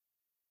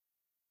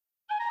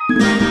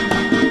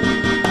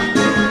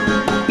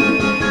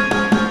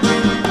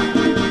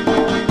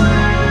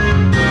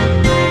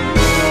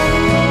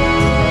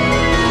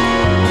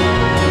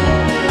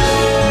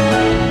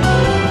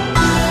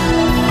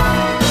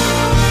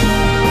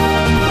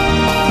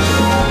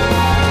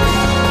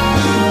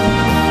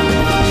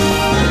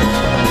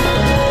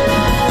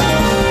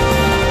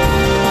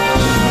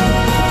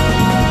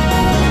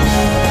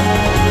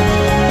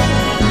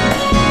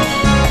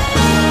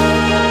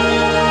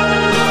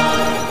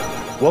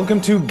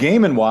Welcome to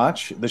Game and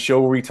Watch, the show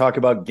where we talk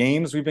about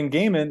games we've been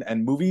gaming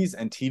and movies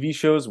and TV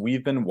shows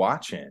we've been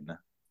watching.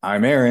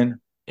 I'm Aaron.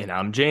 And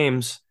I'm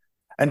James.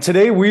 And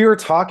today we are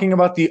talking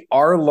about the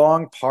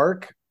Arlong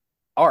Park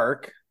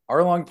arc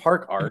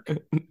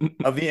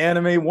of the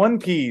anime One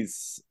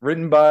Piece,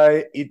 written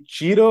by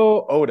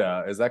Ichiro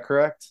Oda. Is that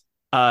correct?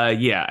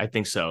 Yeah, I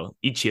think so.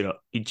 Ichiro.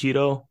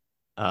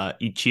 I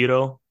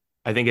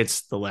think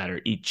it's the latter.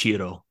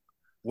 Ichiro.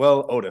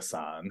 Well,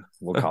 Oda-san,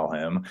 we'll call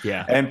him.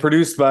 Yeah. And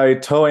produced by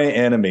Toei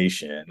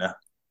Animation. Yeah.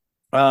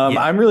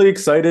 I'm really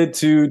excited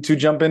to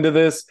jump into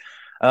this.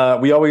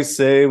 We always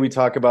say we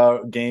talk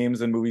about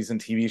games and movies and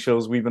TV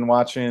shows we've been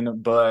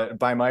watching, but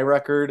by my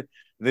record,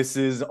 this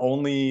is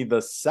only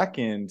the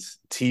second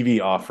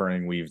TV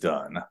offering we've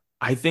done.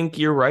 I think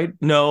you're right.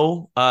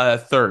 No,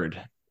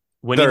 third.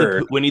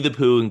 Third. Winnie the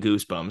Pooh and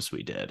Goosebumps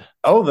we did.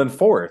 Oh, then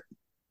fourth.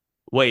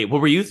 Wait,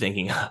 what were you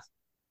thinking of?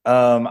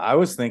 I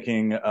was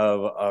thinking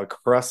of a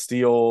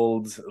crusty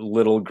old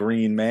little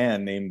green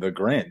man named the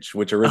Grinch,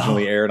 which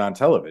originally Oh, aired on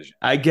television.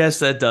 I guess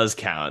that does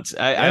count.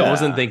 I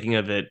wasn't Yeah, thinking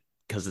of it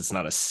because it's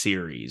not a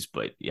series,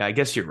 but yeah, I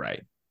guess you're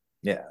right.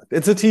 yeah,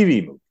 it's a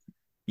TV movie.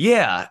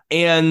 Yeah,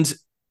 and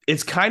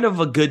it's kind of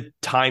a good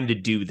time to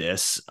do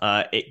this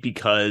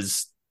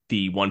because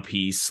the One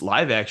Piece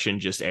live action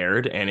just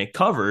aired and it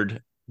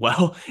covered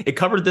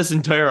this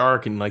entire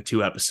arc in like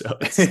 2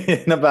 episodes.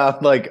 In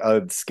about like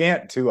a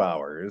scant 2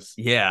 hours.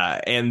 Yeah,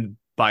 and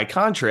by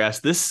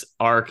contrast, this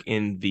arc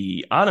in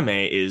the anime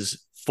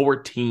is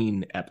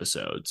 14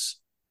 episodes.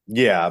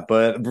 Yeah,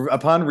 but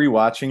upon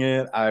rewatching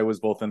it, I was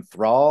both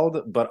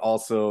enthralled but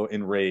also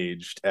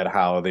enraged at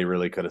how they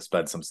really could have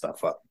sped some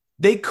stuff up.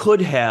 They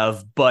could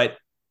have, but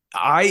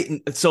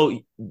so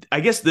I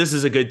guess this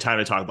is a good time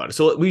to talk about it.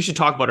 So we should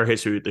talk about our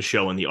history with the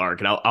show and the arc.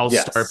 And I'll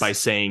start by Yes,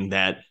 saying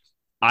that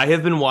I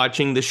have been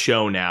watching the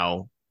show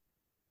now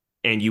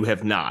and you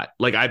have not.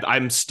 Like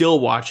I'm still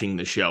watching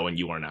the show and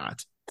you are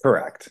not.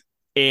 correct.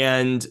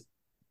 And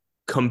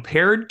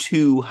compared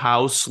to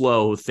how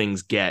slow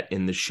things get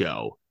in the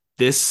show,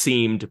 this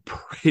seemed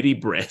pretty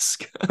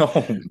brisk.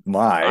 Oh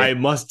my. I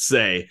must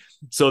say.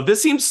 So if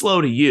this seems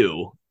slow to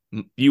you,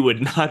 you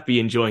would not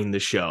be enjoying the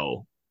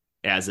show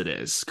as it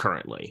is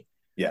currently.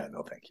 Yeah,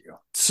 no, thank you.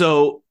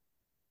 So,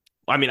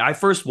 I mean, I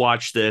first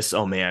watched this.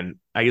 Oh man,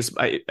 I guess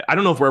I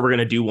don't know if we're ever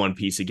gonna do One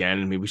Piece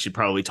again. I mean, we should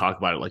probably talk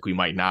about it. Like we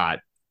might not.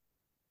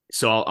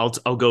 So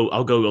I'll go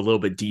a little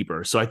bit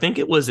deeper. So I think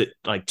it was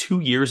like 2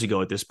 years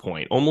ago at this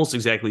point, almost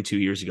exactly 2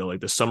 years ago, like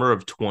the summer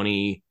of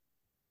 20.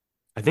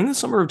 I think the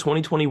summer of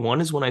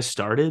 2021 is when I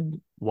started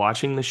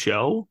watching the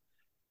show,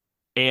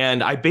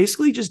 and I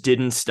basically just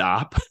didn't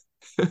stop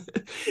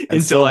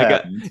And still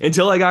hadn't.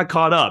 until I got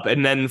caught up.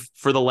 And then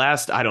for the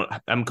last,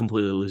 I'm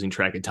completely losing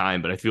track of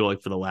time, but I feel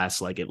like for the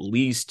last like at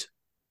least,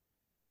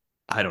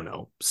 I don't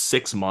know,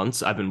 6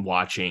 months, I've been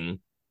watching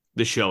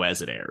the show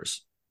as it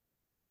airs.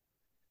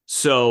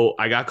 So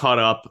I got caught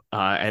up,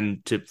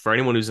 and for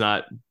anyone who's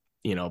not,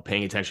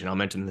 paying attention, I'll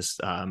mention this,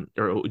 or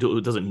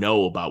who doesn't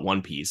know about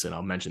One Piece, and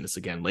I'll mention this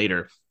again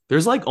later.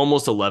 There's like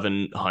almost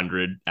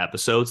 1,100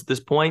 episodes at this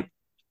point,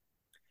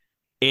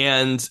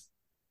 and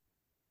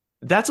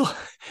that's a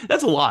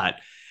that's a lot.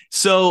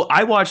 So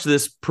I watched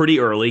this pretty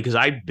early because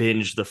I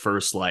binged the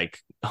first like,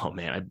 oh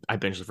man, I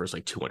binged the first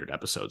like 200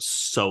 episodes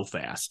so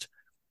fast,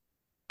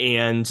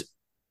 and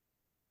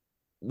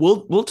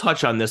we'll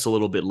touch on this a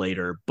little bit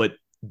later, but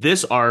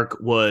this arc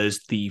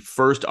was the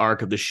first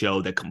arc of the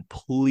show that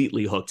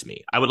completely hooked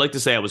me. I would like to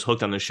say I was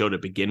hooked on the show to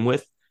begin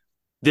with.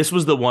 This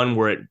was the one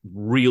where it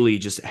really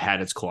just had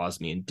its claws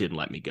in me and didn't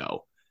let me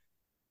go.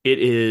 It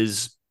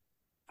is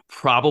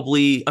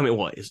probably, I mean,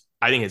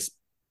 I think it's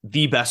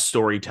the best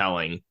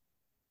storytelling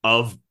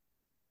of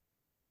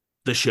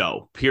the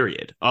show,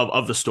 period,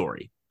 of the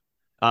story,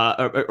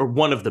 or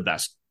one of the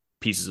best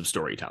pieces of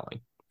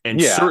storytelling, and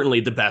Yeah, certainly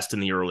the best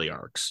in the early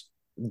arcs,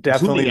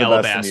 definitely including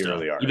the best in the Alabasta.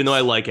 early Even though I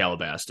arcs. like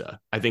Alabasta,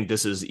 I think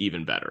this is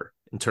even better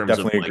in terms of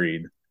Definitely like,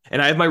 agreed.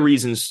 and I have my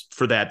reasons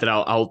for that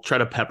I'll try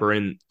to pepper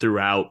in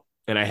throughout,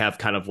 and I have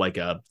kind of like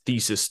a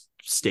thesis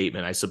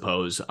statement, I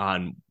suppose,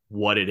 on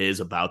what it is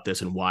about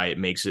this and why it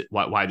makes it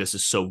why this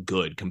is so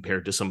good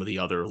compared to some of the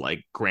other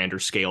like grander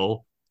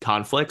scale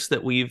conflicts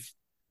that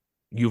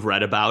you've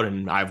read about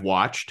and I've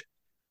watched.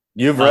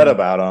 You've read Um,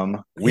 about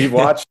them. We've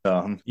watched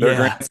them. They're yeah,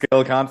 grand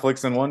scale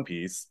conflicts in One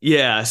Piece.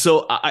 yeah.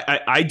 So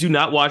I do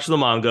not watch the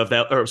manga if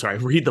that, or sorry,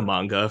 read the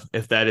manga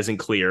if that isn't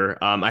clear.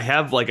 I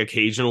have like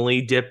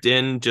occasionally dipped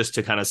in just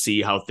to kind of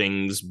see how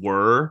things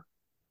were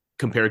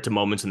compared to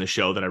moments in the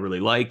show that I really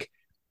like.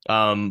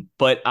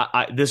 But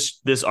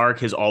this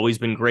arc has always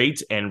been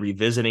great, and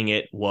revisiting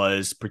it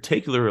was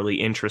particularly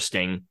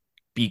interesting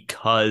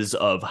because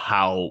of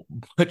how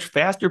much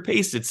faster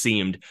paced it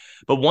seemed.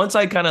 But once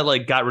I kind of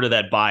like got rid of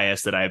that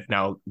bias that I've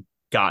now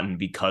gotten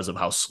because of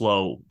how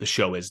slow the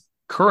show is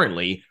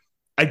currently,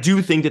 I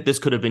do think that this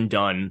could have been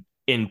done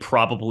in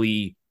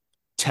probably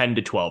 10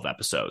 to 12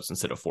 episodes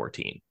instead of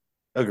 14.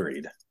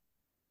 Agreed.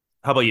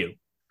 How about you?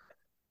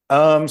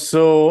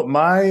 So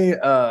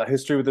my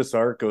history with this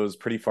arc goes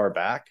pretty far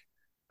back.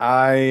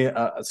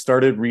 I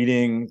started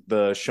reading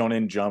the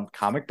Shonen Jump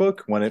comic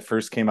book when it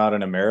first came out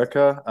in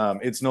America.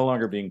 It's no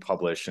longer being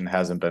published and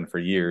hasn't been for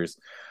years.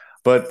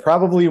 But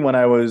probably when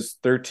I was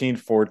 13,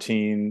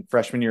 14,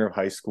 freshman year of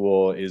high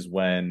school is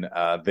when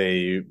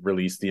they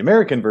released the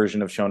American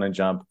version of Shonen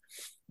Jump,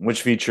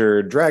 which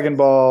featured Dragon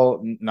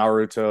Ball,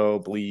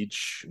 Naruto,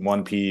 Bleach,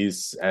 One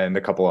Piece, and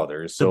a couple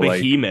others. The So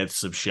like,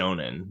 behemoths of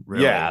shonen,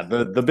 yeah,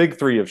 really. the big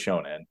three of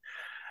Shonen.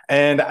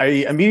 And I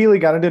immediately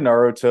got into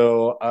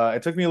Naruto.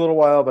 It took me a little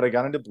while, but I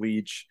got into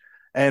Bleach.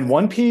 And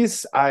One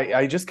Piece,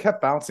 I just kept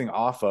bouncing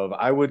off of.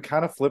 I would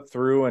kind of flip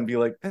through and be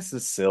like, this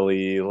is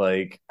silly.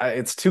 Like,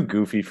 it's too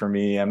goofy for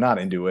me. I'm not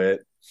into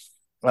it.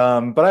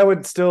 But I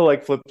would still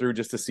like flip through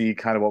just to see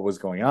kind of what was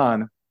going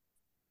on.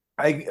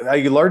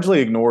 I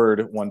largely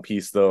ignored One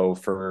Piece though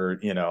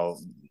for,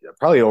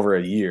 probably over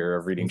a year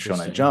of reading Shonen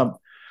Interesting. Jump.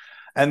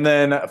 And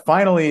then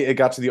finally, it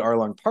got to the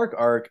Arlong Park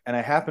arc, and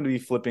I happened to be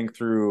flipping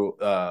through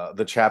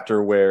the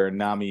chapter where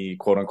Nami,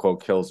 quote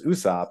unquote, kills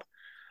Usopp.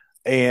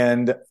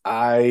 And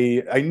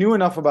I knew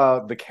enough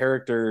about the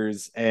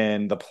characters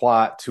and the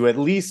plot to at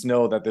least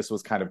know that this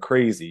was kind of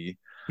crazy.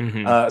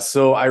 Hmm.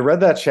 So I read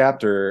that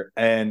chapter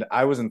and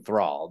I was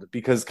enthralled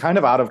because, kind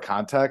of out of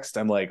context,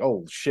 I'm like,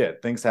 oh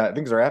shit, things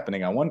are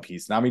happening on One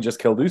Piece. Nami just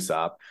killed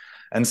Usopp,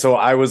 and so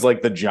I was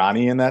like the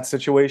Johnny in that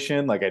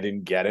situation. Like I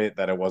didn't get it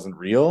that it wasn't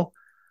real.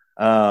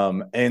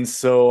 And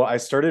so I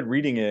started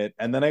reading it,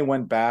 and then I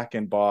went back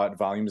and bought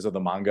volumes of the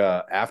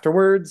manga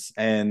afterwards,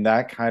 and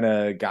that kind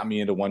of got me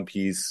into One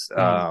Piece,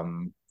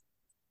 Hmm.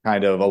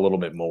 kind of a little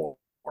bit more.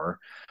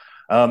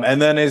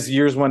 And then as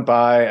years went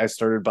by, I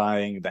started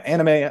buying the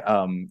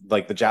anime,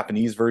 like the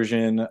Japanese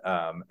version,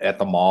 at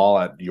the mall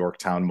at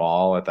Yorktown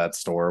Mall at that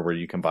store where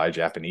you can buy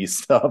Japanese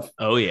stuff.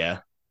 Oh yeah.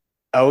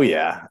 Oh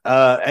yeah.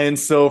 And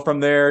so from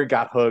there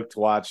got hooked,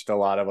 watched a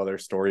lot of other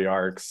story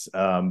arcs.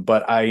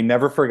 But I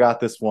never forgot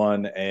this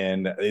one,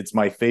 and it's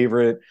my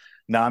favorite.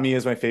 Nami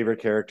is my favorite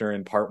character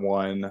in part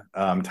one.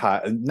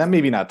 Not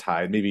maybe not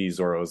tied, maybe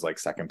Zoro is like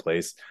second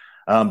place.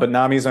 But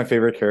Nami is my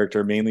favorite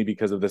character mainly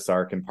because of this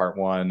arc in part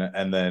one,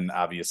 and then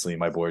obviously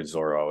my boy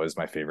Zoro is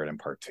my favorite in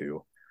part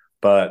two.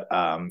 But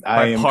I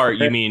By am part, you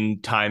current.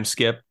 mean time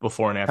skip,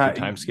 before and after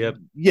time skip?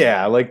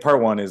 Yeah, like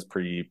part one is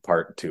pre,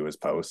 part two is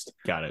post.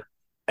 Got it.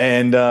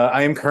 And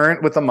I am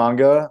current with the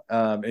manga.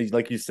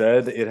 Like you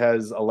said, it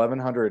has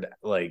 1,100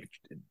 like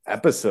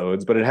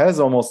episodes, but it has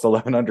almost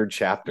 1,100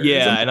 chapters.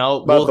 Yeah, And and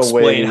we'll about the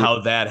explain way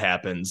how that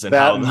happens and that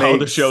how the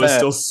makes show is sense.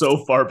 still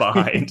so far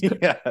behind.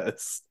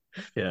 Yes.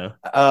 Yeah.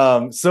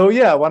 So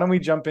yeah, why don't we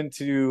jump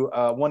into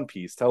One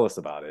Piece? Tell us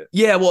about it.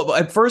 Yeah, well,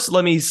 at first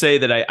let me say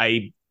that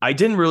I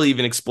didn't really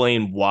even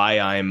explain why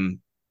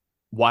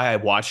I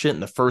watched it in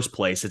the first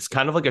place. It's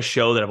kind of like a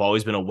show that I've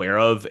always been aware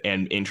of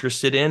and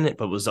interested in,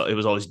 but it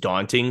was always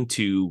daunting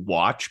to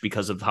watch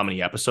because of how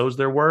many episodes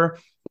there were.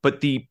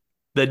 But the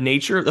fact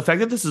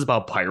that this is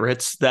about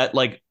pirates, that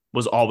like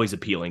was always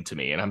appealing to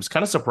me, and I'm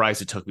kind of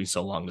surprised it took me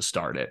so long to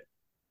start it.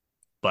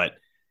 But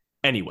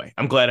anyway,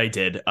 I'm glad I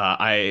did.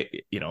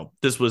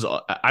 This was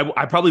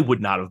I probably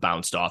would not have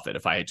bounced off it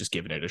if I had just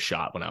given it a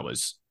shot when I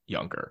was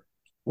younger,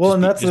 Well,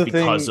 and that's just the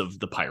because thing. of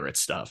the pirate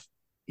stuff.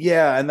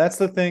 Yeah, and that's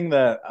the thing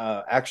that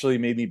actually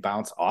made me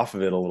bounce off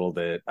of it a little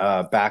bit.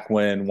 Back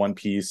when One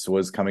Piece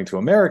was coming to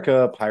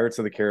America, Pirates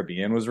of the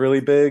Caribbean was really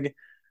big.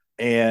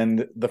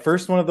 And the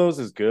first one of those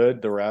is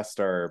good. The rest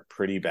are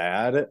pretty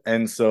bad.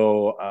 And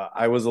so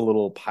I was a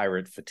little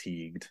pirate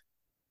fatigued.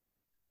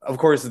 Of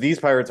course, these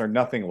pirates are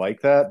nothing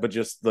like that, but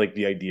just like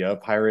the idea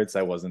of pirates,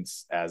 I wasn't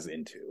as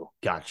into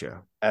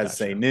Gotcha. as,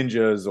 say, Gotcha.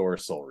 ninjas or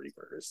soul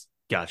reapers.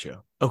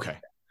 Gotcha. Okay.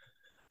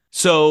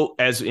 So,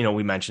 as you know,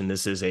 we mentioned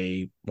this is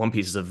a One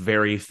Piece is a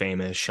very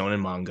famous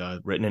shonen manga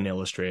written and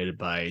illustrated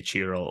by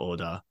Chiro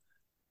Oda,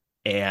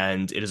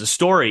 and it is a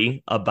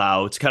story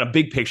about kind of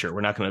big picture.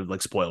 We're not going to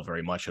like spoil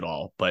very much at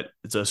all, but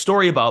it's a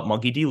story about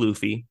Monkey D.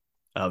 Luffy,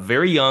 a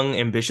very young,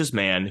 ambitious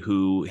man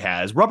who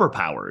has rubber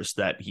powers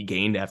that he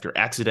gained after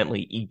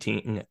accidentally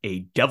eating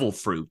a devil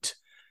fruit,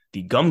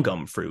 the gum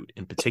gum fruit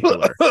in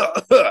particular.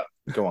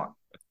 Go on.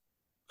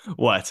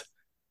 What?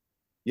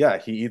 Yeah,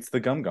 he eats the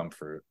gum gum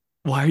fruit.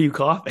 Why are you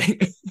coughing?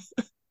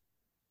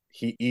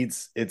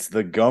 It's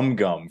the gum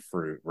gum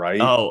fruit, right?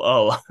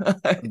 Oh,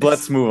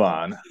 Let's move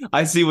on.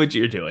 I see what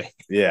you're doing.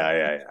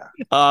 Yeah, yeah,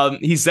 yeah.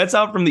 He sets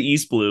out from the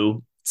East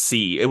Blue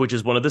Sea, which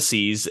is one of the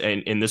seas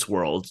in this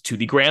world, to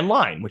the Grand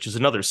Line, which is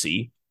another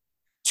sea,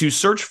 to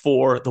search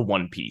for the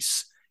One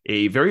Piece,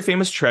 a very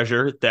famous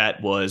treasure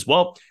that was,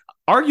 well,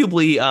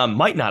 arguably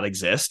might not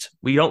exist.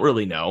 We don't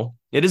really know.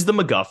 It is the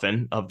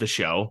MacGuffin of the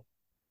show.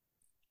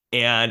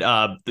 And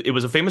it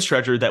was a famous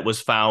treasure that was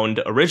found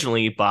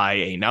originally by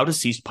a now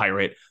deceased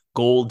pirate,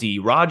 Gold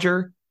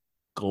Roger,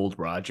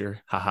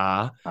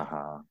 haha.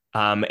 Uh-huh.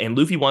 And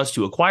Luffy wants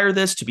to acquire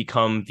this to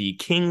become the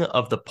king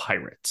of the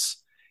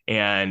pirates.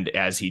 And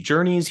as he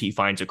journeys, he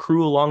finds a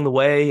crew along the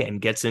way and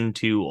gets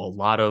into a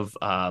lot of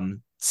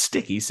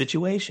sticky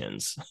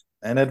situations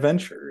And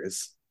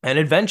adventures. and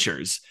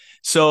adventures.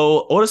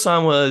 So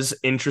Oda-san was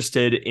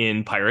interested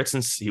in pirates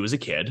since he was a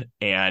kid,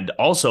 and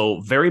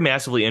also very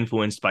massively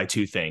influenced by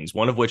two things,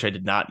 one of which I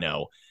did not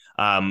know.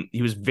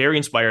 He was very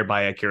inspired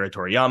by Akira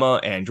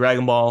Toriyama and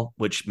Dragon Ball,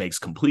 which makes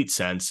complete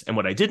sense. And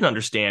what I didn't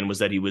understand was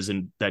that he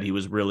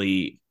was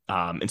really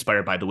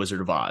inspired by The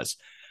Wizard of Oz.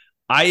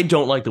 I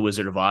don't like The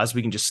Wizard of Oz.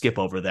 We can just skip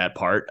over that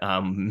part.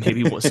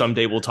 Maybe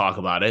someday we'll talk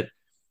about it.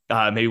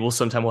 Maybe we'll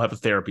have a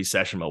therapy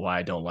session about why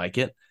I don't like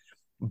it.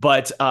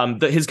 But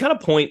his kind of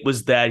point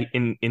was that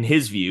in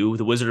his view,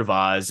 The Wizard of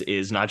Oz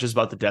is not just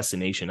about the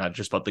destination, not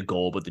just about the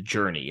goal, but the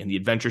journey. And the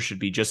adventure should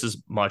be just as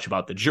much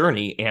about the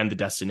journey and the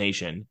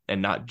destination,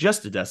 and not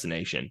just the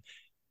destination.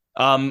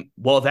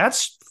 Well,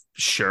 that's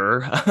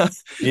sure.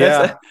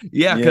 Yeah.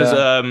 Yeah, because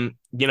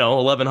Yeah.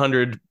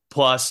 1100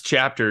 plus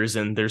chapters,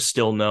 and there's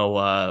still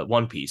no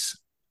One Piece.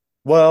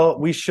 Well,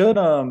 we should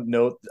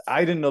note I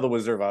didn't know the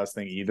Wizard of Oz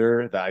thing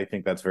either. That I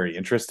think that's very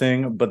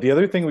interesting. But the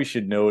other thing we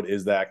should note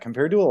is that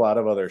compared to a lot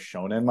of other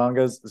shonen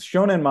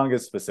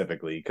mangas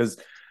specifically, because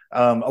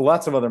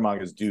lots of other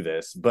mangas do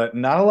this, but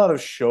not a lot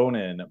of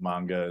shonen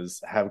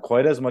mangas have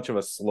quite as much of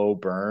a slow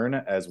burn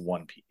as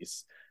One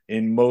Piece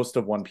in most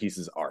of One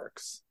Piece's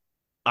arcs.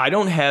 I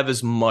don't have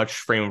as much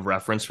frame of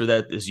reference for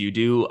that as you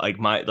do. Like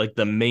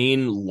the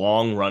main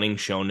long running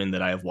shonen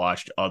that I have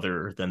watched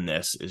other than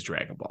this is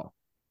Dragon Ball.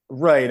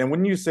 Right. And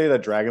when you say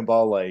that Dragon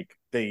Ball, like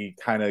they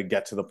kind of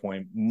get to the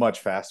point much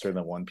faster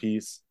than One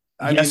Piece.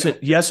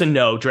 Yes and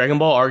no. Dragon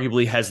Ball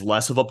arguably has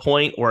less of a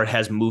point, or it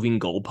has moving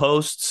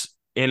goalposts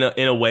in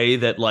a way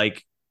that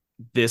like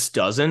this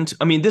doesn't.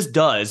 I mean, this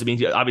does. I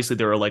mean, obviously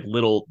there are like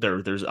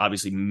there's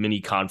obviously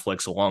mini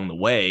conflicts along the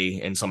way,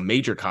 and some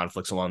major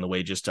conflicts along the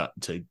way, just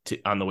to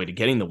on the way to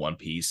getting the One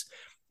Piece.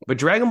 But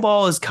Dragon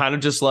Ball is kind of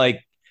just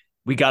like,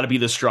 we got to be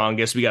the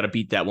strongest. We got to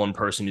beat that one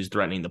person who's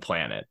threatening the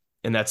planet.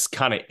 And that's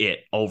kind of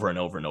it over and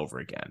over and over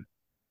again.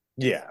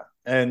 Yeah.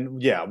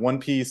 And yeah, One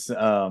Piece,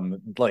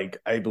 like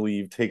I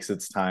believe takes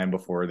its time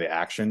before the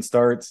action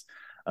starts,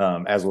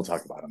 as we'll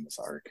talk about in this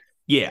arc.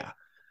 Yeah.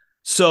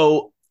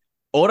 So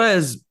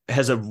Oda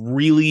has a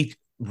really,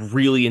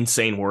 really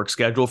insane work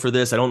schedule for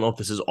this. I don't know if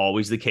this is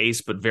always the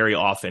case, but very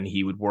often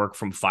he would work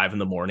from 5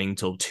 a.m.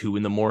 till 2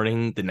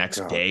 a.m. the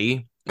next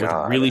day with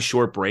really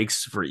short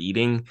breaks for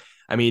eating.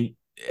 I mean,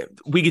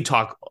 we could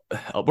talk,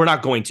 we're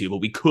not going to,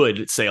 but we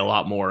could say a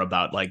lot more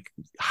about like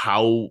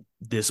how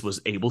this was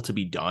able to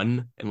be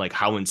done, and like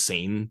how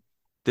insane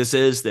this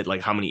is, that like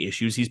how many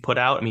issues he's put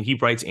out. I mean, he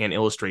writes and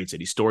illustrates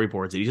it, he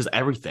storyboards it, he does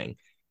everything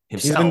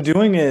himself. He's been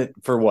doing it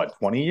for what,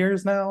 20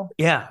 years now?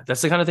 Yeah,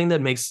 that's the kind of thing that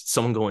makes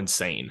someone go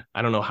insane.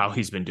 I don't know how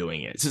he's been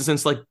doing it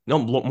since like no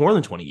more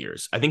than 20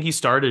 years. I think he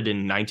started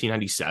in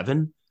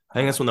 1997. I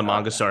think that's when the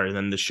manga started, and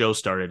then the show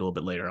started a little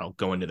bit later. I'll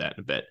go into that in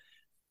a bit.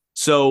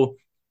 So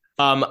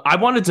I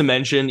wanted to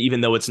mention,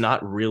 even though it's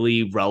not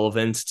really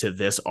relevant to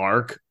this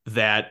arc,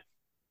 that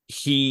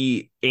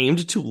he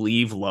aimed to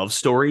leave love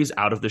stories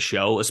out of the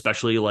show,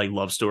 especially like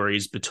love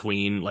stories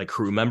between like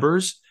crew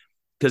members,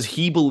 because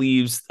he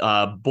believes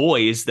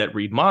boys that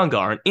read manga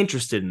aren't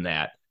interested in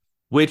that,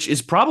 which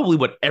is probably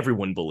what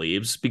everyone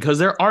believes, because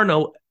there are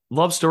no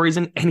love stories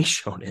in any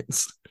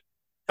shonens.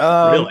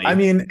 Really? I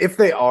mean, if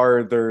they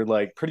are, they're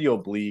like pretty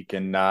oblique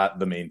and not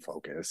the main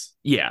focus.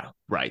 Yeah,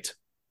 right.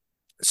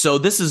 So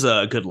this is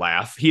a good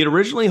laugh. He had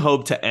originally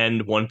hoped to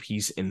end One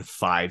Piece in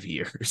 5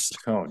 years.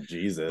 Oh,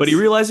 Jesus. But he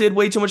realized he had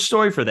way too much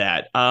story for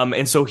that.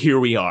 And so here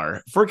we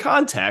are. For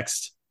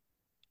context,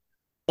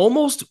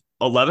 almost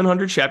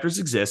 1,100 chapters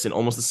exist, and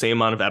almost the same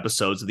amount of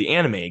episodes of the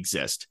anime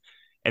exist.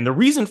 And the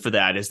reason for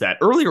that is that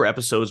earlier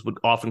episodes would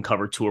often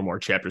cover 2 or more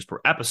chapters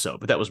per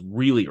episode, but that was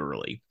really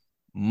early.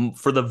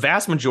 For the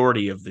vast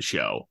majority of the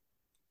show,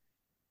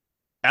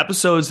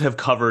 episodes have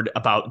covered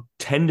about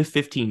 10 to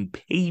 15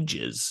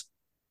 pages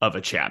of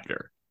a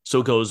chapter. So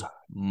it goes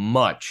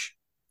much,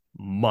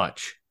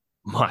 much,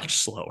 much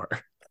slower.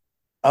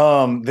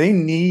 They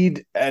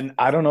need, and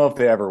I don't know if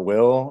they ever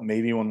will,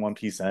 maybe when One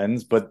Piece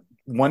ends, but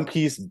One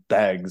Piece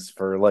begs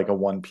for like a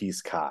One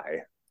Piece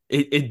Kai.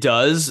 It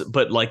does,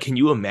 but like, can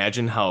you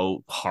imagine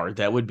how hard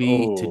that would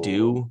be to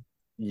do?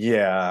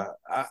 Yeah.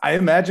 I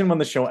imagine when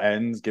the show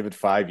ends, give it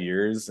 5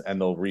 years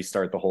and they'll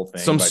restart the whole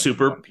thing. Some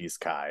super One Piece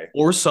Kai.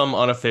 Or some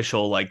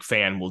unofficial like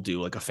fan will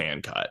do like a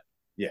fan cut.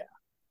 Yeah.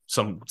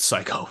 Some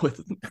psycho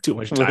with too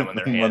much time on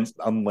their hands.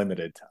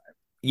 Unlimited time.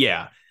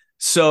 Yeah.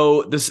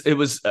 So it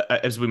was,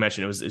 as we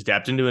mentioned, it was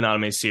adapted into an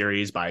anime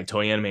series by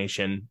Toei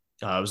Animation.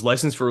 It was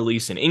licensed for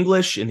release in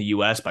English in the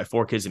US by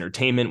 4Kids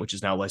Entertainment, which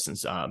is now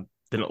licensed,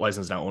 the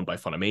license is now owned by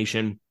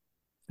Funimation.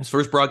 Its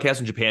first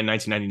broadcast in Japan in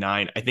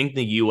 1999. I think in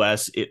the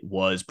US it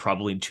was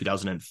probably in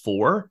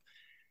 2004.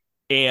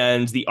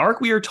 And the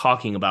arc we are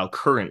talking about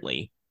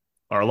currently,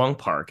 Arlong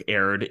Park,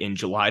 aired in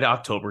July to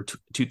October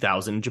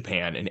 2000 in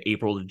Japan and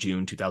April to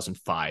June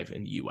 2005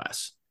 in the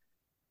US.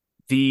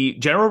 The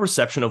general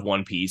reception of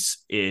One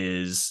Piece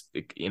is,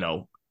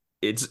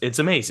 it's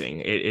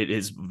amazing. It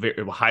is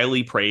very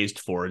highly praised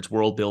for its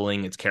world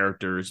building, its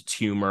characters, its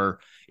humor,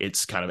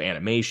 its kind of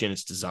animation,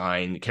 its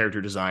design, character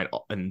design,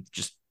 and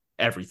just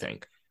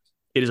everything.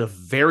 It is a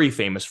very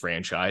famous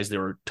franchise.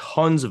 There are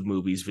tons of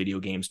movies, video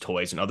games,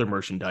 toys, and other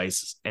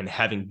merchandise. And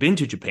having been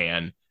to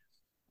Japan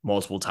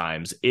multiple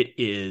times, it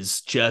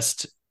is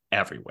just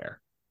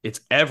everywhere. It's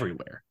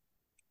everywhere.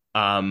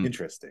 Um,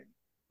 Interesting.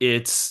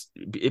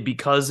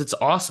 because it's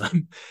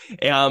awesome.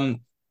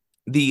 Um,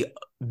 the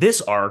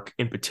this arc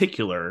in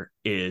particular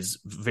is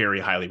very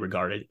highly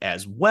regarded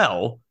as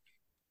well.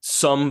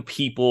 Some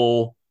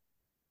people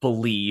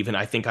believe, and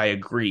I think I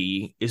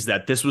agree, is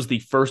that this was the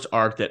first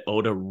arc that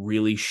Oda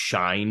really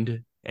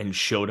shined and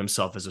showed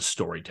himself as a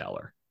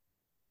storyteller.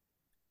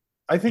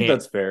 I think And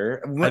that's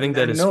fair. I think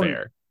that is No,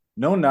 fair.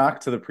 no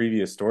knock to the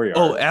previous story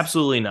Oh, arcs.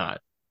 absolutely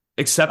not.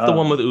 Except the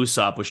one with Um,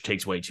 Usopp, which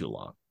takes way too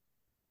long.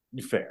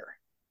 Fair.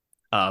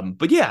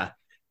 But yeah.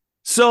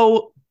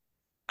 So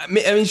I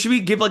mean, should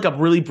we give like a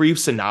really brief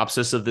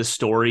synopsis of this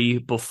story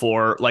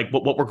before like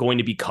what we're going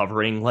to be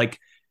covering? Like,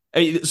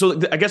 so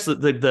I guess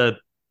the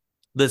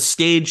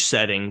stage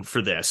setting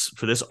for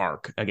this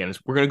arc again is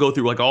we're going to go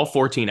through like all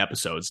 14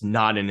 episodes,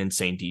 not in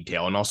insane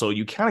detail, and also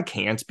you kind of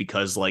can't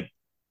because like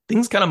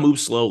things kind of move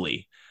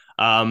slowly.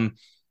 Um,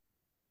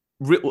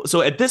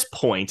 so at this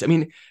point, I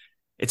mean,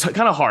 it's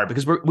kind of hard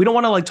because we don't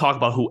want to like talk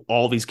about who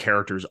all these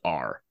characters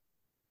are.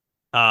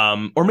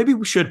 Or maybe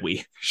should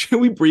we? Should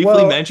we briefly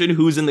Well, mention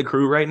who's in the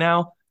crew right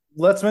now?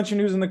 let's mention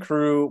who's in the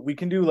crew. We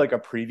can do like a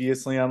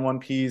previously on One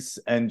Piece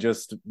and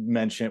just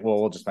mention,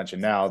 well, we'll just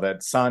mention now that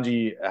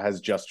Sanji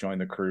has just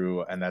joined the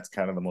crew, and that's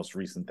kind of the most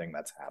recent thing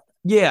that's happened.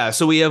 Yeah,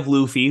 so we have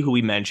Luffy, who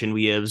we mentioned.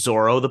 We have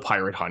Zoro, the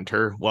pirate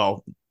hunter.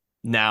 Well,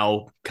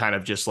 now kind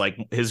of just like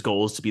his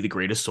goal is to be the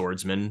greatest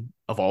swordsman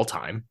of all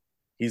time.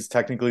 He's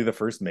technically the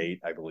first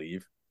mate, I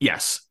believe.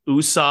 Yes,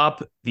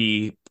 Usopp,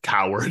 the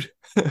coward.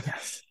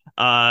 Yes.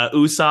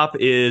 Usopp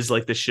is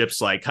like the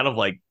ship's like kind of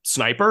like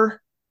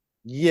sniper.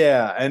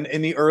 Yeah, and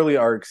in the early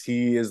arcs,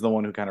 he is the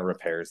one who kind of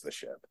repairs the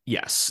ship.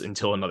 Yes,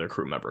 until another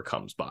crew member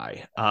comes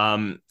by.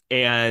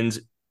 And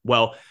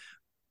well,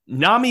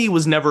 Nami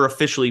was never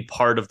officially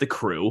part of the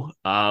crew.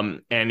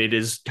 And it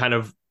is kind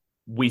of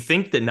we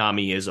think that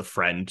Nami is a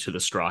friend to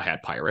the Straw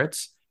Hat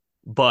Pirates,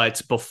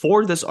 but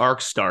before this arc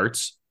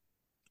starts,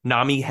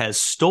 Nami has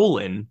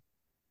stolen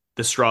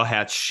the Straw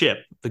Hat's ship,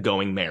 the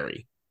Going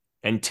Merry,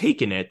 and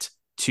taken it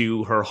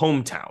to her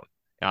hometown,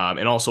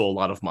 and also a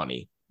lot of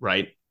money,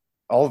 right?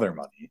 All their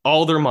money.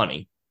 All their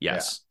money, Yeah.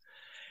 yes.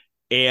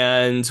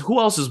 And who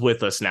else is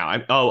with us now?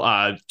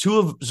 Two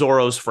of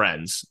Zoro's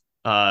friends,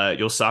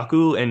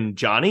 Yosaku and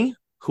Johnny,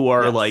 who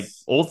are like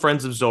Yes. old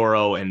friends of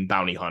Zoro and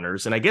bounty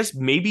hunters. And I guess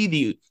maybe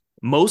the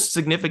most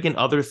significant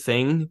other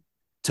thing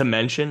to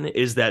mention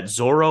is that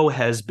Zoro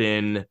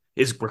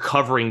is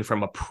recovering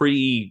from a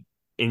pretty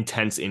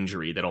intense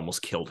injury that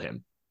almost killed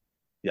him.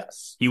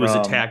 Yes. He was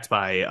From attacked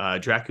by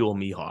Dracula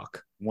Mihawk,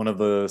 one of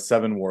the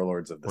seven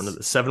warlords of the one of sea.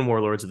 the seven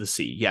warlords of the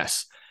sea.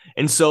 Yes.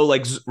 And so,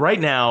 like, right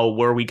now,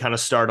 where we kind of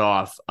start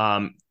off,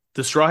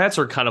 the Straw Hats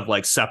are kind of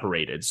like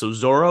separated. So,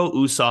 Zoro,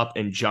 Usopp,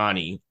 and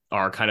Johnny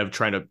are kind of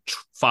trying to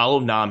follow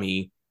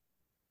Nami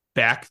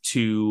back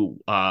to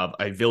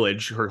a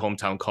village, her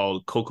hometown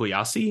called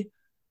Kokoyashi,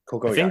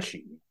 I think.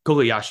 Kokoyashi.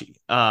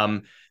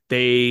 Kokoyashi.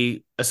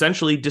 They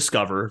essentially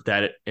discover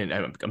that, and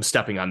I'm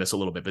stepping on this a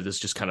little bit, but this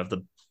is just kind of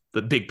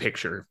the big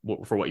picture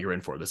for what you're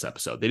in for this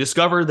episode. They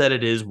discover that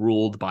it is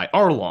ruled by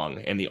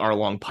Arlong and the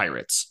Arlong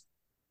pirates.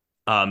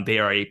 They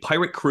are a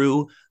pirate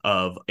crew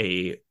of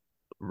a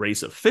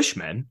race of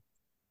fishmen,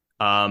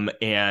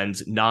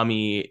 and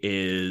Nami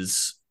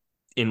is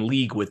in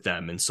league with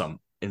them in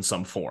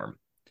some form.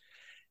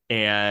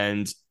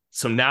 And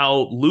so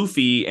now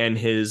Luffy and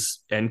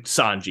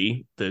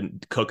Sanji, the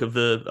cook of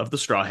the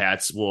Straw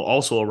Hats, will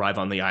also arrive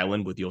on the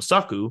island with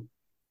Yosaku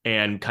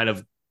and kind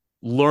of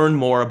learn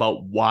more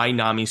about why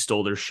Nami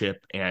stole their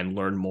ship and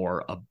learn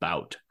more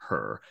about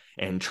her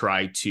and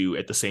try to,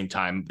 at the same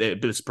time,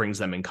 this brings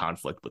them in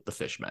conflict with the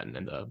fishmen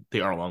and the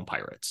Arlong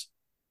pirates.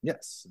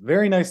 Yes.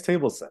 Very nice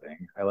table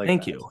setting. I like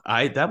Thank that. you.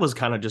 That was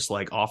kind of just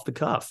like off the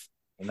cuff.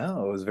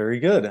 No, it was very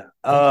good.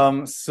 Thank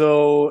you.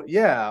 So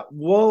yeah,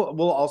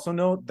 we'll also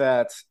note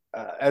that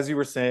as you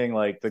were saying,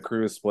 like the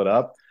crew is split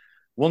up.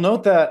 We'll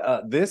note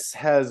that this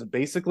has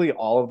basically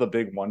all of the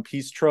big One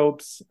Piece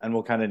tropes, and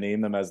we'll kind of name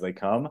them as they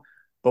come.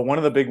 But one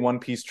of the big One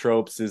Piece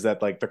tropes is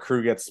that like the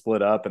crew gets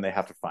split up and they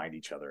have to find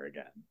each other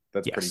again.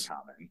 That's pretty Yes.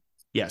 common.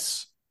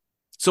 Yes.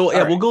 So yeah,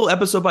 All we'll right. go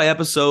episode by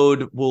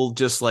episode. We'll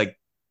just like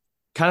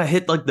kind of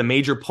hit like the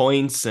major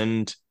points,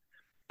 and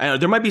I know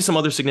there might be some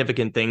other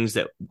significant things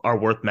that are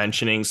worth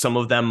mentioning. Some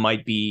of them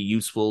might be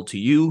useful to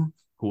you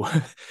who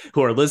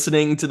who are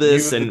listening to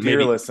this, You, the and dear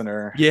maybe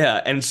listener. yeah,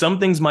 and some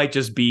things might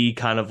just be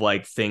kind of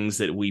like things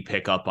that we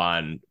pick up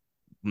on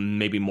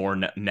maybe more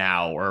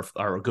now or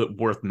are good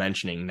worth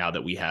mentioning now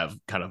that we have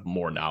kind of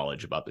more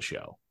knowledge about the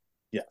show.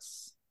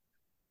 Yes.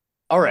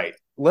 All right.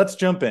 Let's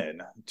jump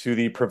in to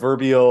the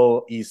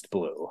proverbial East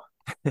Blue.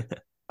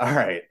 All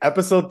right.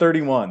 Episode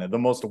 31, The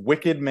Most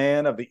Wicked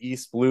Man of the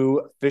East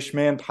Blue,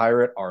 Fishman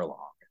Pirate Arlong.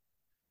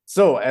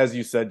 So, as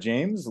you said,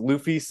 James,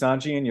 Luffy,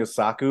 Sanji, and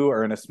Yosaku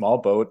are in a small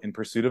boat in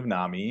pursuit of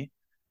Nami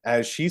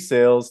as she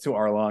sails to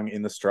Arlong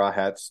in the Straw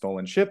Hat's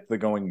stolen ship, the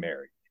Going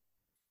Merry.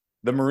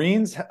 The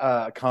Marines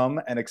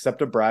come and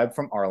accept a bribe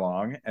from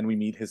Arlong, and we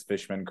meet his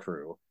fisherman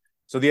crew.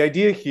 So the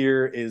idea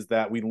here is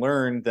that we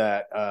learn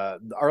that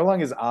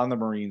Arlong is on the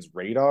Marines'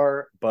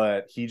 radar,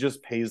 but he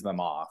just pays them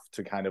off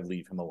to kind of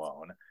leave him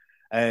alone.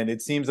 And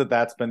it seems that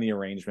that's been the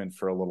arrangement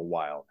for a little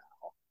while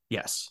now.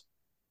 Yes.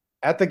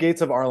 At the gates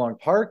of Arlong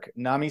Park,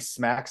 Nami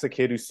smacks a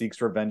kid who seeks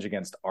revenge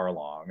against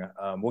Arlong.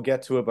 We'll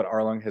get to it, but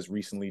Arlong has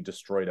recently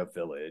destroyed a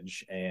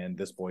village, and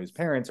this boy's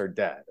parents are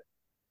dead.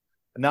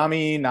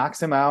 Nami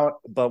knocks him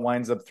out, but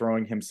winds up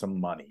throwing him some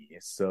money.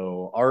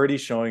 So already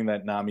showing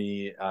that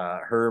Nami,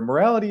 her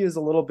morality is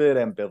a little bit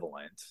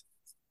ambivalent.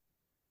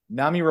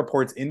 Nami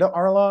reports into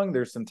Arlong.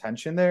 There's some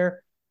tension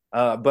there,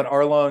 but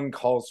Arlong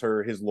calls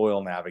her his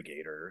loyal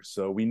navigator.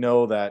 So we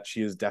know that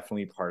she is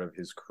definitely part of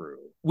his crew.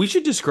 We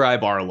should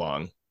describe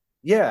Arlong.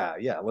 Yeah,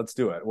 let's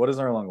do it. What does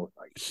Arlong look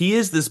like? He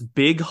is this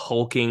big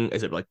hulking,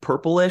 is it like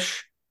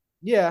purplish?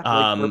 Yeah,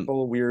 like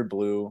purple, weird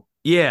blue.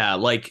 Yeah,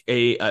 like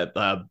a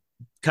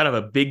kind of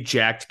a big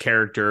jacked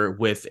character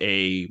with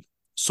a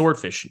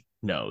swordfish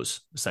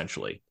nose,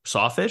 essentially.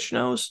 Sawfish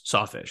nose?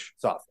 Sawfish.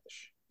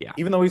 Yeah.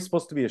 Even though he's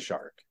supposed to be a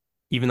shark.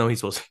 Even though he's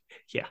supposed to,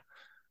 yeah.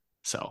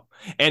 So,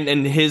 and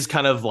his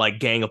kind of like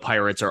gang of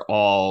pirates are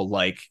all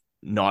like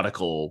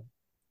nautical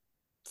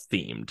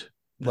themed.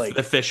 Like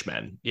the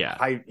fishmen, yeah.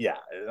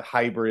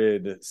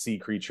 Hybrid sea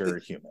creature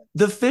human.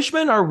 The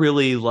fishmen are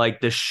really like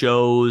the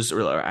shows,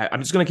 or I'm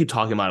just going to keep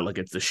talking about it like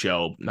it's the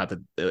show, not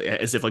the,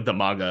 as if like the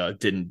manga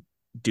didn't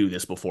do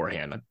this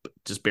beforehand.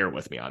 Just bear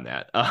with me on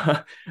that.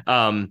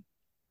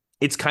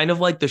 It's kind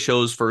of like the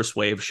show's first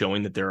way of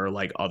showing that there are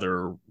like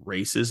other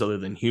races other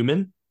than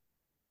human.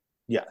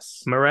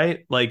 Yes. Am I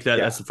right? Like that.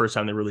 Yeah. That's the first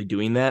time they're really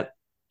doing that.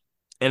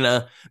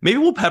 And maybe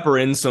we'll pepper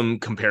in some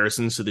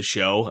comparisons to the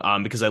show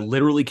because I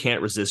literally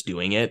can't resist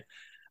doing it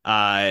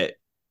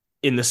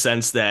in the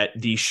sense that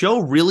the show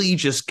really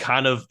just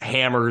kind of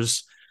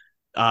hammers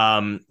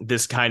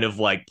this kind of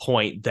like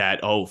point that,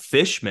 oh,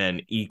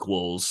 fishmen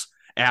equals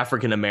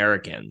African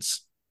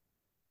Americans.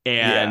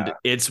 And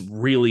it's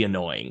really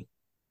annoying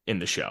in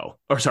the show.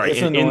 Or sorry,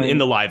 in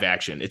the live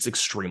action. It's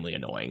extremely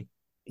annoying.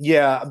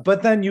 Yeah,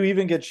 but then you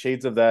even get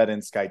shades of that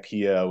in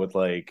Skypiea with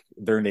like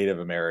they're Native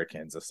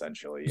Americans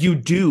essentially. You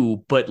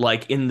do, but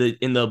like in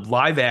the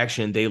live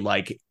action, they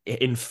like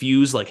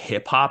infuse like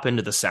hip hop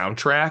into the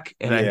soundtrack,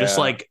 and I just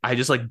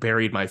like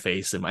buried my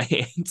face in my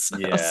hands.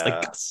 Yeah. I was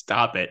like,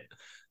 stop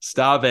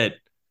it.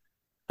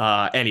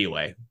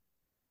 Anyway.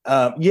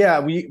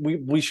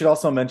 We should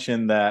also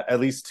mention that,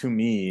 at least to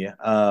me,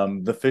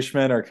 the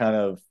fishmen are kind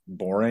of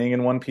boring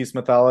in One Piece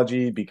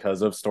mythology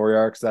because of story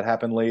arcs that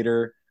happen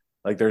later.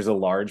 Like there's a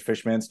large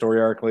fishman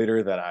story arc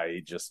later that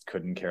I just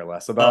couldn't care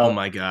less about. Oh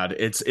my god,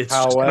 it's just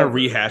kind of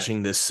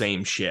rehashing this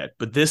same shit,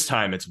 but this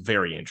time it's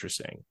very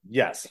interesting.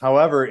 Yes,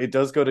 however, it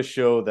does go to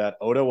show that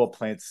Oda will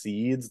plant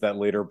seeds that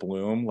later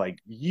bloom like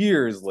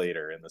years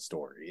later in the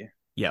story.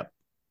 Yep.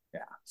 Yeah.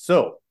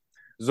 So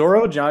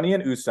Zoro, Johnny,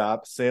 and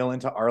Usopp sail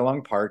into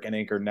Arlong Park and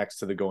anchor next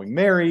to the Going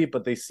Merry,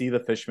 but they see the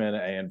fishmen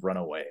and run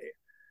away.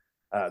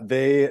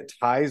 They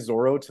tie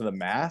Zoro to the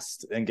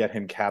mast and get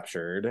him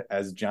captured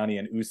as Johnny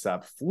and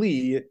Usopp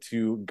flee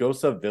to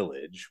Gosa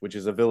Village, which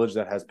is a village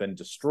that has been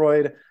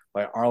destroyed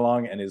by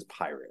Arlong and his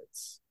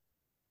pirates.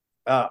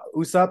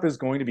 Usopp is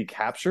going to be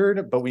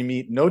captured, but we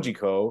meet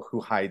Nojiko, who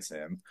hides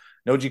him.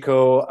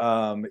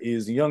 Nojiko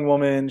is a young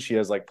woman. She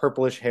has like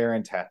purplish hair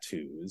and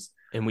tattoos.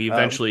 And we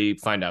eventually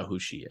find out who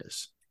she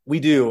is. We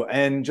do.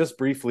 And just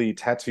briefly,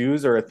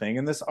 tattoos are a thing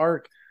in this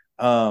arc.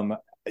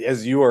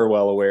 As you are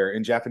well aware,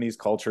 in Japanese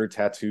culture,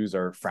 tattoos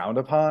are frowned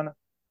upon.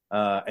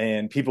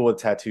 And people with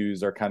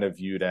tattoos are kind of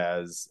viewed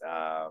as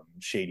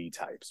shady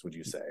types, would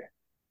you say?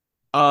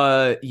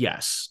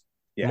 Yes.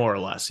 Yeah. More or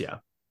less, yeah.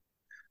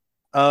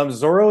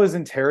 Zoro is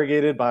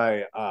interrogated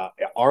by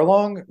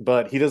Arlong,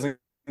 but he doesn't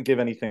give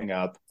anything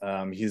up.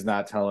 He's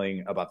not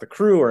telling about the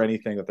crew or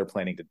anything that they're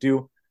planning to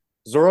do.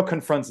 Zoro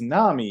confronts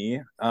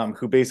Nami,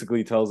 who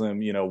basically tells him,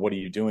 what are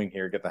you doing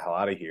here? Get the hell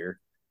out of here.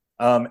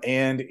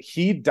 And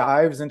he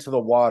dives into the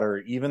water,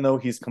 even though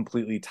he's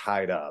completely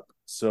tied up.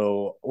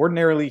 So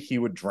ordinarily he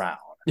would drown.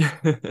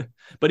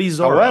 But he's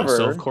Zoro, however,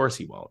 so of course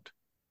he won't.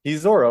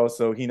 He's Zoro,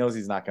 so he knows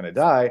he's not going to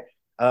die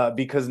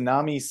because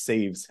Nami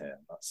saves him.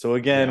 So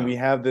again, we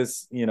have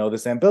this,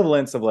 this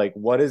ambivalence of like,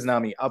 what is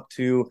Nami up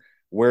to?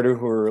 Where do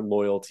her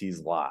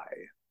loyalties lie?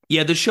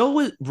 Yeah, the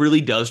show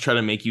really does try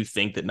to make you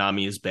think that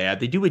Nami is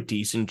bad. They do a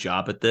decent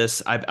job at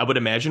this. I would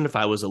imagine if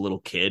I was a little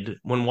kid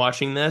when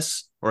watching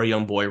this or a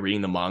young boy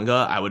reading the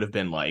manga, I would have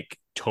been like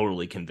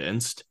totally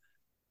convinced.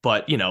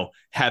 But,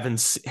 having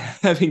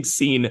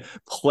seen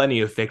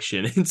plenty of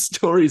fiction and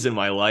stories in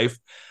my life,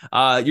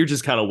 you're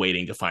just kind of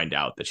waiting to find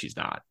out that she's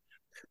not.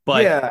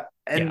 But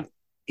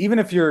even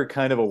if you're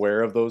kind of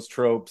aware of those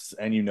tropes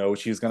and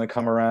she's going to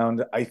come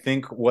around, I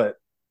think what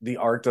the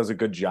arc does a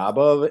good job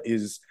of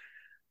is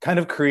kind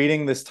of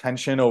creating this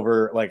tension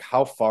over like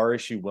how far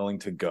is she willing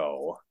to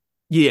go.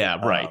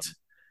 Yeah, right.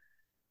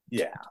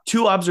 Yeah.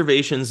 Two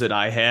observations that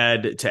I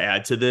had to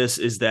add to this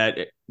is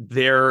that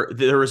there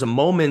is a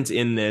moment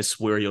in this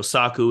where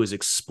Yosaku is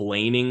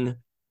explaining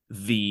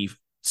the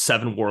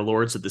seven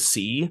warlords of the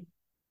sea.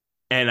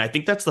 And I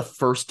think that's the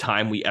first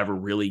time we ever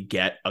really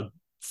get a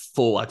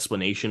full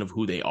explanation of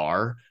who they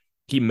are.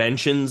 He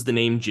mentions the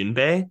name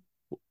Jinbei.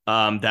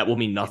 That will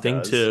mean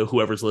nothing to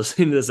whoever's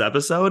listening to this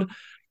episode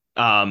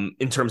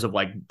in terms of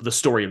like the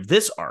story of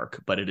this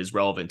arc, but it is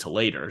relevant to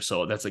later.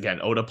 So that's, again,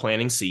 Oda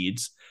planting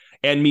seeds.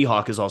 And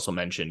Mihawk is also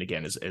mentioned,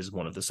 again, as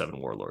one of the seven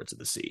warlords of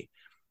the sea.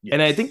 Yes.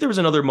 And I think there was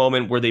another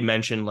moment where they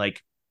mentioned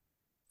like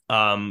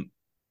that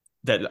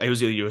it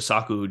was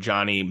Yosaku who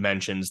Johnny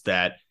mentions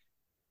that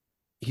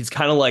he's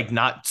kind of like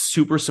not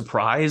super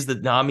surprised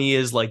that Nami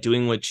is like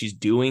doing what she's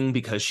doing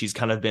because she's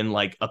kind of been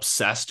like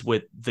obsessed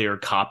with their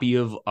copy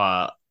of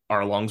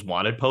Arlong's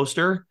wanted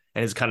poster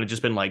and has kind of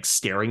just been like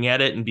staring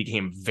at it and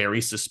became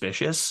very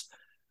suspicious.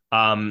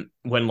 When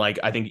like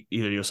I think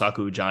either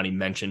Yosaku or Johnny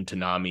mentioned to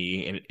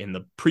Nami in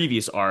the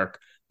previous arc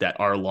that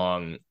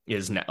Arlong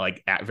is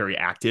like very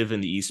active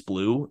in the East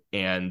Blue,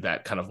 and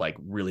that kind of like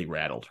really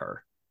rattled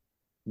her.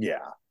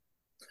 Yeah.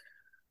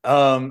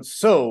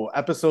 So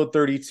episode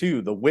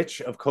 32, The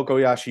Witch of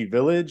Kokoyashi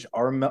Village,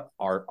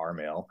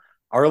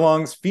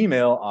 Arlong's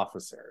female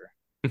officer.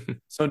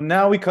 So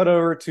now we cut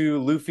over to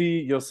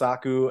Luffy,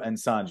 Yosaku, and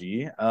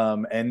Sanji,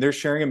 and they're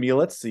sharing a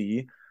meal at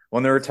sea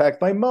when they're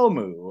attacked by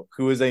Momu,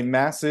 who is a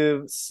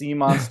massive sea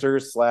monster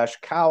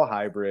 / cow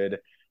hybrid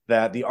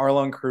that the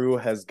Arlong crew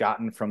has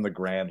gotten from the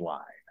Grand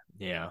Line.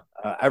 Yeah.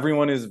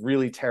 Everyone is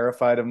really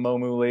terrified of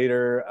Momu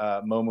later.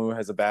 Momu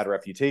has a bad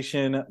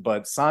reputation,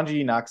 but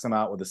Sanji knocks him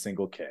out with a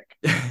single kick.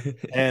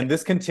 And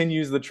this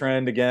continues the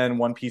trend, again,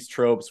 One Piece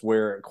tropes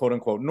where quote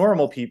unquote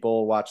normal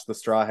people watch the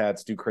Straw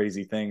Hats do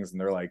crazy things and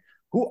they're like,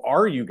 who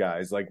are you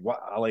guys? Like, what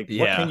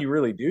can you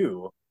really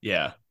do?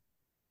 Yeah.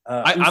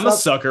 I'm a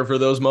sucker for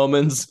those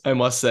moments, I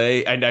must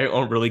say. And I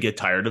don't really get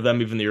tired of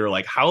them, even though you're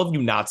like, how have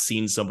you not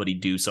seen somebody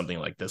do something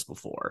like this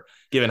before,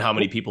 given how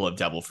many people have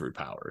devil fruit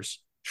powers?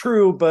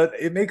 True, but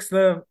it makes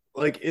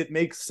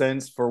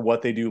sense for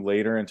what they do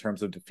later in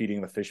terms of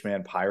defeating the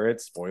Fishman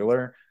pirates,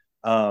 spoiler,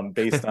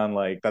 based on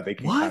like that they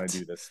can kind of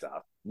do this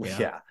stuff.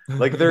 Yeah.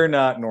 Like they're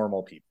not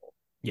normal people.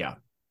 Yeah.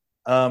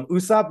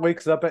 Usopp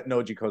wakes up at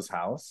Nojiko's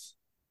house.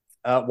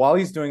 While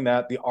he's doing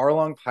that, the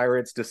Arlong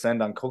pirates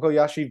descend on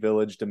Kokoyashi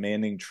Village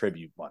demanding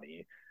tribute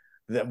money.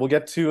 We'll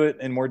get to it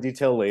in more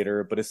detail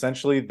later, but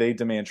essentially they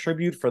demand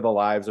tribute for the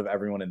lives of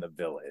everyone in the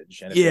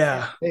village. And if they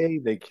can't pay,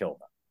 they kill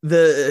them.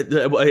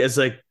 It's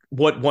like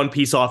what One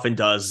Piece often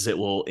does is it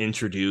will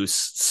introduce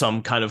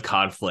some kind of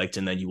conflict,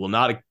 and then you will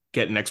not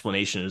get an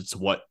explanation as to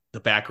what the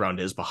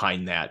background is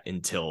behind that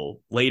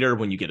until later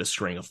when you get a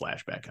string of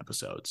flashback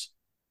episodes.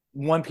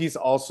 One Piece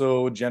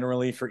also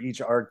generally for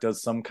each arc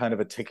does some kind of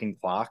a ticking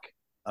clock.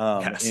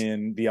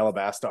 In the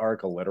Alabasta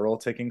arc, a literal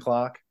ticking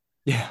clock.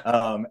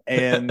 Yeah.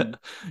 And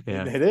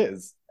it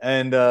is.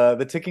 And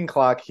the ticking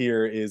clock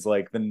here is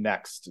like the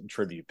next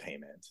tribute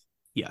payment.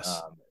 Yes.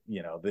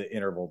 The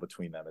interval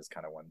between them is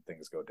kind of when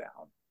things go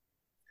down.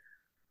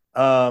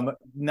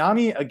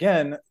 Nami,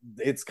 again,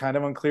 it's kind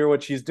of unclear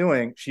what she's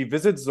doing. She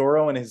visits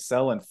Zoro in his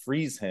cell and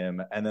frees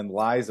him and then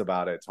lies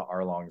about it to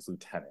Arlong's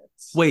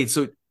lieutenants. Wait,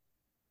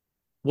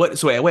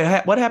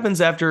 what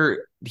happens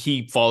after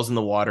he falls in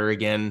the water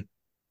again?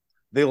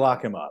 They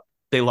lock him up.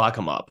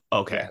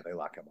 Okay. Yeah, they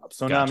lock him up.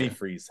 So gotcha. Nami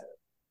frees him.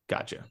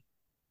 Gotcha.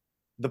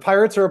 The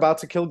pirates are about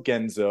to kill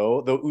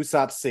Genzo, though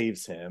Usopp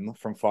saves him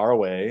from far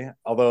away,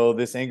 although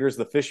this angers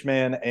the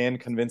fishman and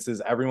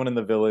convinces everyone in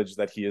the village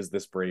that he is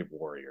this brave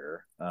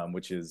warrior,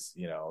 which is,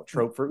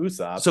 trope for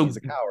Usopp. So he's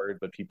a coward,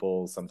 but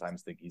people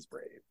sometimes think he's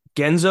brave.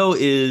 Genzo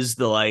is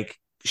the, like,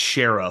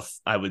 sheriff,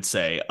 I would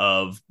say,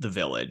 of the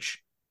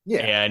village. Yeah.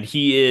 And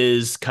he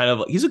is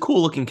he's a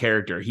cool looking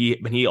character.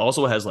 He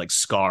also has, like,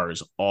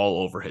 scars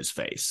all over his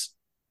face.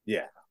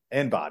 Yeah,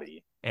 and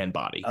body.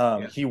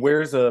 He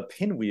wears a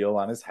pinwheel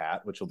on his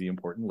hat, which will be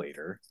important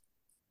later.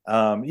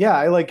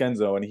 I like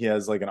Genzo, and he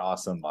has like an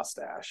awesome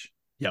mustache.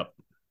 Yep.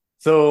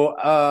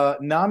 So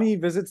Nami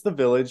visits the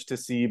village to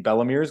see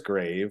Bellamir's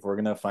grave. We're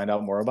gonna find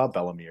out more about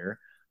Bellamir.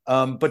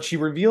 But she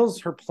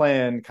reveals her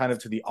plan kind of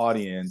to the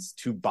audience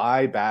to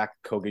buy back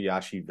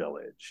Kokoyashi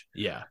Village.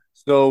 Yeah.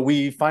 So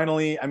we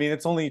finally,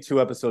 it's only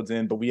 2 episodes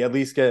in, but we at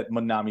least get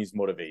Nami's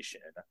motivation.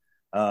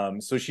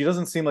 So she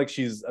doesn't seem like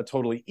she's a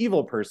totally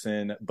evil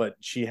person, but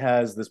she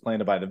has this plan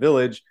to buy the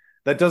village.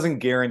 That doesn't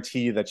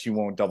guarantee that she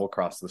won't double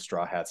cross the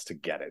Straw Hats to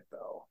get it,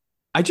 though.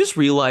 I just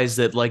realized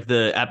that like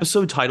the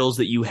episode titles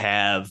that you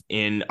have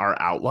in our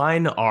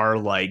outline are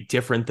like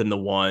different than the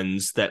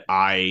ones that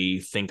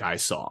I think I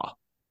saw.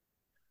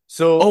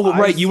 So,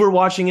 right, you were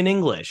watching in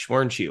English,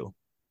 weren't you?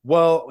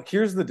 Well,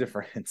 here's the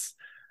difference.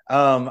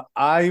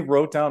 I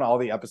wrote down all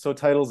the episode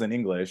titles in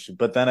English,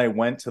 but then I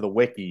went to the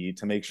wiki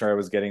to make sure I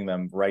was getting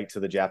them right to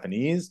the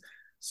Japanese.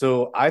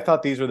 So I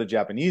thought these were the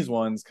Japanese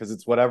ones because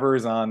it's whatever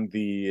is on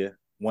the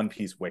One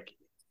Piece wiki.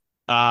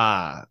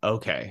 Ah,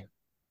 okay.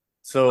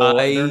 So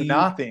they're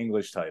not the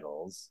English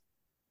titles.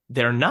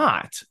 They're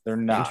not.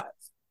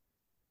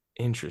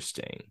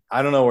 Interesting.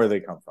 I don't know where they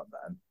come from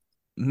then.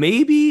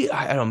 Maybe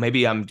I don't know.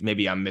 Maybe I'm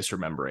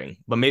misremembering,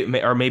 but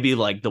maybe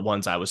like the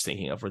ones I was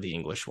thinking of were the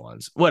English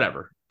ones.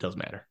 Whatever, doesn't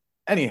matter.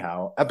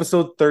 Anyhow,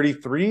 episode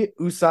 33,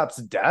 Usopp's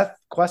death,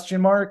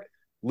 question mark,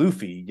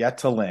 Luffy yet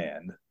to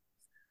land.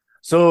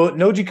 So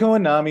Nojiko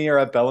and Nami are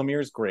at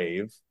Bellamir's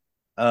grave.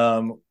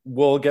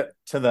 We'll get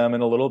to them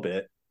in a little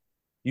bit.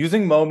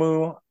 Using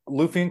Momu,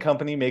 Luffy and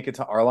company make it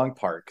to Arlong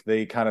Park.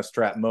 They kind of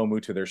strap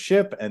Momu to their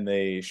ship and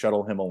they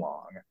shuttle him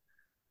along.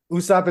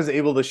 Usopp is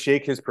able to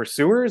shake his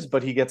pursuers,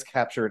 but he gets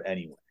captured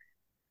anyway.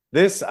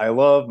 This, I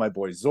love, my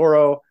boy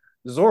Zoro.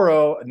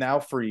 Zoro, now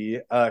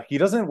free, he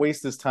doesn't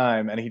waste his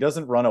time and he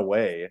doesn't run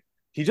away.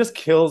 He just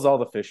kills all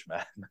the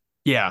fishmen,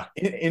 Yeah,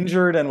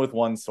 injured and with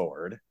one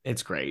sword.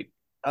 it's great.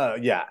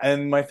 Yeah,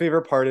 and my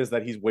favorite part is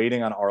that he's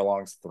waiting on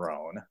Arlong's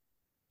throne.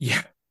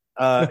 Yeah.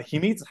 He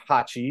meets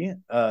Hachi,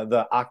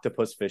 the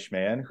octopus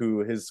fishman, who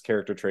his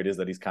character trait is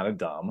that he's kind of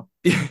dumb.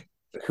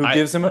 Who I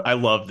gives him? I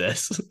love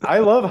this. I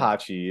love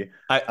Hachi.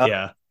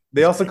 Yeah,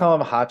 They also call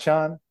him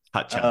Hachan.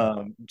 Hot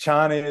Chan.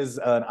 Chan is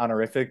an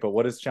honorific, but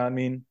what does Chan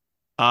mean?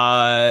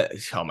 Oh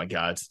my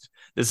God,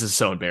 this is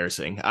so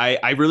embarrassing.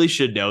 I really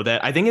should know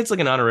that. I think it's like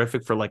an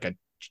honorific for like a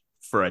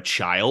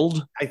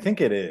child. I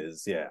think it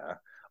is, yeah.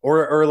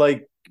 Or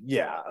like,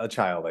 yeah, a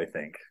child, I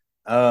think.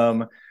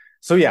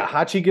 So yeah,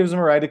 Hachi gives him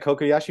a ride to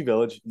Kokoyashi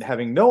Village,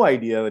 having no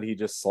idea that he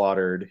just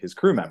slaughtered his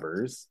crew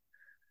members.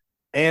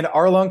 And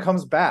Arlong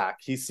comes back.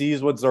 He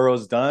sees what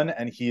Zoro's done,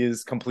 and he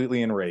is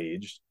completely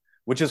enraged,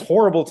 which is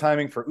horrible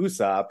timing for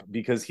Usopp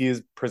because he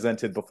is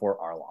presented before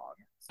Arlong.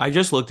 I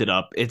just looked it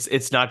up.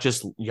 It's not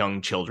just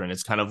young children.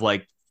 It's kind of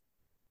like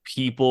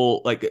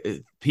people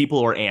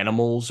or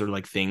animals or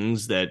like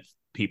things that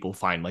people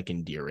find like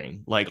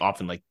endearing, like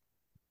often like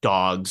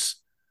dogs,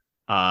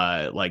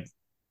 like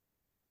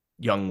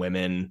young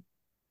women,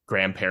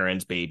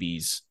 grandparents,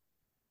 babies.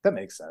 That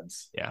makes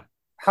sense. Yeah.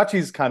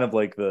 Hachi's kind of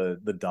like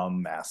the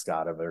dumb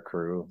mascot of their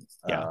crew.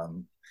 Yeah.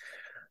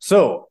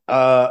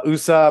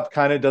 Usopp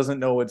kind of doesn't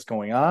know what's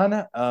going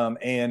on.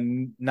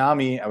 And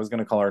Nami, I was going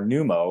to call her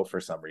Numo for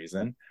some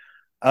reason.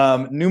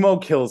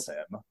 Numo kills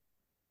him.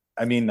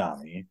 I mean,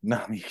 Nami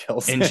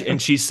kills And him.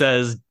 and she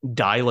says,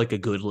 "Die like a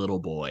good little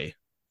boy."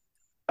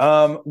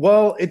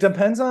 Well, it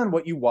depends on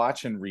what you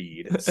watch and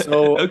read.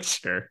 So, Oh,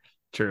 sure,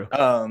 true.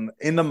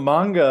 in the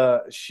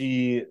manga,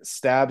 she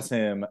stabs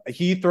him.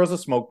 He throws a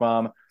smoke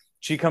bomb.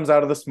 She comes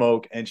out of the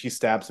smoke and she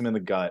stabs him in the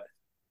gut.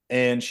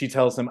 And she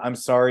tells him, "I'm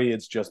sorry,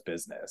 it's just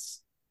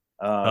business."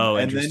 Oh,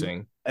 And then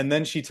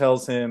interesting. she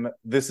tells him,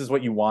 "This is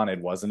what you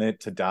wanted, wasn't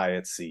it? To die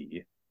at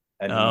sea."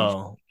 And he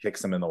Oh,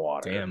 kicks him in the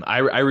water. damn.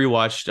 I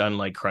rewatched on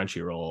like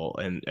Crunchyroll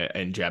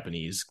and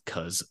Japanese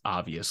because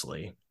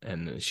obviously,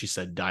 and she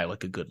said, "Die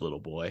like a good little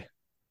boy."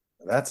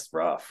 That's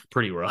rough.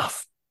 Pretty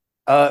rough.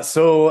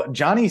 So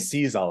Johnny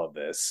sees all of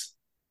this.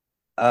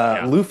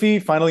 Yeah. Luffy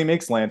finally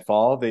makes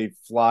landfall. They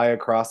fly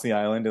across the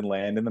island and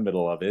land in the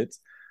middle of it,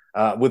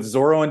 with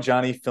Zoro and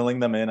Johnny filling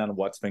them in on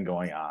what's been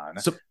going on.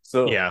 So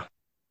So, yeah,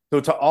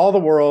 to all the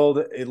world,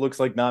 it looks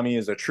like Nami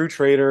is a true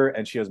traitor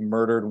and she has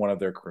murdered one of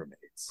their crewmates.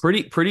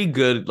 pretty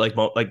good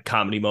like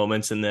comedy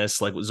moments in this,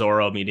 like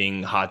Zoro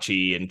meeting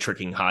Hachi and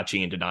tricking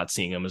Hachi into not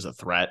seeing him as a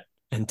threat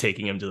and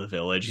taking him to the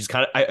village. He's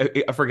kind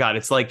of I forgot.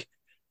 It's like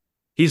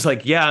he's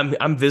like, yeah,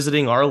 I'm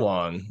visiting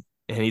Arlong,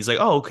 and he's like,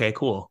 oh, okay,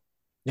 cool.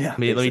 Yeah, Let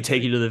me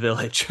take you to the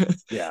village.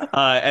 Yeah,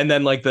 And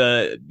then like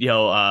the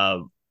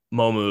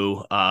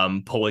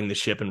Momu pulling the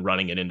ship and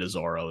running it into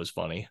Zoro is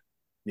funny.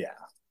 yeah.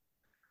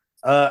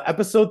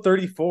 Episode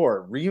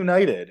 34,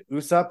 Reunited.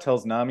 Usopp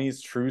tells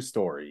Nami's true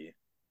story.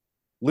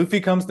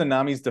 Luffy comes to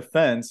Nami's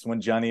defense when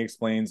Johnny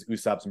explains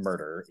Usopp's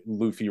murder.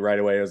 Luffy right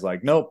away is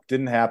like, nope,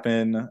 didn't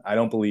happen. I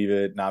don't believe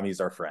it. Nami's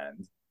our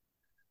friend.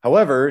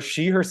 However,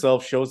 she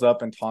herself shows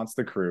up and taunts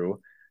the crew.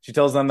 She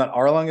tells them that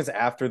Arlong is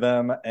after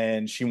them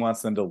and she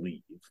wants them to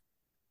leave.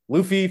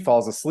 Luffy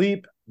falls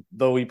asleep,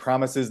 though he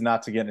promises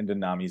not to get into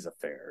Nami's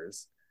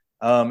affairs.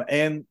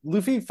 And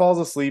Luffy falls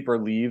asleep or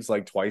leaves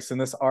like twice in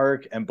this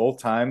arc, and both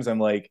times I'm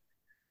like,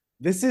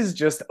 this is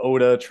just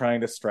Oda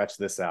trying to stretch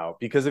this out.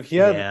 Because if he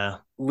had Yeah.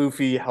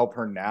 Luffy help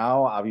her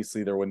now,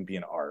 obviously there wouldn't be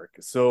an arc.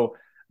 So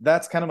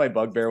that's kind of my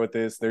bugbear with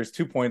this. There's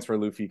 2 points where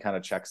Luffy kind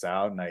of checks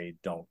out, and I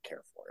don't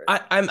care for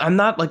it. I'm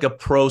not like a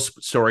pro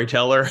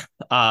storyteller,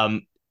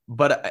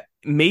 but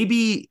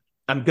maybe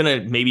I'm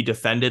gonna maybe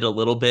defend it a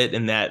little bit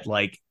in that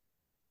like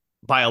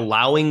by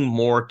allowing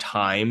more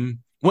time.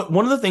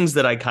 One of the things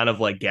that I kind of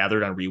like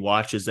gathered on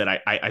rewatch is that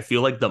I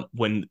feel like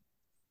when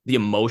the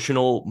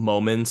emotional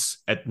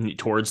moments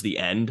towards the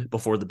end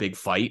before the big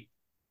fight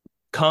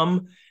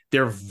come,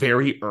 they're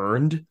very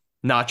earned,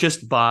 not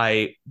just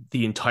by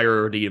the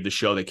entirety of the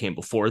show that came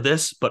before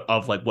this, but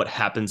of like what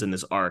happens in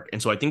this arc.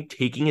 And so I think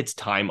taking its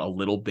time a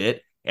little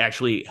bit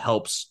actually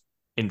helps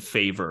in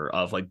favor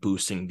of like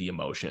boosting the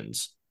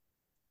emotions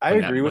I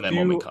agree when with that you.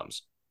 moment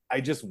comes. I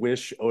just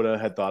wish Oda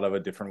had thought of a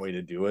different way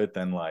to do it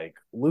than like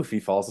Luffy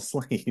falls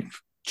asleep.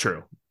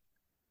 True.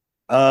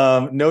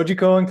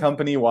 Nojiko and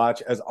company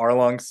watch as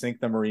Arlong sink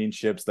the marine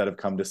ships that have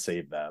come to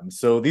save them.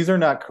 So these are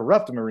not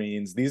corrupt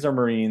marines. These are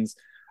marines.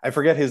 I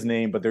forget his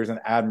name, but there's an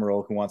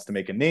admiral who wants to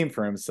make a name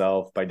for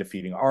himself by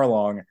defeating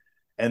Arlong,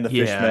 and the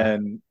Yeah.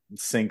 fishmen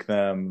sink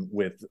them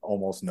with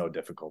almost no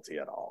difficulty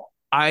at all.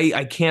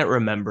 I can't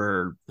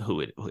remember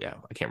yeah,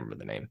 I can't remember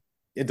the name.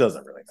 It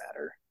doesn't really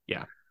matter.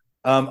 Yeah.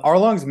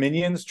 Arlong's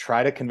minions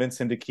try to convince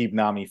him to keep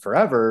Nami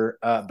forever,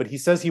 but he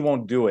says he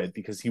won't do it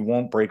because he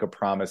won't break a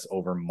promise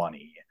over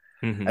money.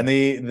 Hmm. And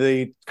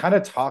they kind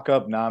of talk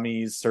up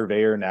Nami's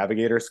surveyor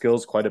navigator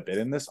skills quite a bit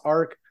in this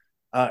arc,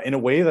 in a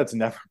way that's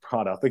never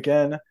brought up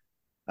again,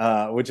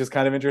 which is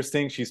kind of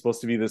interesting. She's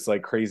supposed to be this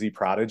like crazy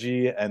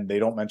prodigy, and they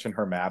don't mention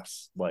her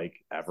maps like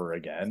ever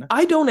again.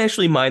 I don't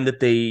actually mind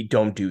that they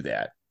don't do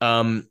that.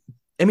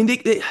 I mean,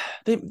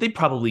 they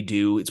probably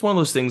do. It's one of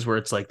those things where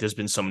it's like there's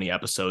been so many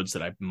episodes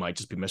that I might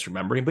just be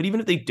misremembering. But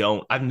even if they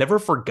don't, I've never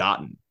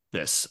forgotten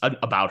this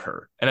about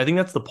her, and I think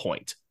that's the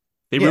point.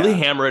 They really Yeah,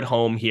 hammer it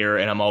home here,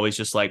 and I'm always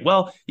just like,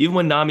 well, even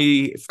when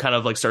Nami kind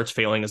of like starts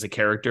failing as a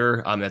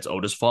character, that's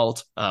Oda's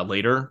fault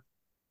later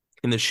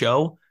in the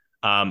show.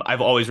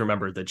 I've always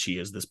remembered that she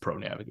is this pro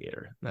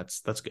navigator.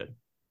 That's good.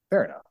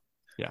 fair enough.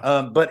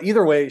 Yeah. But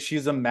either way,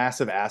 she's a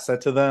massive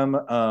asset to them.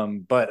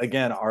 But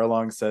again,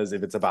 Arlong says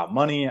if it's about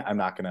money, I'm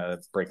not going to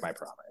break my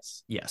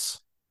promise. Yes.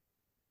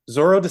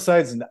 Zoro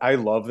decides, I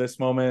love this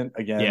moment.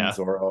 Again, Yeah.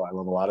 Zoro, I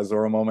love a lot of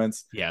Zoro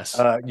moments. Yes.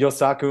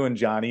 Yosaku and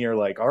Johnny are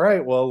like, all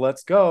right, well,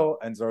 let's go.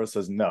 And Zoro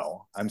says,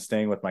 no, I'm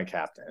staying with my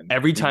captain.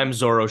 Every time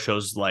Zoro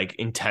shows like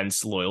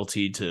intense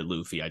loyalty to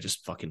Luffy, I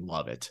just fucking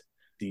love it.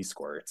 D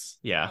squirts.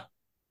 Yeah.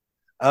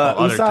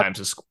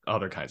 Usopp,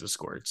 Other kinds of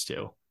squirts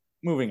too.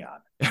 moving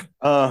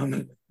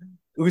on.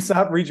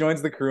 Usopp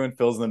rejoins the crew and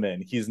fills them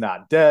in. He's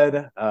not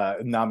dead.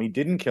 Nami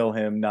didn't kill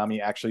him.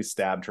 Nami actually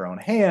stabbed her own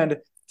hand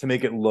to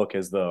make it look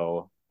as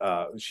though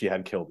she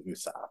had killed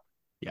Usopp.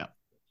 Yeah.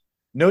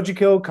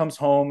 Nojiko comes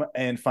home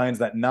and finds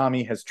that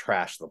Nami has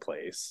trashed the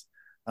place.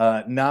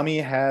 Nami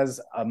has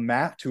a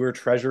map to her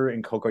treasure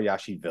in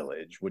Kokoyashi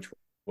Village, which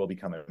will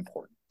become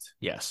important.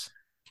 Yes.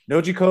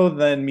 Nojiko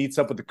then meets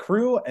up with the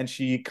crew and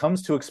she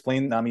comes to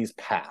explain Nami's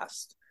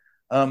past.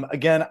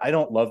 Again, I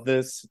don't love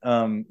this.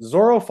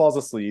 Zoro falls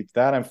asleep.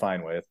 That I'm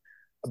fine with.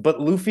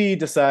 But Luffy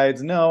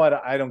decides, no,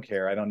 I don't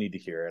care. I don't need to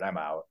hear it. I'm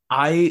out.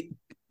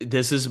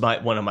 This is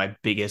one of my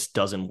biggest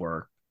doesn't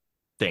work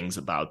things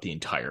about the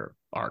entire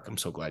arc. I'm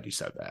so glad you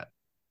said that.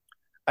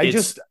 I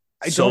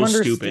so don't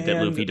stupid that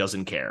understand Luffy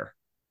doesn't care.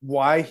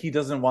 why he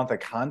doesn't want the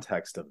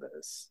context of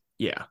this.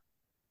 Yeah.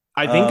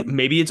 I think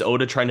maybe it's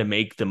Oda trying to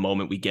make the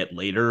moment we get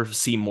later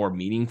seem more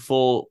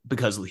meaningful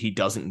because he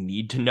doesn't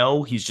need to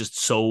know. He's just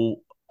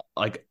so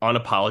like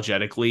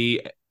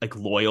unapologetically like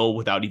loyal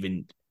without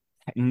even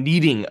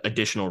needing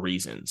additional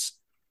reasons.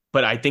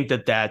 But I think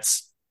that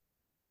that's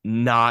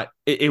not.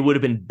 It would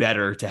have been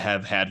better to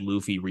have had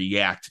Luffy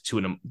react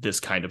to this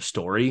kind of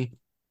story.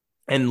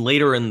 And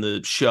later in the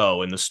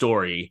show, in the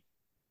story,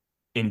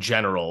 in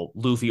general,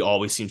 Luffy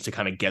always seems to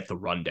kind of get the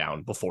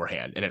rundown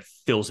beforehand and it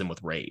fills him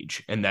with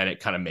rage. And then it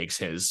kind of makes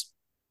his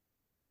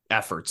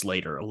efforts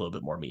later a little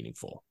bit more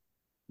meaningful.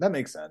 That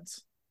makes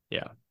sense.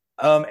 Yeah.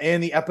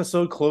 And the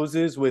episode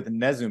closes with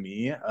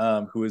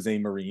Nezumi, who is a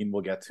Marine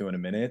we'll get to in a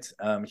minute.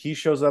 He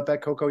shows up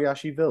at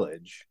Kokoyashi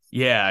Village.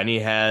 Yeah, and he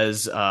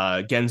has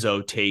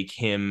Genzo take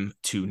him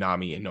to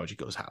Nami and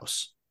Nojiko's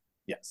house.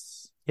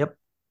 Yes. Yep.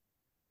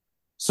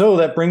 So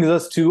that brings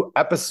us to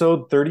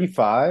episode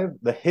 35,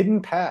 The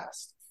Hidden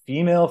Past,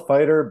 Female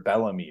Fighter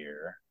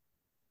Bellamere.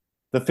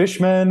 The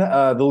fishmen,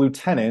 the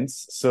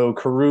lieutenants, so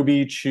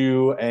Karubi,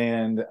 Chu,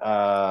 and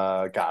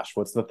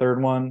what's the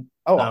third one?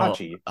 Oh,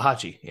 Hachi.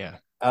 Hachi, yeah.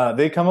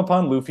 They come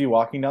upon Luffy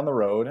walking down the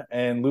road,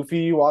 and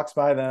Luffy walks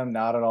by them,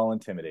 not at all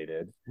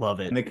intimidated.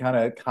 Love it. And they kind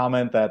of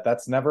comment that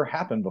that's never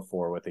happened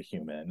before with a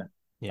human.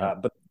 Yeah.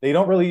 But they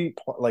don't really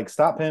like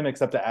stop him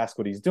except to ask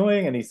what he's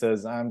doing, and he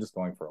says, "I'm just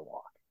going for a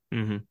walk."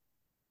 Mm-hmm.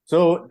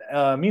 So,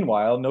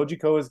 meanwhile,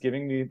 Nojiko is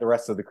giving the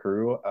rest of the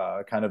crew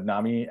kind of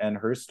Nami and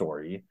her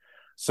story.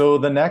 So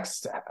the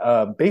next,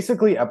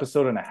 basically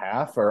episode and a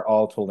half are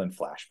all told in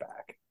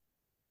flashback.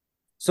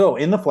 So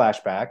in the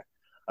flashback,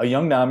 a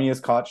young Nami is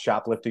caught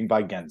shoplifting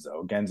by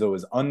Genzo. Genzo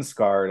is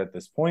unscarred at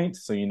this point,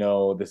 so you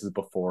know this is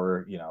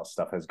before,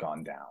 stuff has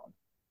gone down.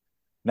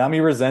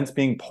 Nami resents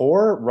being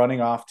poor,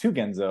 running off to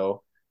Genzo,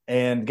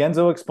 and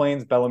Genzo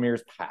explains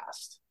Bellamere's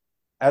past.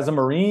 As a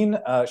Marine,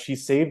 she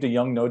saved a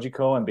young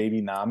Nojiko and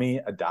baby Nami,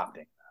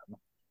 adopting them.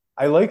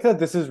 I like that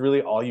this is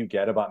really all you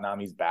get about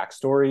Nami's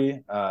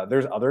backstory.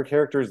 There's other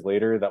characters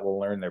later that will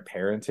learn their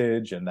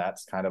parentage, and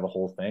that's kind of a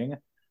whole thing.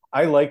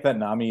 I like that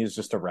Nami is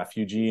just a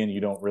refugee and you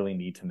don't really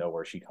need to know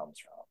where she comes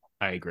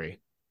from. I agree.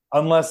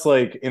 Unless,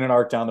 like, in an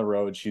arc down the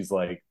road, she's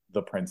like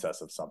the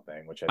princess of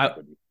something, which I think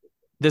would be.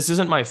 This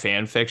isn't my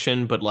fan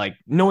fiction, but like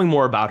knowing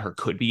more about her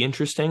could be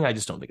interesting. I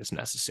just don't think it's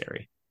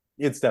necessary.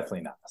 It's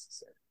definitely not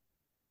necessary.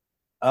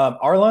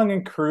 Arlong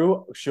and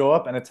crew show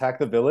up and attack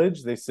the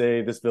village. They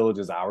say this village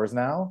is ours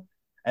now,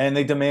 and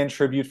they demand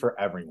tribute for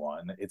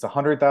everyone. It's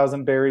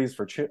 100,000 berries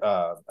for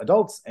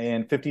adults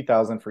and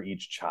 50,000 for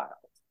each child.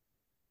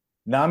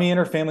 Nami and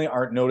her family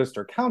aren't noticed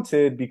or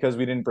counted because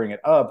we didn't bring it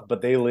up,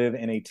 but they live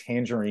in a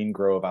tangerine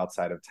grove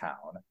outside of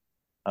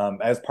town.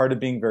 As part of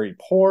being very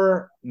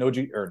poor,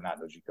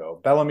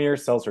 Bellamere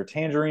sells her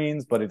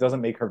tangerines, but it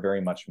doesn't make her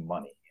very much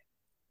money.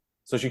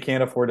 so she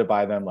can't afford to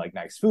buy them like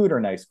nice food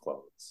or nice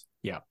clothes.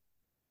 Yeah.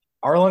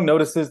 Arlong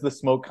notices the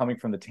smoke coming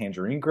from the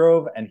tangerine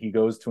grove and he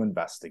goes to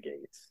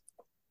investigate.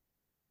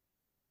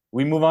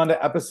 We move on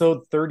to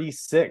episode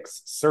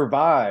 36,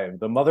 Survive,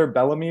 the mother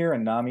Bellemere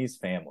and Nami's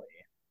family.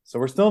 So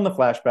we're still in the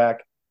flashback.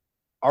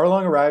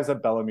 Arlong arrives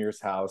at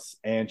Bellemere's house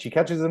and she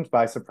catches him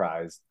by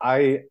surprise.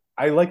 I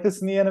like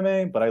this in the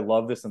anime, but I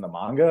love this in the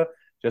manga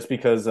just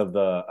because of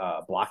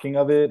the blocking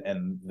of it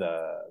and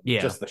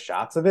Yeah. just the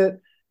shots of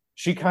it.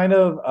 She kind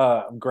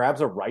of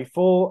grabs a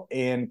rifle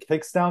and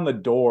kicks down the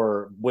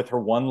door with her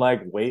one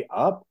leg way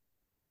up,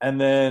 and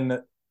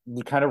then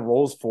kind of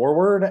rolls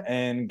forward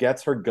and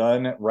gets her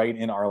gun right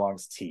in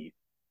Arlong's teeth.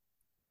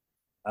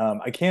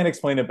 I can't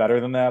explain it better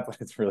than that, but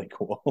it's really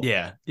cool.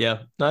 Yeah.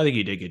 Yeah. No, I think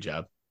you did a good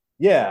job.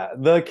 Yeah,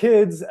 the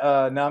kids,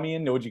 Nami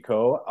and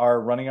Nojiko, are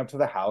running up to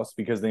the house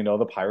because they know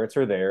the pirates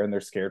are there and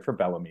they're scared for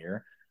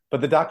Bellemere.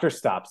 But the doctor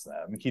stops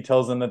them. He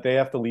tells them that they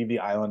have to leave the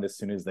island as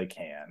soon as they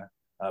can.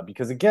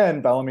 Because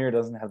again, Bellemere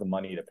doesn't have the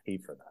money to pay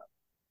for them.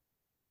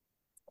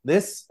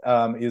 This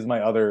is my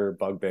other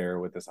bugbear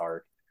with this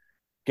arc.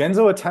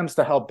 Genzo attempts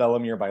to help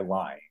Bellemere by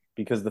lying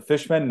because the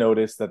fishmen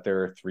notice that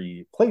there are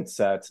 3 plate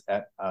sets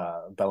at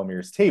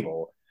Bellemere's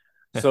table.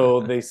 So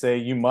they say,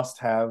 you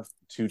must have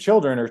 2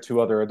 children or 2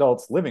 other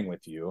adults living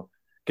with you.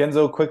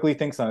 Genzo quickly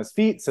thinks on his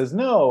feet, says,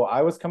 no,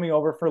 I was coming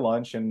over for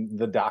lunch and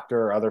the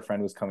doctor or other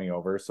friend was coming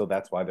over. So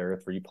that's why there are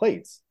 3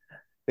 plates.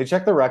 They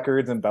check the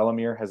records and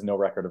Bellemere has no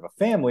record of a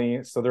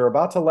family. So they're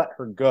about to let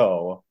her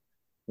go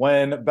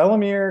when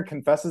Bellemere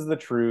confesses the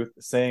truth,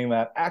 saying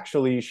that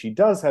actually she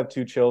does have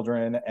 2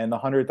 children and the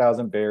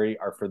 100,000 berry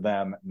are for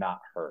them,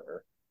 not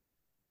her.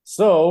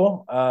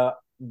 So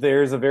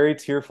there's a very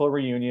tearful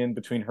reunion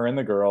between her and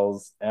the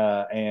girls,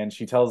 and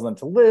she tells them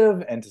to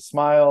live and to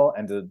smile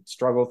and to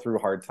struggle through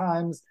hard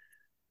times.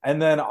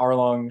 And then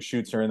Arlong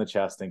shoots her in the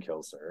chest and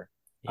kills her.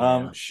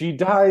 Yeah. She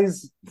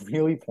dies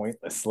really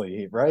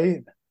pointlessly,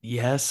 right?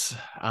 Yes,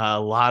 a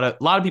lot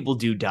of people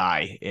do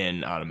die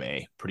in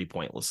anime pretty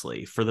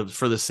pointlessly for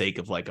the sake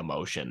of like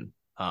emotion.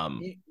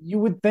 You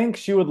would think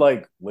she would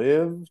like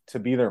live to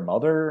be their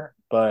mother,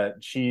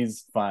 but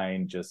she's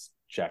fine just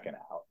checking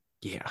out.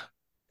 Yeah,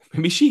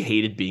 maybe she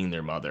hated being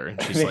their mother, and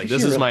she's like,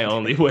 "This is Really my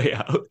only way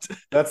out."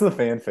 That's the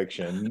fan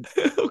fiction.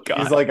 Oh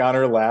She's God. like on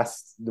her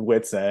last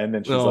wit's end,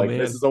 and she's Oh like, "This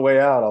man. is a way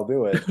out. I'll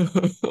do it."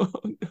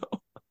 The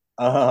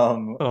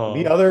Oh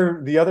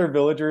other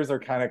villagers are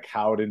kind of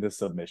cowed into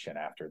submission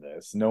after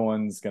this. No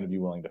one's going to be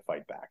willing to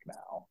fight back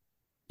now.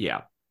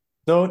 yeah.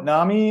 So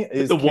Nami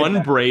is The one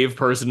kidnapped. brave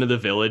person in the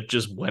village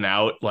just went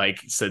out, like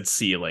said,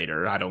 "See you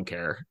later. I don't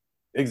care,"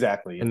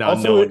 Exactly. and now no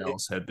Also, one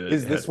else had the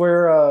is had. this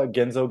where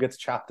Genzo gets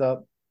chopped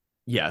up?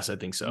 Yes, I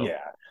think so.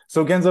 Yeah.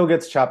 So Genzo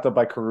gets chopped up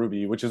by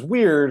Karubi, which is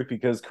weird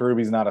because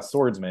Karubi's not a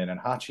swordsman and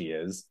Hachi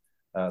is.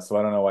 So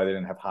I don't know why they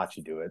didn't have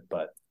Hachi do it,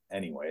 but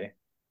anyway.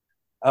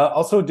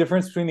 Also,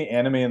 difference between the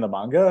anime and the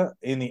manga.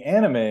 In the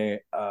anime,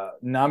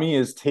 Nami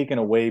is taken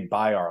away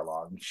by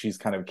Arlong. She's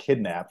kind of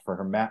kidnapped for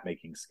her map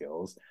making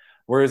skills.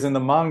 Whereas in the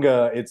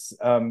manga, it's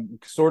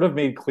sort of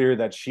made clear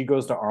that she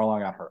goes to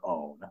Arlong on her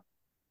own.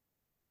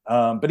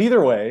 But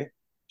either way,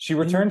 she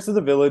returns to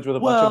the village with a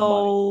bunch of money.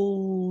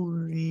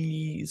 Well,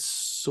 the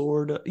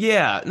sort of.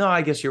 Yeah. No,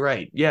 I guess you're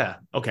right. Yeah.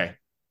 Okay.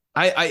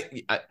 I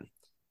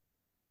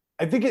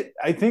I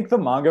think the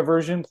manga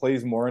version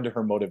plays more into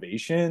her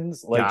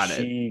motivations. Like got it.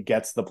 she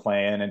gets the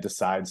plan and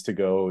decides to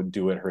go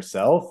do it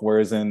herself.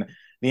 Whereas in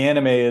the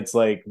anime, it's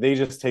like they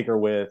just take her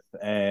with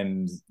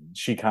and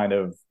she kind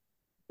of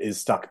is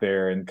stuck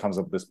there and comes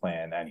up with this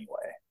plan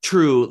anyway.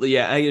 True.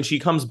 Yeah. And she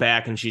comes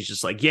back and she's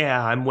just like,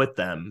 yeah, I'm with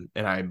them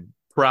and I'm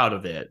proud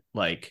of it.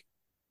 Like,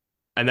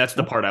 and that's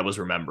the part I was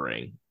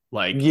remembering.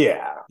 Like,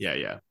 Yeah. yeah,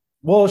 yeah.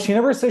 Well, she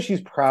never says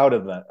she's proud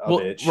of Well,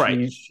 it.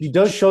 right. She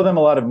does show them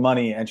a lot of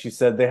money, and she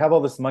said they have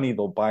all this money,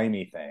 they'll buy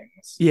me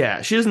things.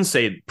 Yeah. She doesn't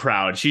say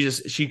proud. She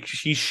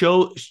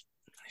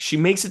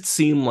makes it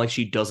seem like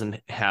she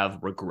doesn't have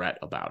regret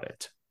about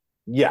it.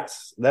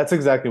 Yes, that's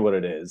exactly what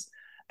it is.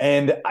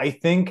 And I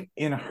think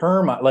in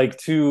her mind, like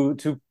to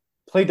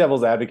play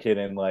devil's advocate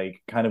and like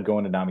kind of go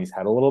into Nami's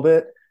head a little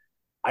bit,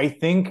 I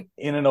think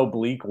in an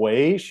oblique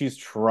way, she's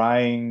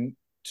trying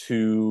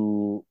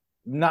to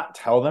not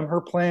tell them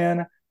her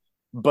plan,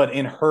 but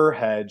in her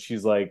head,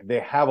 she's like, they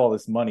have all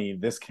this money,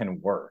 this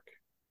can work.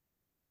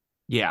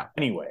 Yeah.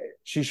 Anyway,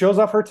 she shows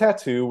off her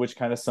tattoo, which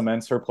kind of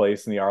cements her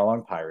place in the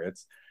Arlong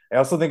Pirates. I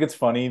also think it's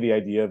funny the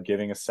idea of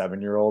giving a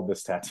 7-year-old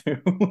this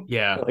tattoo,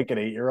 Yeah. like an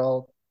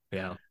 8-year-old.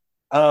 Yeah.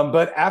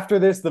 But after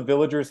this, the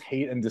villagers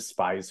hate and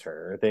despise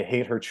her. They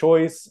hate her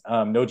choice.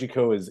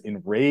 Nojiko is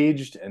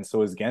enraged, and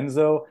so is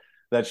Genzo,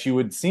 that she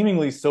would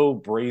seemingly so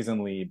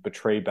brazenly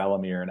betray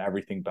Bellemere and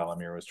everything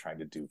Bellemere was trying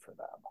to do for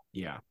them.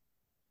 Yeah.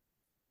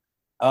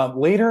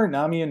 Later,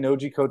 Nami and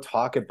Nojiko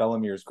talk at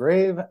Bellemere's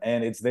grave,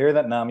 and it's there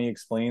that Nami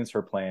explains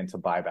her plan to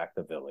buy back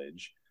the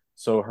village.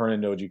 So her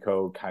and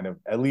Nojiko kind of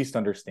at least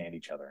understand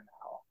each other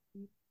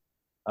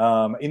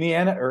now. In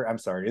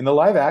the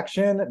live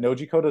action,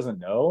 Nojiko doesn't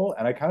know,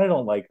 and I kind of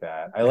don't like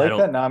that. I I like don't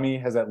that Nami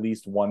has at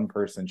least one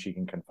person she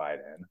can confide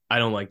in. I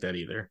don't like that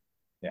either.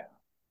 Yeah.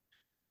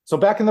 So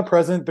back in the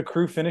present, the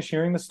crew finish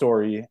hearing the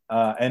story,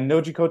 and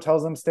Nojiko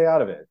tells them, stay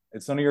out of it.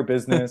 It's none of your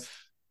business.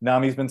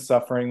 Nami's been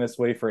suffering this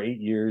way for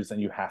 8 years, and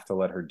you have to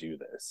let her do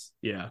this.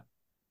 Yeah.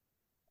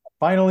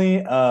 Finally,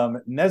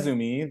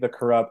 Nezumi, the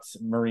corrupt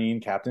Marine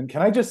captain.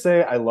 Can I just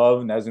say I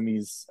love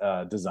Nezumi's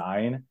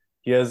design?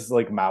 He has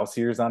like mouse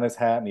ears on his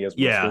hat, and he has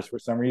Yeah. whiskers for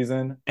some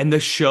reason. And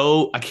the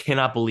show, I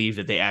cannot believe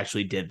that they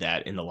actually did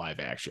that in the live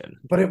action.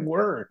 But it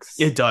works.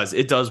 It does.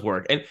 It does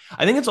work. And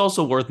I think it's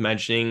also worth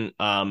mentioning,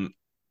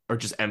 or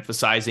just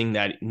emphasizing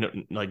that,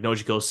 like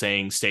Nojiko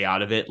saying, stay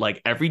out of it.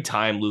 Like every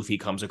time Luffy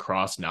comes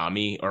across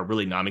Nami, or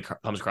really Nami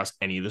comes across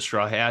any of the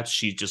Straw Hats,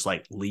 she's just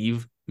like,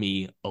 leave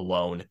me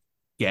alone.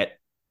 Get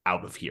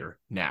out of here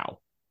now.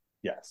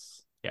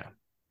 Yes. Yeah.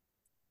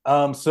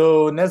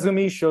 So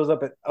Nezumi shows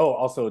up at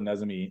also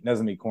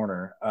Nezumi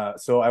Corner.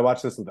 So I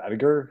watched this with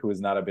Edgar, who is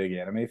not a big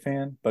anime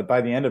fan, but by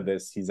the end of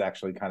this, he's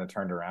actually kind of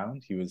turned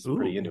around. He was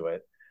pretty into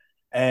it.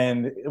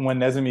 And when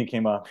Nezumi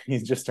came up, he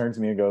just turned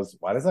to me and goes,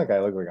 why does that guy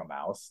look like a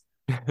mouse?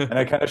 And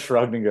I kind of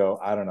shrugged and go,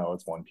 I don't know,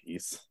 it's One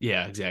Piece.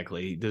 Yeah,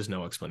 exactly. There's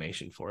no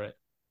explanation for it.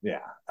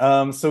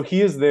 Yeah. So he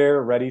is there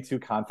ready to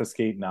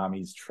confiscate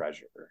Nami's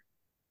treasure.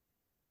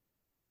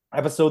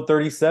 Episode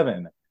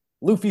 37,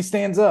 Luffy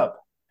stands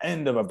up.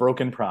 End of A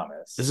Broken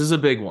Promise. This is a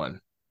big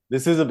one.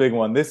 This is a big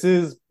one. This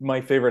is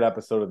my favorite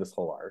episode of this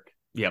whole arc.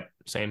 Yep,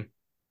 same.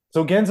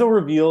 So Genzo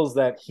reveals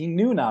that he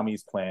knew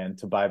Nami's plan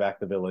to buy back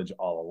the village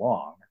all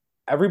along.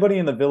 Everybody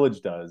in the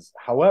village does.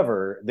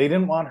 However, they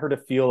didn't want her to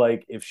feel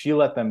like if she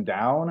let them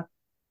down,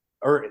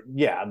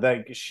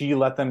 that she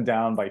let them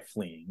down by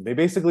fleeing. They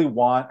basically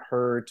want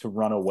her to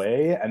run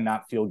away and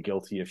not feel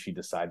guilty if she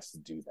decides to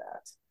do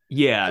that.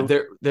 Yeah,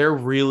 so, they're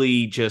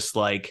really just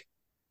like,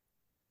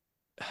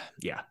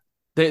 yeah,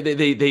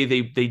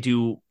 they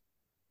do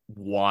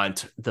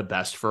want the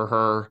best for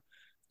her.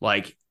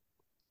 Like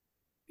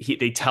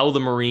they tell the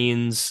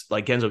Marines,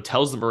 like Genzo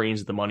tells the Marines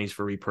that the money's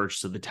for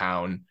repurchase of the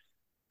town.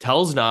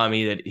 Tells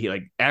Nami that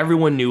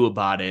everyone knew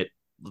about it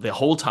the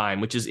whole time,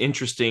 which is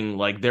interesting.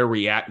 Like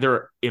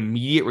their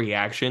immediate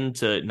reaction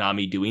to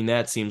Nami doing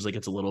that seems like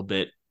it's a little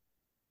bit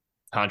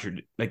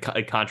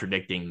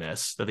contradicting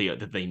this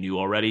that they knew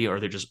already, or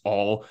they're just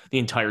the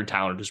entire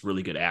town are just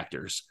really good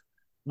actors.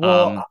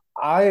 Well,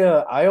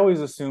 I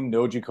always assumed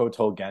Nojiko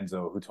told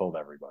Genzo, who told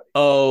everybody.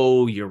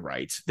 Oh, you're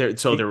right. Their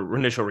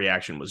initial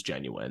reaction was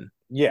genuine.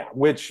 Yeah,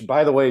 which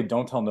by the way,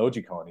 don't tell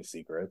Nojiko any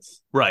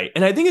secrets. Right.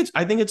 And I think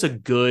it's a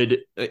good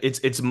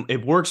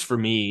it works for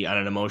me on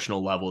an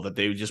emotional level that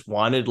they just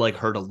wanted like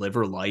her to live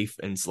her life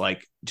and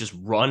like just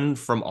run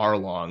from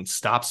Arlong,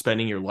 stop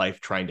spending your life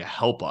trying to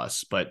help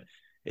us, but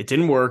it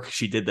didn't work.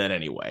 She did that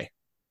anyway.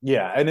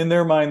 Yeah, and in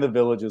their mind, the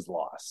village is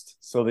lost.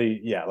 So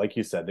like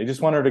you said, they just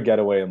want her to get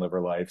away and live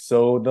her life.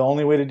 So the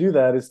only way to do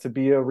that is to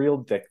be a real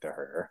dick to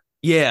her.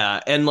 Yeah,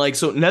 and like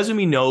so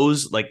Nezumi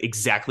knows like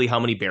exactly how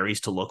many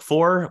berries to look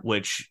for,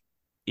 which,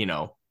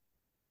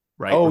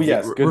 right? Oh,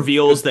 yes.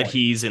 Reveals that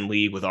he's in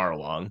league with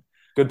Arlong.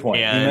 Good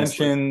point. And he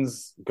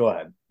mentions, go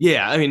ahead.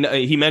 Yeah, I mean,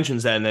 he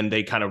mentions that, and then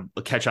they kind of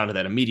catch on to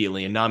that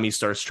immediately, and Nami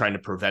starts trying to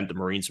prevent the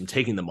Marines from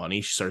taking the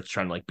money. She starts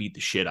trying to like beat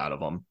the shit out of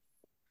them.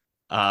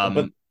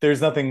 But there's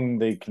nothing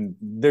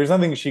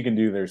she can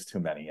do. There's too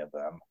many of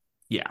them.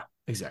 Yeah,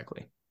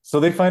 exactly. So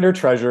they find her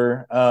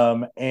treasure,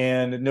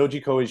 and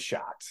Nojiko is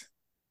shot.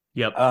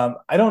 Yep.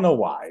 I don't know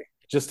why.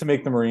 Just to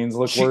make the Marines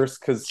look worse,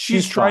 because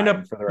she's trying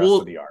to for the rest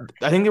of the arc.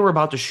 I think they were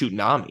about to shoot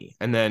Nami,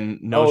 and then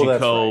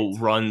Nojiko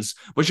runs,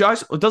 which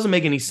it doesn't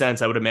make any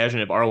sense. I would imagine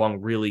if Arlong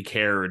really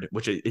cared,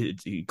 which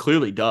it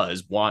clearly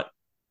does, want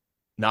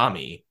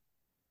Nami,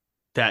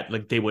 that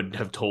like they would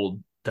have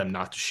told them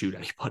not to shoot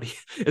anybody,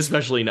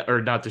 especially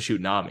or not to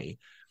shoot Nami.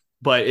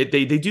 But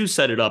they do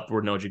set it up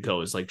where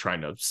Nojiko is like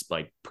trying to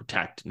like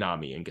protect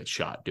Nami and gets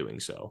shot doing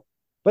so.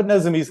 But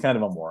Nezumi's kind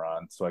of a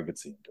moron, so I could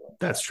see him doing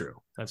that. That's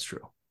true.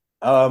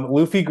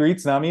 Luffy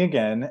greets Nami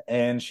again,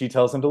 and she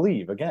tells him to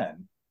leave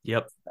again.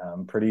 Yep.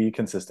 Pretty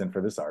consistent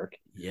for this arc.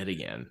 Yet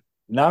again.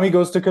 Nami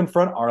goes to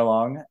confront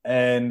Arlong,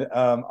 and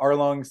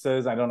Arlong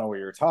says, I don't know what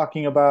you're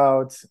talking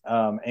about.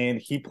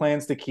 And he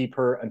plans to keep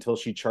her until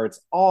she charts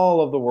all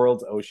of the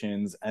world's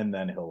oceans, and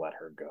then he'll let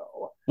her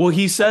go. Well,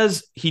 he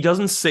says he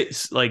doesn't say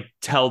like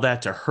tell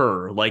that to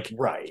her. Like,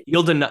 right.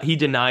 He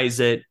denies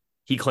it.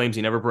 He claims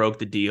he never broke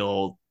the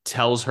deal.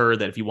 Tells her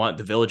that if you want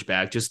the village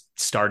back, just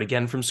start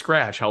again from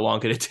scratch. How long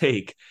could it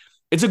take?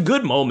 It's a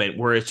good moment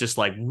where it's just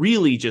like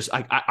really just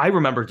I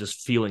remember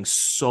just feeling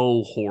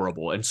so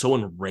horrible and so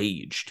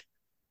enraged.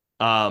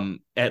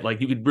 At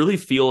like you could really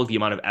feel the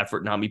amount of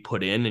effort Nami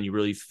put in, and you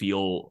really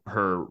feel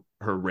her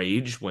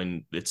rage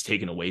when it's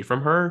taken away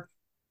from her.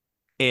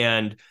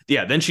 And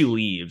yeah, then she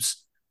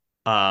leaves.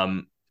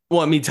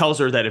 Tells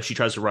her that if she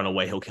tries to run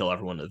away, he'll kill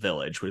everyone in the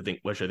village,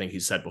 which I think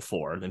he said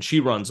before. Then she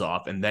runs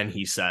off, and then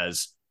he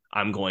says,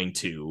 I'm going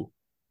to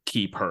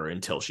keep her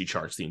until she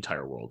charts the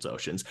entire world's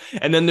oceans.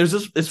 And then there's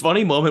this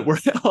funny moment where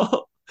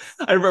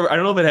I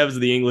don't know if it happens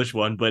in the English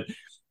one, but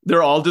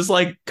they're all just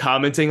like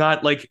commenting on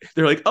like,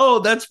 they're like, oh,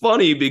 that's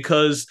funny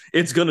because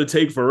it's going to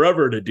take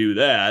forever to do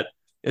that.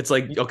 It's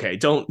like, okay, you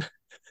don't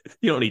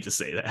need to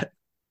say that.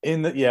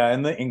 In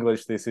the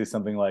English they say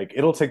something like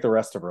it'll take the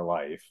rest of her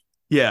life.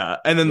 Yeah,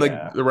 and then like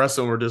Yeah. the rest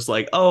of them were just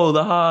like,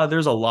 oh,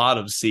 there's a lot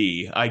of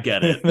sea. I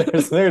get it.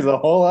 There's a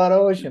whole lot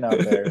of ocean out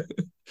there.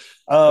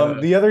 Uh,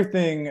 The other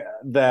thing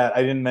that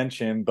I didn't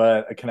mention,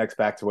 but it connects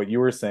back to what you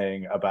were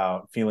saying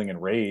about feeling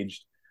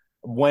enraged.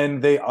 When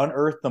they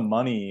unearth the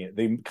money,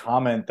 they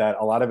comment that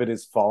a lot of it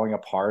is falling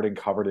apart and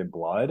covered in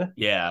blood.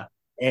 yeah,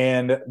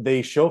 And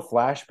they show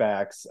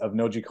flashbacks of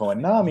Nojiko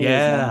and Nami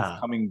as Nami's yeah.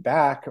 coming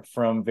back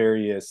from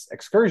various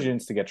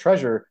excursions to get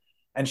treasure.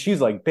 And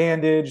she's like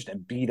bandaged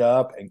and beat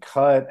up and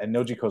cut. And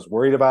Nojiko's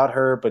worried about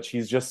her, but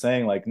she's just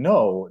saying, like,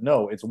 no,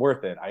 no, it's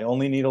worth it. I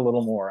only need a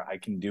little more. I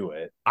can do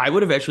it. I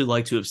would have actually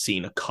liked to have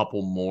seen a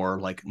couple more,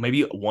 like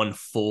maybe one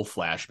full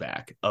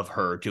flashback of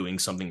her doing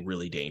something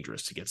really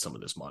dangerous to get some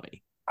of this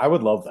money. I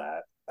would love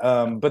that.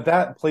 But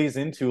that plays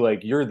into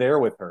like you're there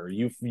with her.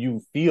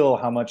 You feel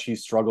how much she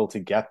struggled to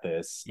get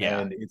this, Yeah,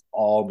 and it's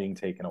all being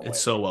taken it's away.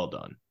 so well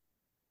done.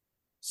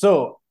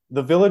 So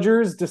the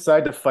villagers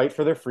decide to fight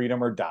for their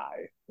freedom or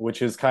die, which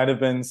has kind of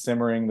been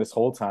simmering this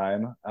whole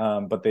time.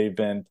 But they've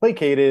been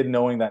placated,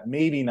 knowing that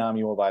maybe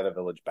Nami will buy the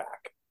village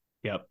back.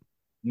 Yep.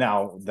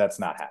 Now that's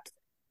not happening.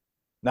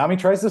 Nami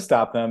tries to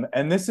stop them,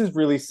 and this is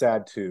really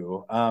sad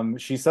too.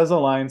 She says a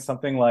line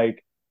something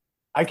like,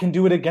 "I can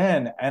do it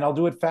again, and I'll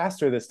do it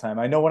faster this time.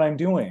 I know what I'm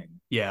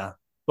doing." Yeah.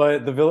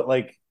 But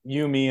like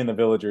you, me, and the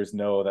villagers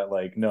know that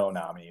like no,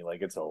 Nami,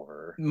 like it's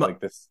over. My,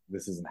 Like this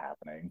isn't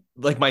happening.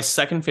 like my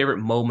second favorite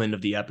moment of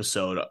the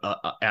episode,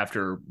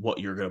 after what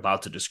you're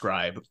about to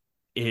describe,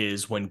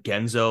 is when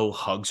Genzo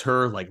hugs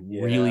her like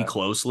really Yeah,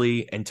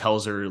 closely and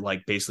tells her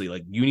like basically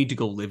like you need to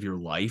go live your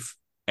life.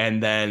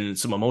 And then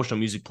some emotional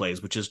music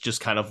plays, which is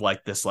just kind of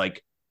like this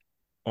like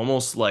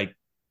almost like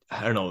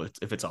I don't know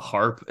if it's a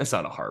harp. It's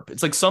not a harp.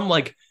 It's like some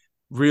like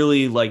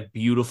really like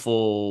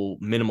beautiful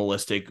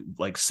minimalistic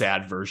like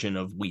sad version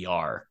of We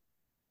Are.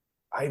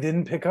 I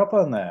didn't pick up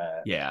on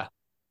that. Yeah.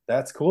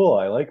 That's cool.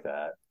 I like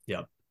that.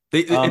 Yep.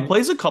 It Um,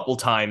 plays a couple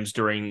times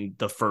during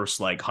the first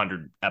like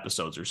 100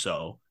 episodes or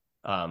so.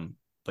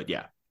 But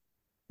yeah.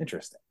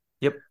 Interesting.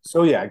 Yep.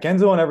 So yeah,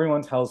 Genzo and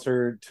everyone tells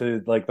her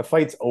to like the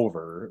fight's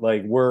over.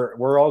 Like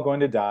we're all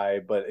going to die,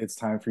 but it's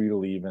time for you to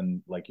leave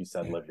and like you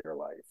said, live your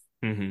life.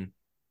 Mm-hmm.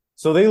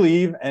 So they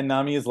leave, and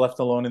Nami is left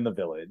alone in the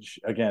village.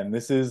 Again,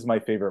 this is my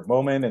favorite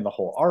moment in the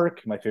whole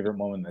arc, my favorite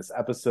moment in this One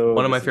episode.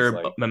 of my This is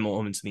favorite like,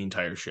 moments in the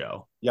entire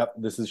show. yep,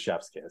 this is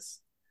Chef's Kiss.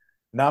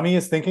 Nami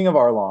is thinking of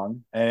Arlong,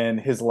 and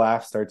his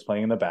laugh starts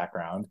playing in the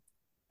background.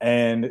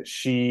 And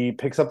she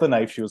picks up the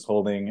knife she was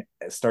holding,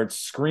 starts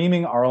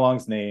screaming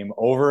Arlong's name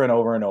over and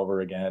over and over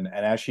again.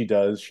 And as she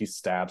does, she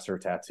stabs her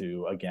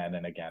tattoo again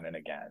and again and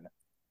again.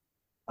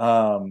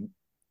 Um,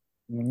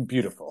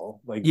 Beautiful,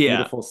 like Yeah.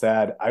 beautiful,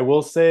 sad. I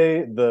will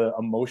say the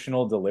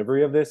emotional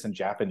delivery of this in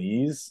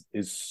Japanese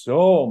is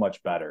so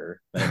much better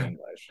than in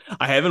English.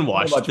 I haven't So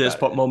watched much this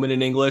better. moment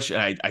in English,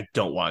 and I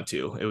don't want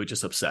to. It would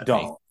just upset me.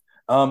 Don't.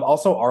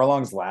 Also,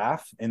 Arlong's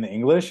laugh in the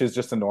English is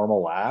just a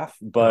normal laugh,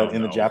 Oh but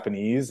in the no.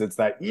 Japanese, it's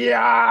that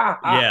yeah,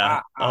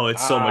 Yeah. Oh,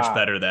 it's so much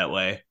better that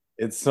way.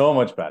 it's so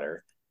much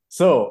better.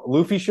 So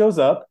Luffy shows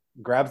up,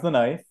 grabs the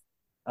knife,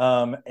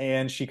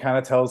 and she kind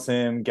of tells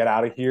him, "Get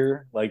out of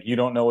here! Like you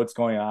don't know what's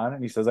going on."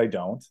 And he says, "I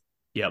don't."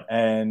 Yep.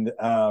 And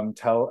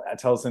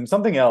tells him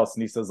something else,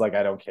 and he says, "Like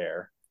I don't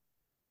care."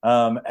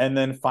 And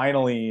then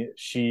finally,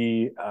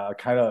 she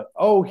kind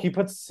of he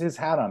puts his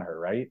hat on her,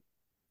 right?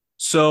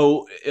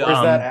 So Or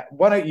is that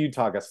why don't you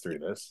talk us through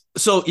this?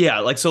 so yeah,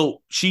 like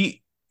so she's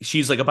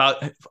like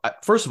about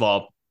first of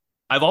all,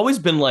 I've always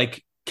been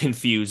like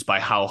confused by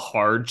how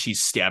hard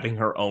she's stabbing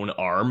her own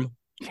arm.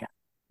 Yeah.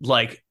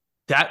 Like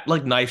that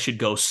like knife should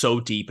go so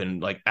deep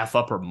and like F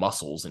up her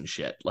muscles and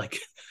shit. Like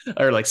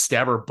or like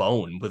stab her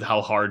bone with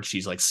how hard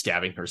she's like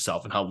stabbing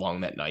herself and how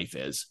long that knife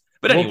is.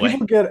 But Well, anyway,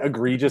 people get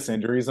egregious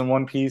injuries in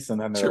One Piece, and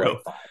then they're true.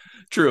 like, "Fine."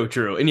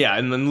 True. And yeah,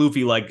 and then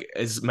Luffy, like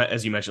as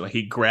you mentioned, like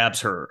he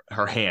grabs her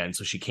hand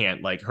so she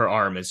can't like her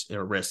arm is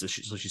her wrist,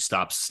 so she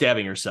stops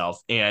stabbing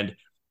herself. And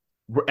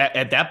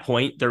at that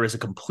point, there is a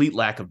complete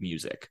lack of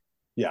music.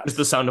 It's the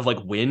Yes. sound of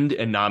like wind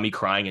and Nami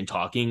crying and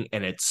talking,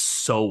 and it's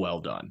so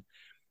well done.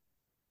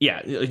 Yeah,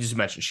 like you just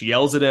mentioned, she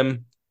yells at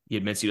him. He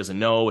admits he doesn't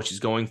know what she's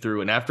going through,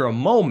 and after a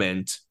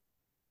moment,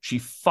 she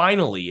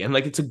finally, and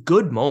like it's a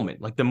good moment.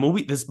 Like the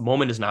movie, this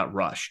moment is not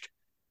rushed.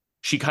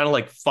 She kind of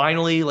like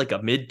finally, like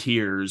amid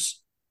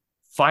tears,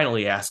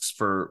 finally asks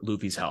for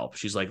Luffy's help.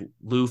 She's like,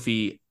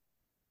 Luffy,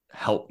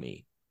 help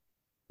me.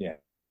 Yeah.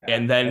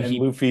 And then And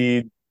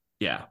Luffy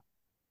yeah,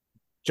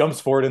 jumps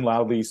forward and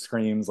loudly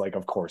screams, like,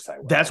 "Of course I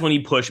that's will." when he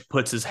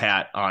puts his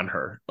hat on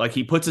her. Like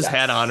he puts his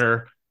hat on Yes.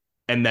 her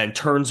and then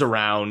turns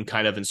around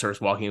kind of and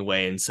starts walking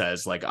away and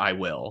says like, I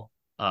will.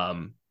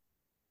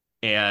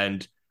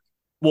 And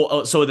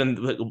well, so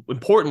then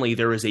importantly,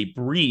 there is a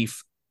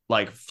brief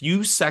like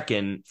few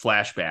second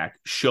flashback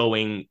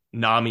showing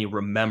Nami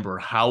remember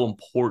how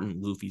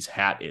important Luffy's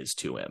hat is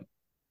to him and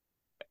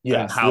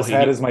Yes, how this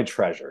hat he is my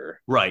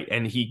treasure. right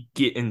and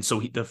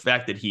the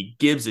fact that he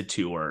gives it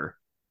to her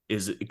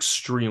is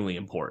extremely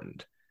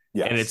important.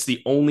 And it's Yes,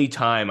 the only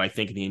time I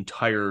think in the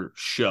entire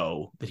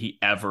show that he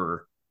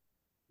ever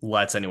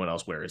lets anyone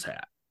else wear his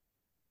hat.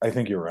 I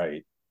think you're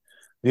right.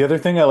 The other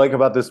thing I like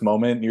about this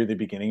moment near the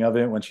beginning of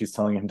it when she's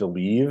telling him to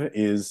leave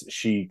is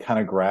she kind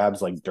of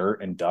grabs like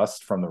dirt and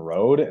dust from the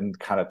road and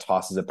kind of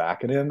tosses it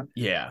back at him.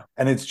 Yeah,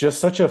 And it's just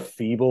such a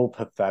feeble,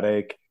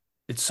 pathetic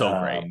it's so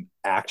great.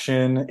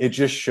 action. It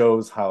just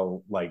shows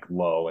how like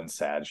low and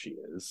sad she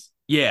is.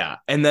 Yeah,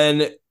 and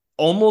then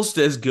almost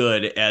as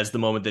good as the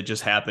moment that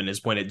just happened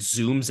is when it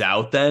zooms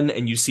out then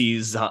and you see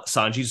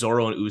Sanji,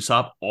 Zoro, and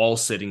Usopp all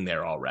sitting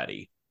there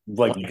already.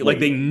 Like Like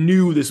they waiting.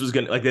 knew this was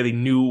gonna like they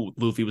knew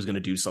Luffy was gonna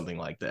do something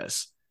like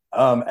this.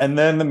 And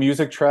then the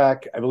music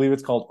track, I believe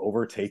it's called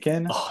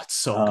Overtaken. Oh, it's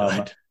so Um,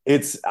 good.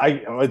 it's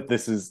I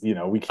this is, we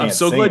I'm can't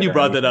so sing glad it you or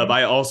brought that up.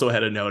 anything. I also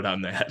had a note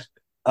on that.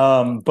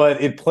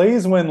 But it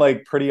plays when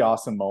like pretty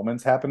awesome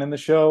moments happen in the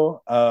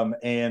show.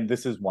 And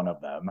this is one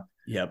of them.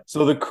 Yep.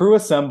 So the crew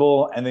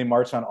assemble and they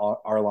march on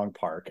Arlong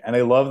Park, and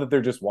I love that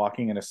they're just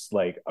walking in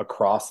a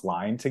cross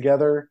line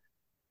together.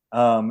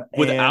 And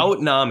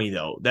Without Nami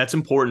though, that's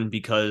important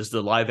because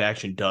the live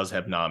action does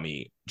have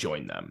Nami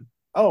join them.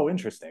 oh,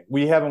 interesting.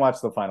 We haven't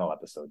watched the final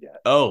episode yet,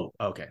 Oh,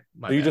 okay.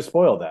 My so you bad. just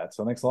spoiled that.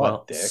 So thanks a lot,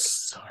 Well, Dick.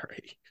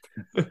 sorry.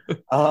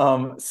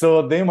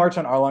 So they march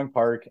on Arlong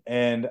Park,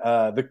 and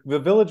the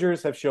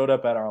villagers have showed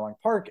up at Arlong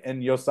Park,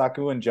 and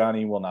Yosaku and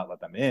Johnny will not let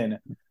them in.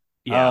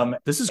 Yeah,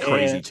 this is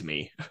crazy And to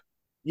me.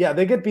 yeah,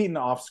 they get beaten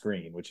off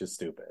screen, which is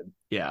stupid,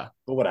 Yeah.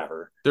 but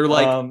whatever. They're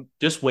like,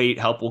 just wait,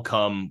 help will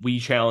come. We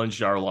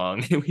challenged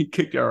Arlong and we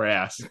kicked our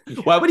ass.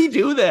 Why would he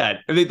do that?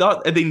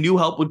 If they knew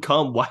help would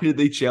come, why did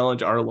they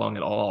challenge Arlong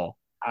at all?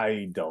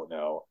 I don't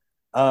know.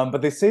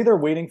 But they say they're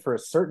waiting for a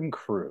certain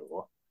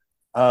crew.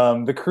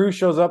 The crew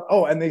shows up.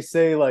 Oh, and they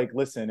say, like,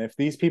 listen, if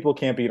these people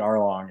can't beat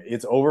Arlong,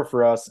 it's over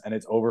for us and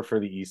it's over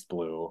for the East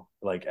Blue,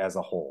 like as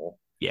a whole.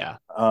 Yeah.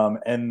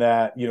 And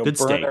that, Good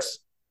stakes.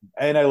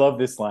 and I love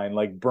this line,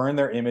 like, burn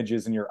their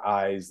images in your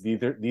eyes.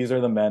 These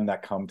are the men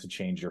that come to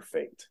change your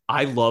fate.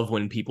 I love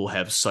when people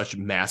have such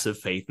massive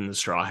faith in the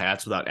Straw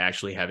Hats without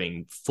actually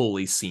having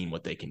fully seen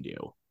what they can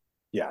do.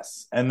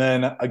 Yes. And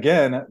then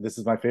again, this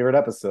is my favorite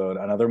episode.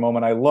 Another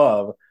moment I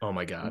love. Oh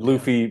my God.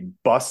 Luffy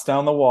busts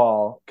down the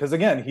wall. Because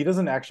again, he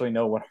doesn't actually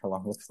know what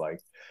Arlong looks like.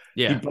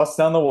 He Yeah. busts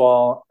down the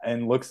wall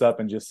and looks up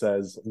and just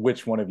says,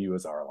 which one of you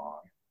is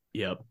Arlong?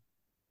 Yep.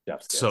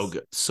 Chef's So kiss.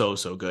 good.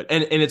 So good.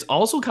 And it's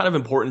also kind of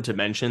important to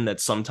mention that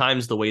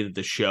sometimes the way that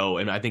the show,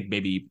 and I think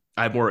maybe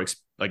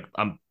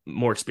I'm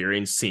more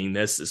experienced seeing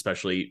this,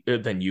 especially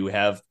than you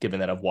have,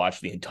 given that I've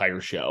watched the entire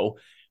show.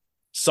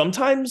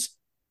 Sometimes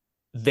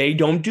they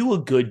don't do a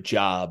good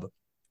job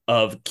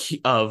of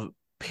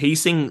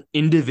pacing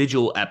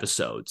individual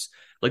episodes.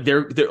 Like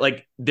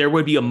there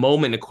would be a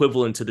moment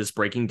equivalent to this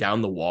breaking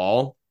down the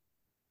wall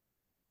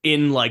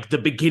in like the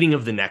beginning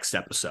of the next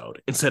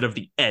episode instead of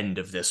the end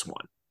of this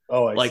one.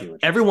 Oh, I see Like what you're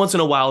every saying. once in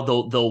a while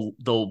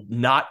they'll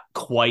not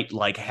quite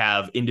like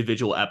have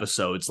individual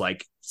episodes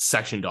like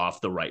sectioned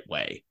off the right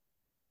way.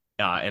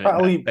 And that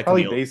can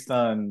Probably be based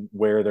on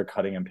where they're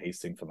cutting and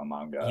pasting from the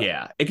manga.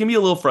 yeah, it can be a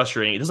little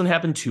frustrating. It doesn't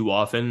happen too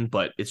often,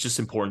 but it's just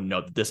important to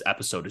note that this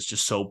episode is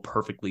just so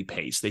perfectly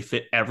paced. They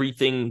fit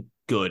everything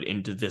good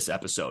into this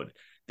episode.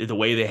 The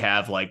way they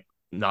have like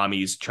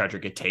Nami's treasure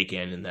get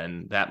taken, and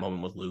then that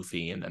moment with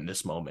Luffy, and then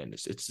this moment,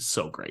 it's just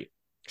so great.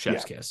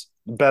 Chef's Yeah. kiss.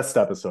 Best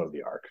episode of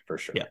the arc for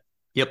sure. Yeah.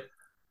 Yep.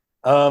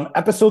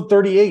 Episode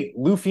 38,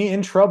 Luffy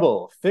in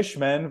trouble.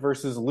 Fishmen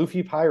versus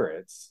Luffy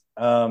pirates.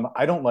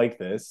 I don't like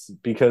this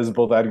because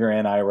both Edgar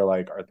and I were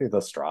like, aren't they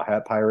the Straw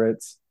Hat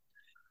Pirates?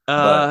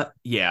 But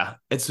Yeah,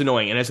 it's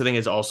annoying, and I think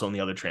it's also in the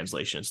other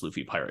translation, it's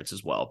Luffy Pirates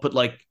as well. But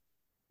like,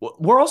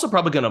 we're also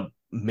probably gonna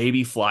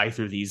maybe fly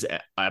through these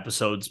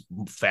episodes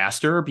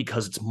faster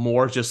because it's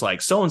more just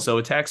like so and so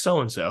attacks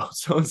so and so,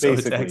 so and so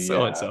attacks basically,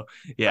 so and yeah. so.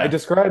 I Yeah,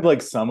 described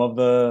like some of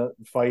the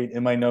fight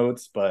in my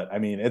notes, but I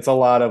mean, it's a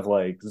lot of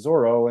like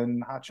Zoro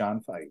and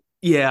Hachan fight.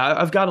 yeah.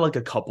 I've got like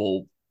a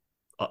couple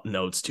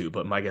notes too,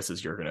 but my guess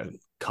is you're gonna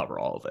cover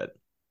all of it.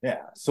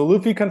 Yeah. So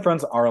Luffy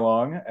confronts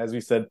Arlong, as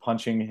we said,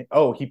 punching.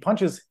 Oh, he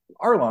punches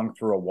Arlong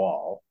through a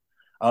wall.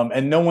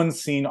 And no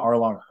one's seen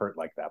Arlong hurt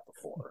like that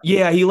before.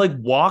 Yeah, he like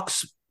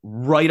walks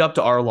right up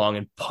to Arlong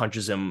and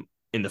punches him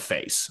in the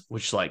face,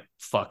 which like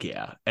fuck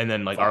yeah, and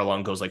then like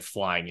Arlong goes like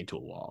flying into a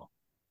wall.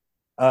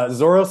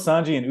 Zoro,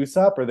 Sanji, and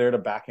Usopp are there to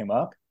back him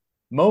up.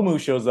 Momu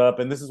shows up,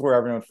 and this is where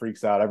everyone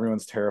freaks out.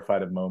 Everyone's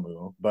terrified of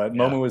Momu, but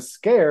Yeah. Momu is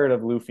scared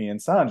of Luffy and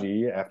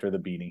Sanji after the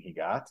beating he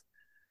got.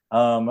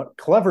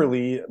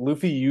 Cleverly,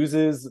 Luffy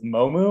uses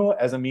Momu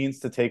as a means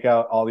to take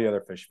out all the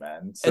other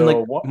fishmen. And like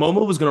So what?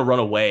 Momo was gonna run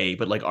away,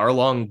 but like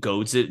Arlong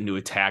goads it into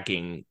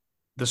attacking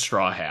the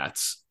Straw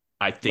Hats.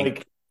 I think,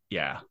 Like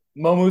yeah,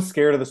 Momu's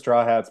scared of the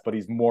Straw Hats, but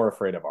he's more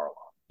afraid of Arlong.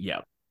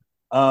 yeah.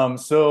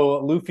 So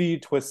Luffy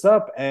twists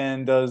up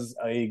and does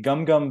a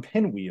gum gum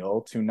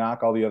pinwheel to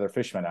knock all the other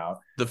fishmen out.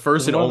 The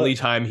first and One of the- only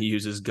time he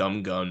uses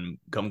gum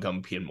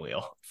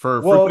pinwheel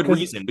for Well, good 'cause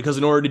reason, because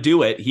in order to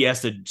do it, he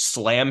has to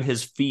slam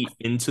his feet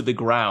into the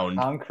ground,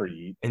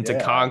 concrete, into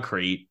yeah.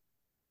 concrete,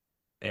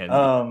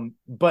 And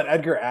But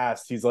Edgar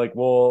asked, he's like,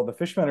 well, the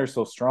fishmen are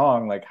so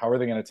strong, like, how are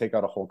they going to take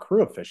out a whole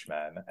crew of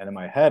fishmen? And in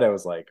my head, I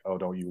was like, oh,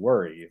 don't you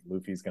worry.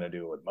 Luffy's going to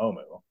do it with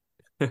Momu.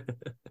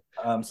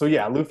 So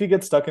yeah, Luffy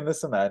gets stuck in the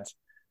cement.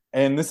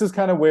 And this is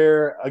kind of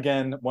where,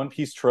 again, One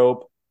Piece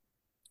trope.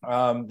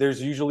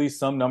 There's usually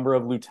some number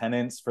of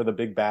lieutenants for the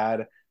big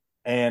bad.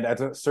 And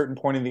at a certain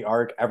point in the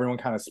arc, everyone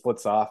kind of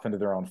splits off into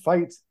their own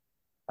fight,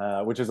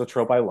 which is a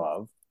trope I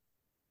love.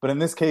 But in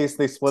this case,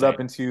 they split same. up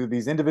into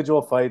these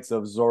individual fights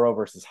of Zoro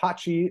versus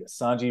Hachi,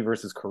 Sanji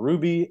versus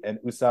Karubi, and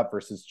Usopp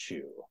versus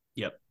Chu.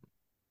 Yep.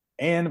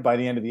 And by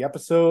the end of the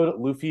episode,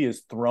 Luffy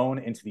is thrown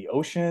into the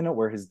ocean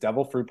where his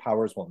devil fruit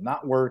powers will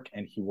not work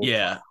and he will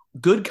Yeah. drown.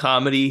 Good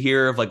comedy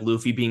here of like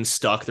Luffy being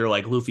stuck. They're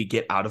like, Luffy,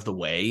 get out of the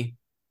way.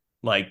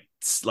 Like,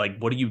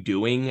 what are you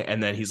doing?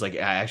 And then he's like,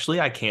 actually,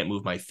 I can't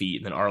move my feet.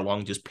 And then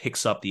Arlong just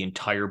picks up the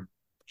entire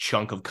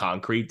chunk of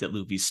concrete that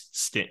Luffy's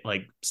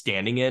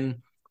standing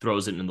in,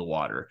 throws it in the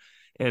water.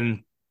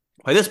 And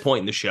by this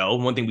point in the show,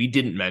 one thing we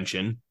didn't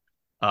mention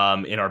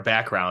in our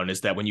background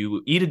is that when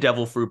you eat a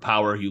devil fruit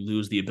power, you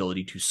lose the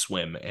ability to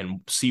swim,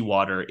 and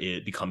seawater,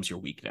 it becomes your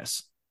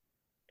weakness.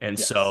 And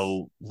Yes.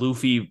 so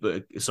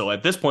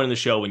at this point in the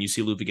show, when you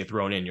see Luffy get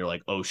thrown in, you're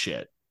like, oh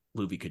shit,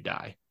 Luffy could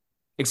die.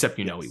 Except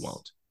you know he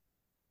won't.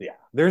 Yeah.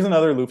 There's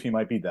another Luffy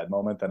might be dead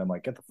moment that I'm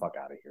like, get the fuck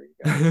out of here, you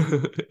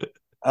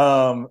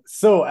guys.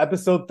 So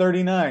episode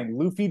 39,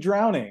 Luffy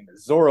drowning,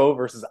 Zoro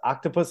versus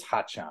Octopus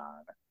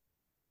Hachan.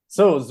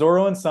 So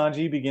Zoro and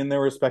Sanji begin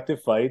their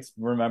respective fights.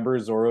 Remember,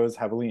 Zoro is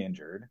heavily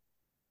injured.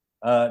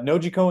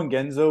 Nojiko and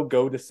Genzo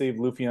go to save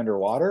Luffy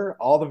underwater.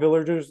 All the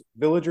villagers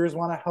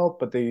want to help,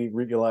 but they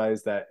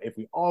realize that if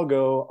we all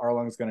go,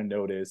 Arlong's going to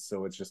notice,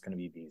 so it's just going to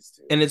be these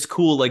two. And it's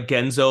cool, like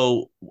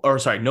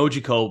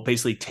Nojiko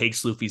basically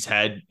takes Luffy's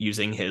head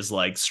using his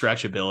like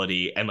stretch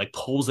ability and like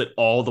pulls it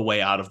all the way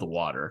out of the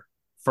water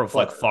from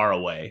like far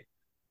away.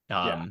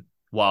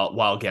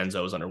 While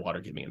Genzo is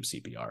underwater giving him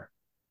CPR.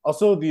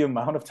 Also, the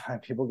amount of time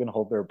people can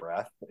hold their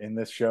breath in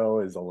this show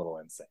is a little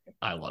insane.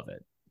 I love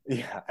it.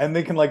 Yeah, and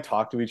they can like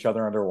talk to each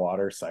other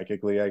underwater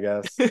psychically, I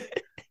guess.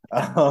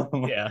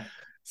 Yeah.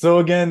 So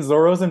again,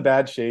 Zoro's in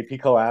bad shape. He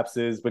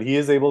collapses, but he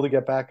is able to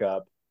get back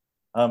up.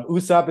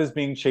 Usopp is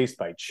being chased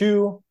by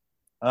Chu.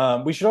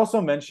 We should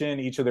also mention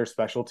each of their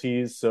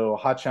specialties. So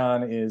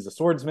Hachan is a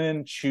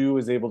swordsman. Chu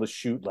is able to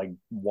shoot like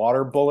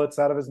water bullets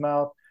out of his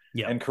mouth.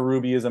 Yep. And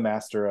Karubi is a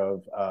master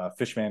of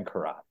fishman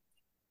karate.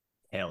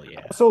 Hell yeah.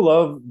 I also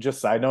love,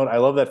 just side note, I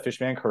love that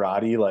fishman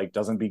karate like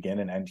doesn't begin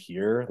and end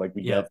here. Like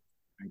we get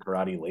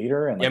karate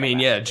later. And like,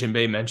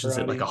 Jinbei mentions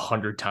it like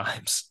 100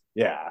 times.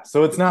 Yeah,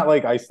 so it's not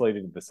like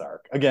isolated to this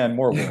arc. Again,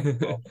 more work.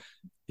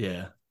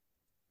 Yeah.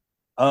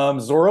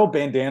 Zoro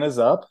bandanas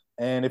up,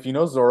 and if you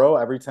know Zoro,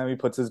 every time he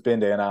puts his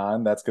bandana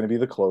on, that's going to be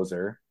the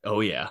closer. Oh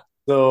yeah.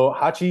 So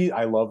Hachi,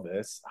 I love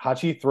this.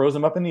 Hachi throws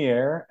him up in the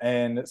air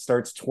and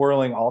starts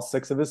twirling all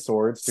six of his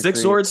swords.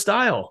 Six sword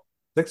style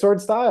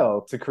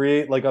to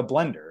create like a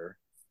blender.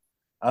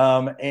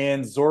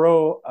 And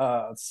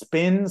Zoro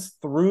spins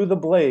through the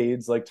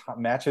blades, like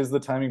matches the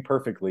timing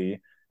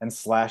perfectly, and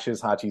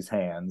slashes Hachi's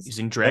hands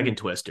using Dragon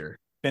Twister.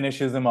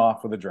 Finishes him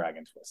off with a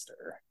Dragon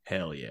Twister.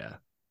 Hell yeah.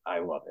 I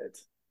love it.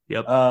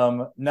 Yep.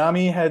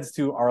 Nami heads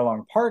to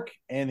Arlong Park,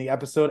 and the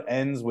episode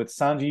ends with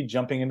Sanji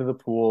jumping into the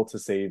pool to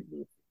save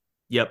Luffy.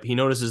 Yep, he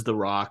notices the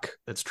rock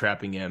that's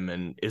trapping him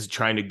and is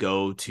trying to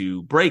go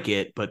to break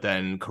it, but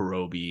then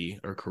Karubi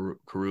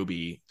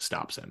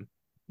stops him.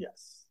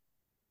 Yes.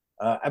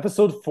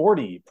 Episode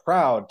 40,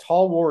 Proud,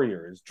 Tall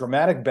Warriors,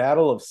 Dramatic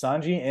Battle of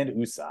Sanji and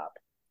Usopp.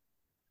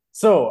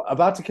 So,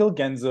 about to kill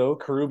Genzo,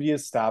 Karubi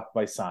is stopped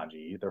by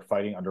Sanji. They're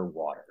fighting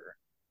underwater.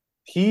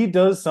 He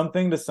does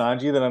something to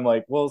Sanji that I'm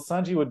like, well,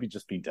 Sanji would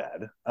just be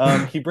dead.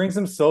 He brings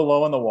him so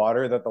low in the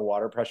water that the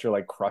water pressure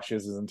like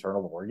crushes his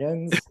internal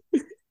organs.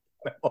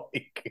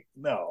 Like,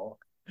 no.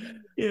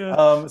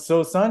 Yeah.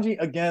 So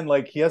Sanji, again,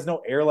 like he has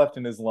no air left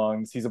in his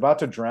lungs. He's about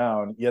to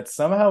drown, yet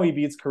somehow he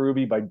beats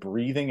Karubi by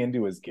breathing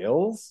into his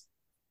gills.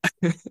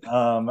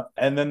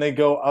 And then they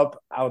go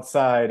up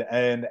outside,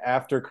 and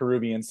after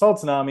Karubi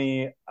insults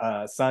Nami,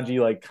 Sanji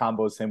like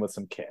combos him with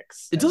some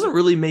kicks. It doesn't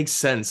really make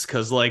sense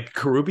because like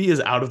Karubi is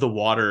out of the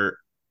water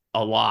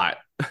a lot,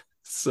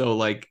 so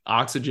like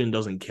oxygen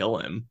doesn't kill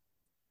him.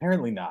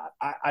 Apparently not.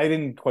 I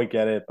didn't quite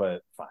get it,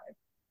 but fine.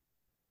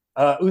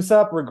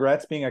 Usopp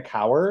regrets being a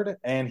coward,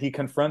 and he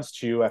confronts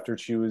Chu after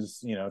Chu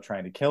is,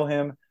 trying to kill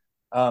him.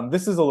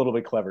 This is a little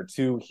bit clever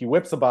too. He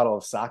whips a bottle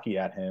of sake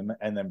at him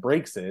and then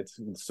breaks it,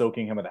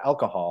 soaking him with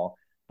alcohol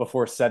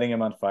before setting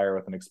him on fire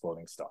with an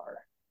exploding star.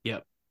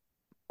 Yep.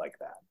 Like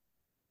that.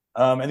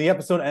 And the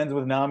episode ends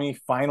with Nami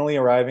finally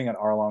arriving at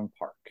Arlong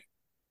Park.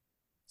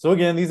 So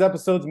again, these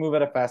episodes move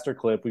at a faster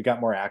clip. We've got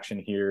more action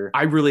here.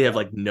 I really have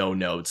like no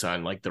notes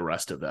on like the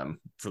rest of them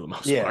for the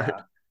most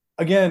part.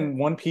 Again,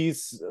 One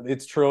Piece,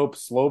 it's trope,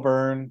 slow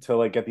burn to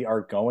like get the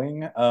arc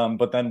going.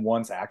 But then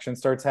once action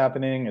starts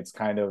happening, it's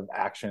kind of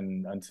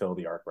action until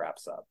the arc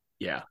wraps up.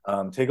 Yeah.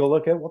 Take a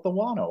look at what the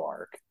Wano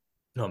arc.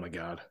 Oh my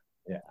God.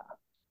 Yeah.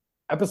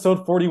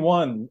 Episode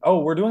 41. Oh,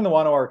 we're doing the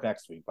Wano arc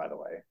next week, by the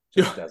way.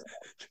 Just as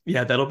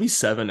Yeah, that'll be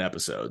 7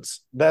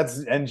 episodes.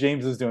 and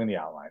James is doing the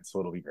outline,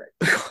 so it'll be great.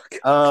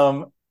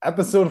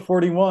 Episode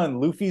 41,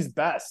 Luffy's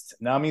best,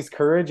 Nami's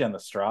courage, and the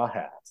straw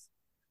hat.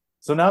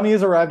 So Nami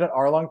has arrived at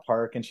Arlong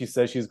Park, and she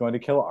says she's going to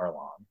kill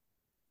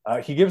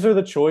Arlong. He gives her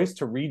the choice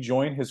to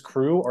rejoin his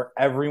crew or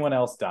everyone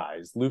else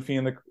dies. Luffy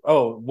and the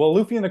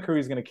crew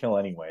he's going to kill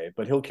anyway,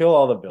 but he'll kill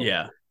all the villagers.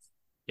 Yeah.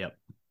 Yep.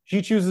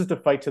 She chooses to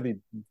fight to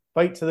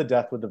the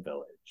death with the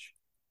village.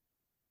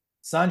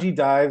 Sanji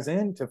dives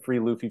in to free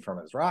Luffy from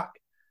his rock.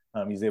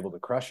 He's able to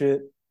crush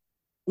it.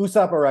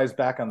 Usopp arrives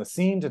back on the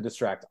scene to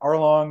distract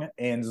Arlong,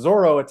 and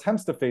Zoro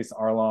attempts to face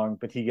Arlong,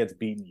 but he gets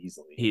beaten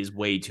easily. He's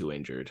way too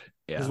injured.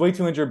 Yeah. He's way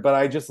too injured, but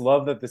I just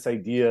love that this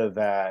idea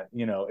that,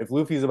 if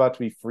Luffy's about to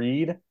be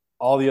freed,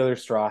 all the other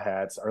Straw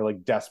Hats are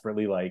like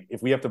desperately like,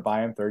 if we have to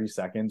buy him 30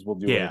 seconds, we'll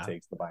do what it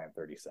takes to buy him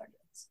 30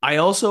 seconds. I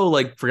also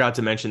forgot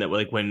to mention that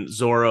when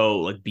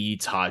Zoro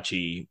beats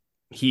Hachi,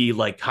 he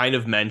kind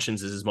of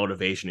mentions as his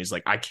motivation. He's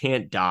like, I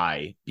can't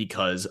die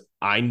because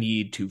I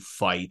need to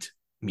fight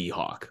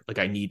Mihawk.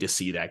 I need to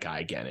see that guy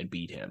again and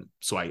beat him.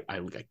 So I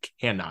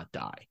cannot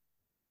die.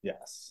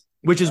 Yes.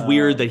 Which is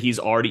weird that he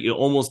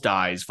almost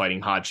dies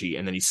fighting Hachi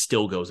and then he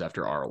still goes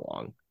after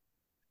Arlong.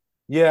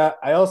 Yeah,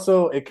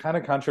 it kind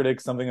of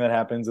contradicts something that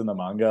happens in the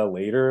manga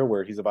later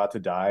where he's about to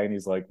die and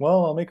he's like,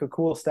 well, I'll make a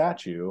cool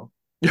statue.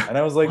 And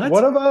I was like,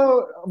 what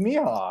about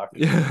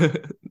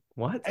Mihawk?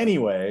 What?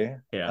 Anyway,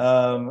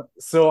 yeah.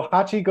 So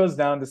Hachi goes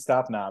down to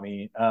stop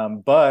Nami,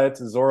 but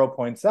Zoro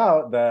points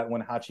out that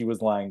when Hachi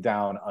was lying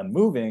down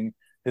unmoving,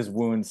 his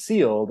wound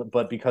sealed,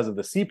 but because of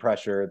the sea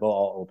pressure, they'll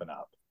all open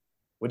up,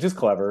 which is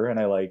clever, and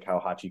I like how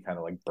Hachi kind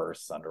of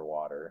bursts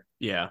underwater.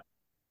 Yeah.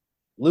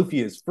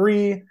 Luffy is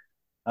free.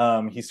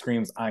 He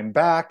screams, I'm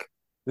back.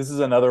 This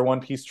is another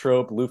One Piece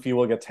trope. Luffy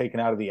will get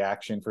taken out of the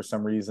action for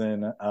some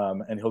reason,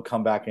 and he'll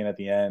come back in at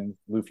the end.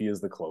 Luffy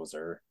is the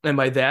closer. And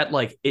by that,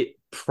 it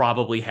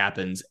probably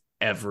happens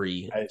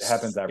every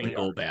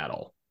single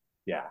battle.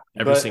 Yeah.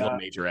 Every single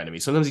major enemy.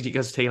 Sometimes he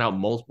gets taken out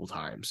multiple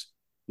times.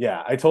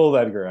 Yeah, I told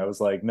Edgar, I was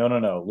like, no.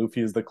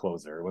 Luffy is the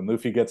closer. When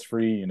Luffy gets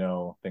free,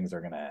 things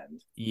are going to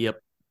end. Yep.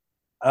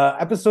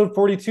 Episode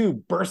 42,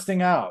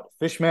 Bursting Out.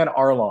 Fishman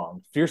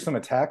Arlong. Fearsome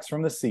attacks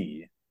from the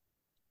sea.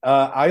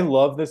 I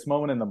love this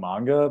moment in the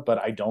manga, but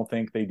I don't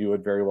think they do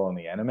it very well in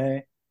the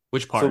anime.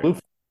 Which part? So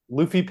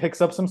Luffy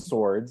picks up some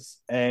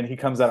swords and he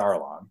comes at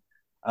Arlong.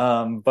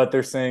 But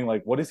they're saying,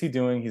 what is he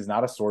doing? He's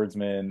not a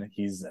swordsman.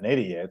 He's an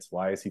idiot.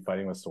 Why is he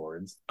fighting with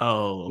swords?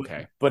 Oh,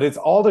 okay. But it's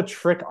all to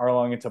trick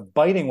Arlong into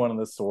biting one of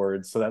the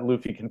swords so that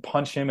Luffy can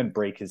punch him and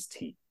break his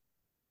teeth.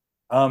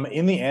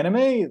 In the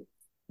anime,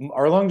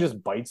 Arlong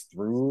just bites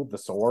through the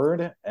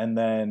sword and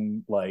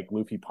then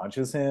Luffy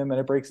punches him and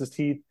it breaks his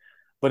teeth.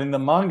 But in the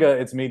manga,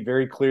 it's made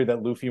very clear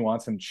that Luffy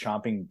wants him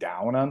chomping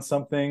down on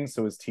something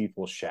so his teeth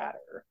will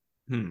shatter.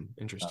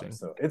 Interesting.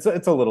 So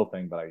it's a little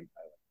thing, but I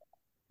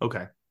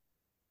okay.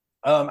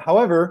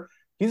 However,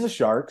 he's a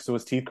shark, so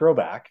his teeth grow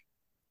back.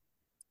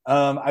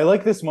 I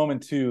like this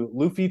moment too.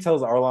 Luffy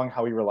tells Arlong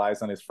how he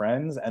relies on his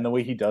friends, and the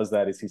way he does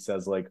that is he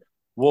says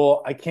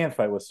well, I can't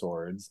fight with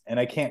swords, and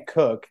I can't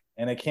cook,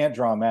 and I can't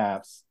draw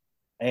maps,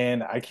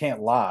 and I can't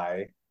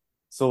lie.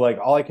 So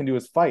all I can do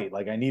is fight.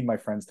 I need my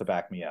friends to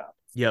back me up.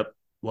 Yep.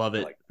 Love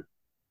it.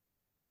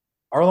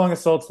 Arlong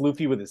assaults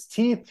Luffy with his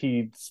teeth.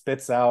 He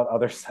spits out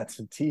other sets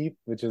of teeth,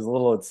 which is a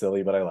little bit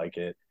silly, but I like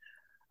it.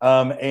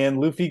 And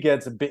Luffy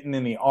gets bitten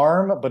in the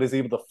arm, but is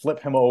able to flip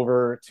him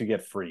over to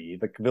get free.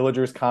 The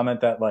villagers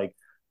comment that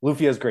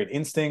Luffy has great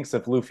instincts.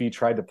 If Luffy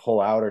tried to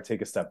pull out or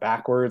take a step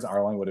backwards,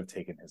 Arlong would have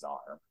taken his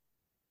arm.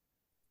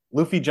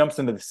 Luffy jumps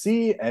into the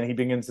sea and he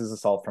begins his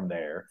assault from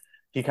there.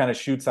 He kind of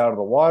shoots out of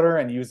the water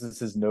and uses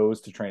his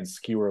nose to try and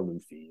skewer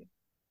Luffy.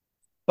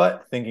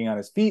 But thinking on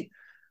his feet,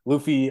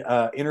 Luffy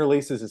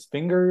interlaces his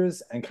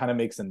fingers and kind of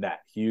makes a net.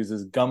 He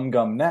uses Gum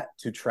Net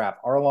to trap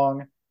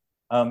Arlong.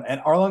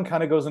 And Arlong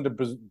kind of goes into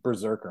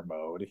berserker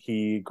mode.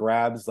 He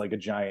grabs a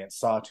giant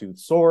sawtooth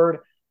sword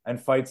and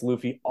fights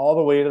Luffy all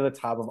the way to the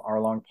top of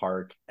Arlong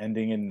Park,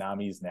 ending in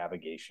Nami's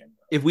navigation.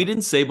 If we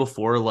didn't say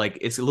before,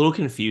 it's a little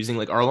confusing.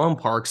 Arlong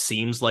Park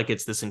seems like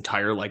it's this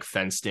entire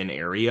fenced-in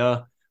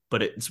area,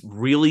 but it's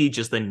really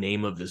just the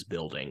name of this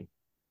building.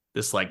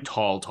 This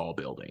tall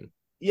building.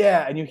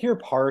 Yeah, and you hear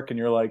park and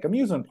you're like,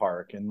 amusement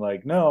park, and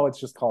no, it's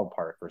just called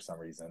park for some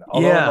reason.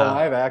 Although in the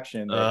live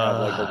action, they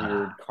have a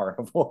weird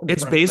carnival.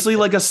 It's basically a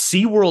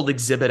SeaWorld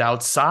exhibit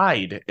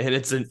outside, and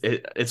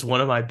it's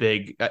one of my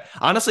big.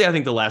 Honestly, I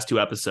think the last 2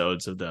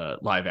 episodes of the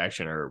live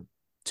action are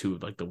 2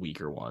 of the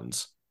weaker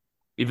ones.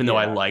 Even though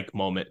I like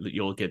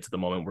you'll get to the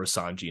moment where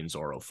Sanji and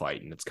Zoro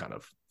fight, and it's kind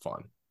of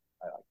fun.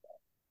 I like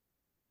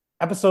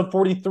that. Episode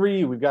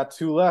 43, we've got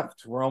 2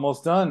 left. We're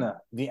almost done.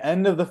 The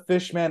end of the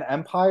Fishman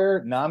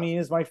Empire, Nami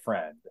is my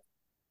friend.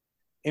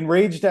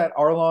 Enraged at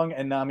Arlong,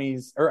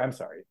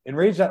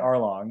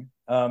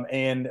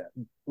 and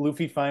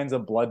Luffy finds a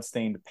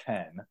blood-stained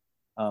pen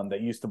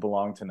that used to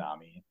belong to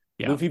Nami.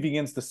 Yeah. Luffy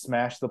begins to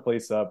smash the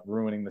place up,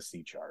 ruining the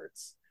sea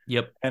charts.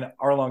 Yep. And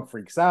Arlong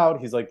freaks out.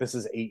 He's like, this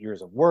is 8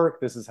 years of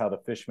work. This is how the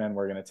fishmen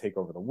were going to take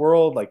over the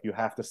world. Like, you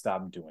have to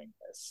stop doing Do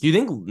this. you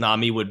think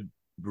Nami would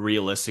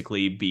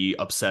realistically be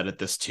upset at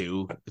this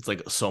too? It's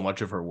like so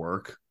much of her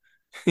work,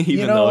 You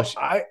even though know, she,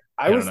 I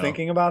I don't was know.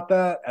 thinking about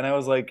that, and I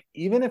was like,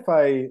 even if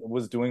I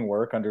was doing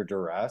work under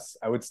duress,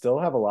 I would still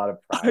have a lot of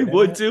I pride in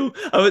would it. too.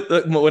 I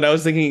would when I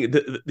was thinking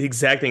the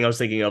exact thing I was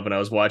thinking of when I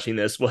was watching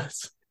this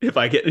was if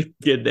I get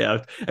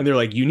kidnapped and they're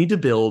like, you need to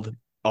build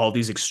all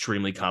these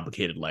extremely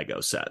complicated Lego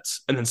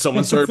sets, and then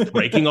someone started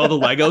breaking all the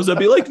Legos, I'd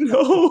be like,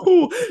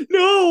 no,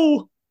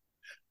 no.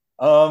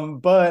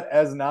 But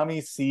as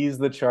Nami sees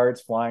the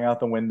charts flying out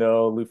the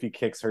window, Luffy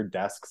kicks her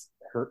desk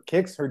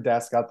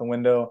out the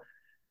window.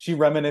 She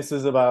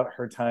reminisces about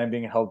her time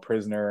being held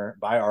prisoner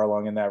by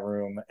Arlong in that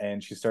room,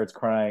 and she starts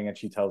crying and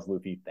she tells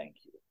Luffy, "Thank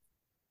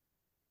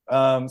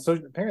you." So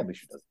apparently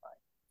she doesn't mind.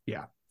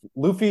 Yeah.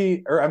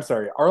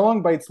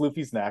 Arlong bites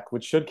Luffy's neck,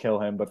 which should kill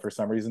him, but for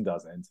some reason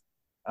doesn't.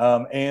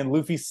 And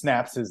Luffy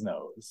snaps his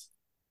nose.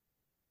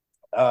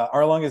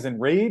 Arlong is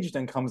enraged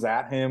and comes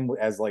at him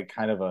as like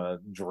kind of a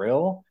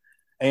drill.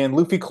 And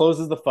Luffy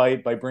closes the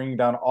fight by bringing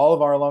down all of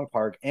Arlong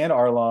Park and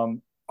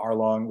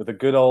Arlong with a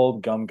good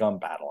old gum gum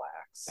battle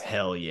axe.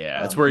 Hell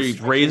yeah. It's where He he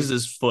raises stretches.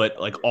 his foot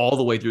like all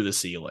the way through the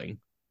ceiling,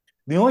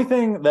 The only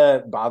thing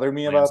that bothered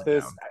me slams about it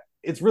this, down.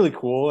 it's really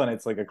cool and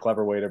it's like a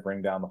clever way to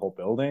bring down the whole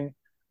building.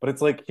 But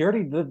it's like he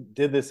already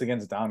did this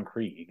against Don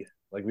Krieg.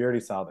 Like we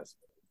already saw this.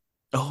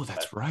 Oh, But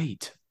that's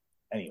right.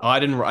 Oh, anyway, I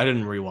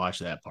didn't rewatch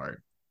that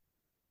part.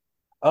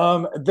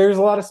 there's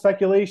a lot of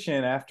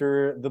speculation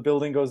after the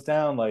building goes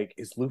down. Like,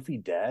 is Luffy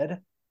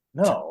dead?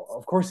 No,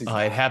 of course he's It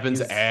not.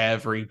 happens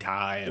every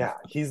time. Yeah,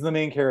 he's the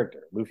main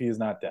character. Luffy is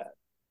not dead.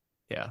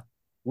 Yeah.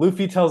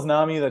 Luffy tells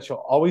Nami that she'll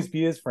always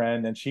be his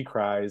friend, and she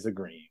cries,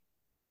 agreeing.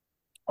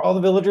 All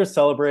the villagers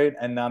celebrate,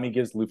 and Nami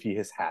gives Luffy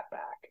his hat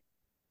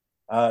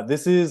back.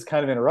 This is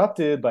kind of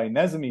interrupted by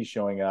Nezumi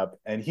showing up,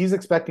 and he's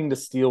expecting to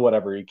steal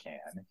whatever he can.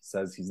 He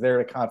says he's there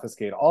to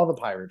confiscate all the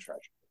pirate treasure.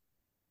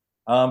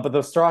 But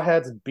the Straw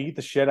Hats beat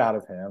the shit out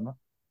of him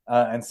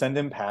and send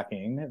him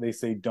packing. They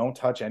say, don't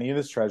touch any of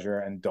his treasure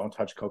and don't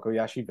touch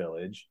Kokoyashi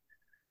Village.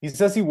 He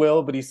says he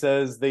will, but he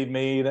says they've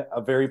made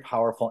a very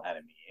powerful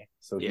enemy.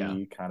 So Yeah.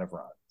 he kind of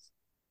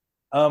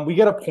runs. We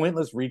get a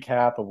pointless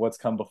recap of what's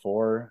come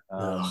before.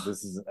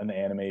 This is an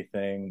anime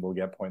thing. We'll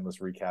get pointless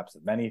recaps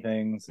of many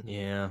things.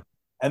 Yeah.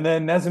 And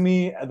then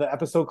Nezumi, the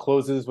episode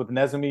closes with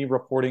Nezumi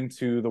reporting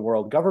to the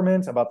world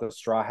government about the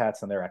Straw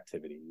Hats and their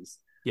activities,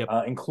 Yep.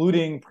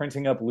 including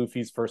printing up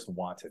Luffy's first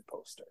wanted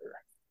poster.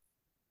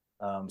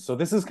 So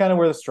this is kind of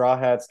where the Straw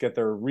Hats get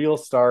their real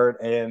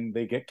start, and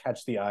they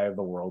catch the eye of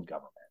the world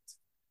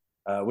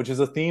government, which is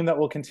a theme that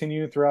will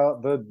continue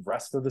throughout the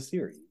rest of the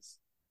series.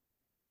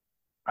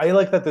 I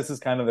like that this is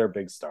kind of their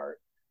big start,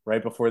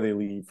 right before they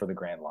leave for the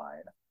Grand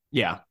Line.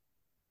 Yeah.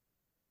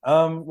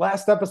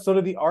 Last episode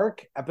of the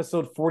arc,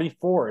 episode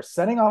 44,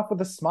 setting off with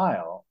a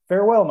smile.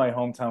 Farewell, my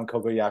hometown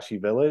Kokoyashi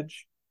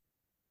village.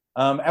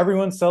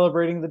 Everyone's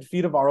celebrating the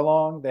defeat of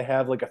Arlong. They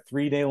have like a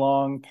 3-day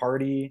long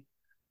party.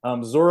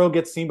 Zoro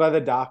gets seen by the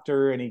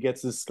doctor and he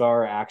gets his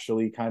scar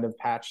actually kind of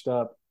patched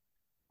up.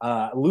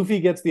 Luffy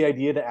gets the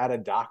idea to add a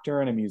doctor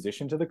and a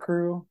musician to the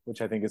crew,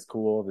 which I think is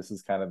cool. This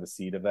is kind of the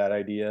seed of that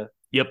idea.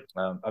 Yep.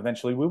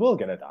 Eventually, we will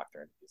get a doctor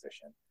and a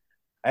musician.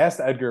 I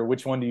asked Edgar,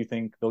 which one do you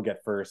think they'll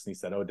get first? And he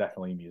said, oh,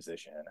 definitely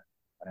musician.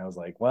 And I was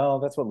like, well,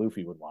 that's what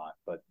Luffy would want,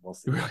 but we'll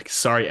see. We were like,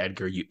 sorry,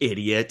 Edgar, you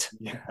idiot.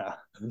 Yeah.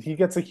 He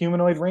gets a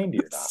humanoid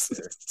reindeer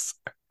doctor.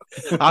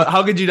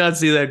 How could you not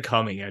see that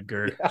coming,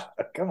 Edgar? Yeah,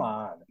 come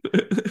on.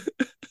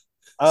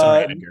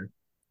 Sorry, Edgar.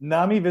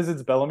 Nami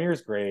visits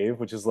Bellamir's grave,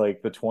 which is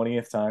like the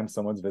 20th time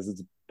someone's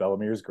visits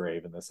Bellamir's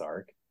grave in this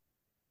arc.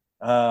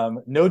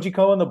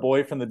 Nojiko and the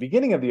boy from the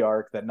beginning of the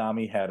arc that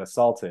Nami had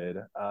assaulted,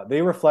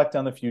 they reflect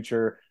on the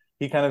future.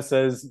 He kind of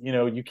says,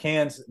 you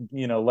can't,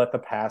 let the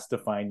past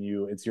define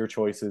you. It's your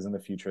choices in the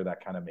future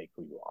that kind of make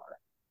who you are.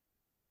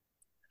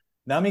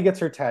 Nami gets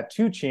her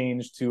tattoo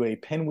changed to a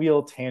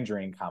pinwheel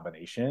tangerine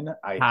combination.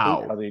 I hate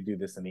how they do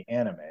this in the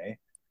anime.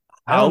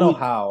 I don't know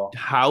how.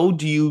 How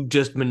do you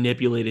just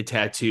manipulate a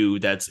tattoo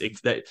that?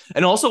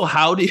 And also,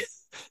 how do you,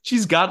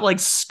 she's got like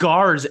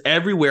scars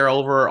everywhere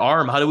over her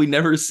arm? How do we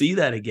never see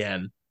that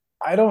again?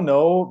 I don't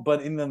know,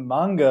 but in the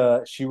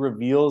manga, she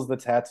reveals the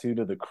tattoo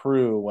to the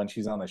crew when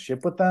she's on the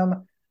ship with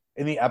them.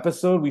 In the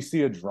episode, we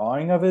see a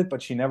drawing of it,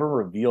 but she never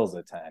reveals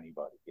it to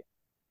anybody.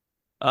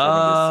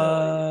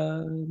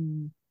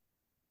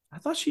 I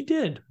thought she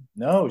did.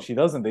 No, she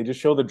doesn't. They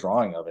just show the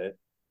drawing of it.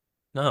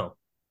 No.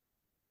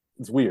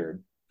 It's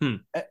weird.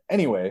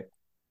 Anyway,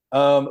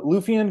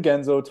 Luffy and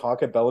Genzo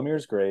talk at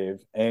Bellamir's grave,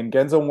 and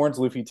Genzo warns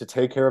Luffy to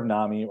take care of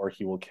Nami or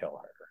he will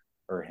kill her.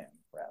 Or him,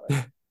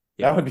 rather.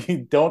 Yeah. That would be,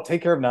 don't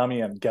take care of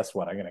Nami, and guess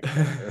what? I'm going to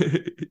kill her.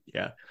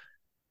 Yeah.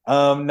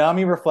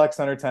 Nami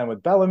reflects on her time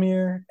with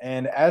Bellamere,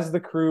 and as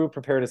the crew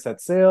prepare to set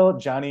sail,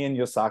 Johnny and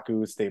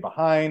Yosaku stay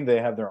behind. They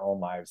have their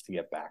own lives to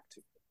get back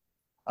to.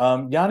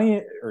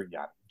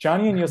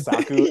 Johnny and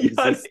Yosaku Yanni,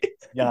 exist.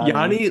 Yanni,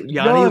 Yanni,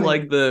 Yanni,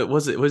 like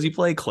was he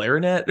playing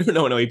clarinet?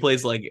 No, he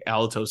plays like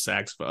alto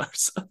saxophone or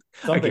something.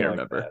 I something can't like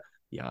remember. that.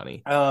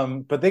 Yanni.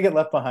 But they get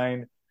left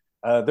behind.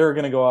 They're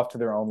going to go off to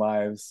their own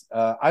lives.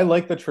 I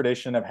like the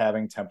tradition of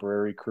having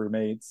temporary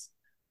crewmates.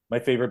 My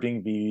favorite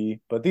being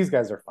Vivi, but these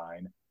guys are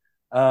fine.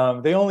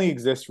 They only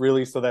exist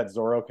really so that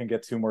Zoro can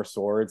get two more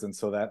swords and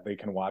so that they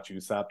can watch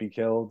Usopp be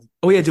killed.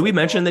 Oh yeah, Just did we like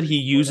they'll mention that agree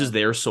he for uses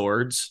them. their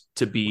swords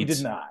We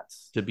did not.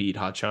 to beat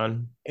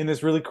Hachan? In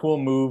this really cool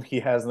move, he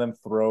has them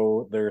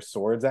throw their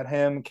swords at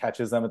him,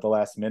 catches them at the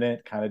last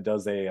minute, kind of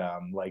does a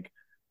like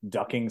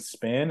ducking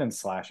spin and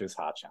slashes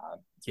Hachan.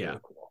 It's Yeah. really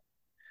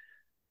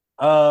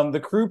cool. The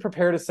crew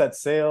prepare to set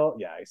sail.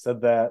 Yeah, I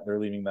said that. They're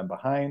leaving them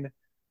behind.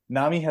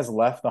 Nami has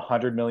left the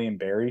 100 million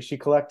berries she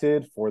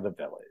collected for the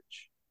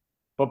village.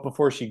 But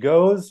before she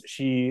goes,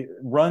 she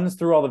runs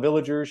through all the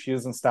villagers. She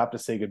doesn't stop to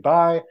say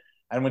goodbye.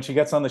 And when she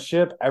gets on the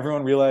ship,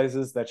 everyone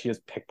realizes that she has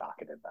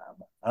pickpocketed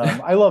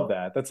them. I love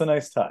that. That's a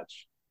nice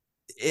touch.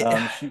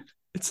 It, She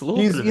it's a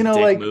little she's bit of a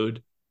dick like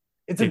mood.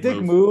 it's a Dick dick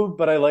move. move,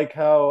 but I like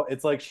how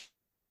it's like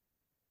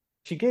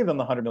she gave them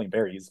the 100 million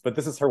berries, but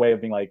this is her way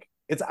of being like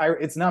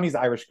it's Nami's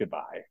Irish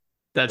goodbye,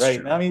 That's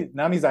right? true.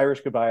 Nami's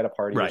Irish goodbye at a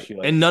party as Right. she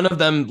like And none of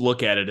them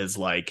look at it as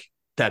like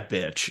that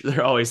bitch.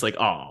 They're always like,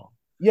 oh.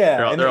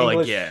 yeah. They're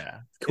like, yeah,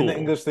 In the cool.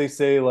 English, they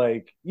say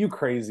like "you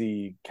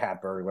crazy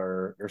cat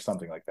burglar" or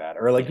something like that,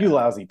 or like "you Yeah.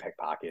 lousy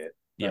pickpocket."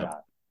 They're Yep.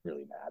 not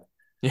really mad,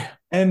 Yeah.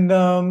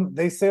 and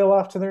they sail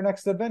off to their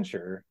next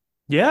adventure.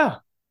 Yeah.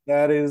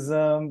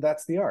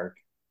 That's the arc.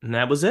 And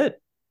that was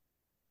it.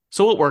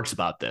 So what works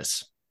about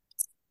this?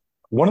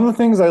 One of the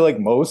things I like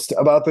most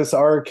about this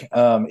arc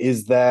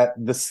is that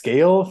the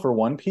scale for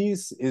One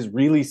Piece is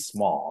really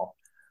small.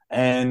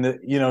 And,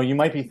 you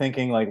might be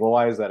thinking, like, well,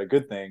 why is that a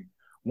good thing?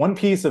 One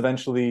Piece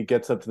eventually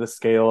gets up to the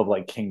scale of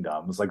like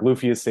kingdoms. Like,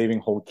 Luffy is saving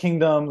whole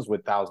kingdoms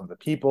with thousands of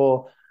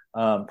people.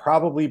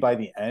 Probably by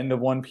the end of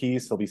One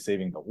Piece, he'll be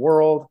saving the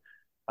world,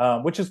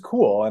 which is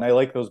cool. And I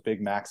like those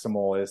big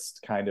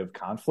maximalist kind of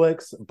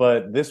conflicts.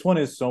 But this one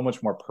is so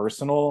much more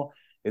personal.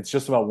 It's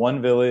just about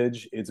one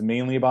village, it's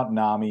mainly about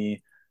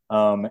Nami.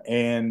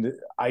 And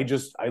I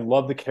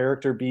love the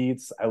character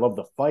beats. I love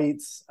the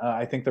fights.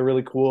 I think they're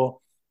really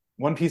cool.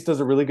 One Piece does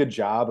a really good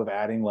job of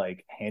adding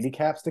like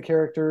handicaps to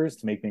characters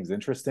to make things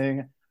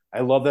interesting.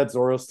 I love that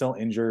Zoro's still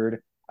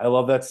injured. I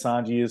love that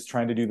Sanji is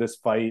trying to do this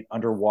fight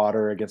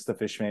underwater against the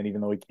fishman, even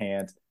though he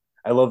can't.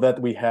 I love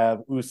that we have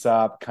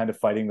Usopp kind of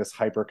fighting this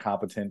hyper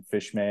competent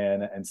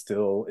fishman and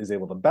still is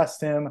able to best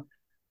him.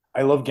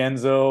 I love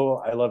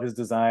Genzo. I love his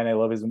design. I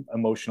love his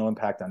emotional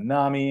impact on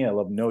Nami. I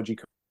love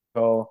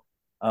Nojiko.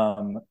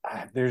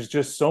 There's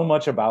just so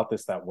much about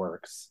this that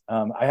works.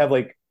 I have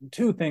like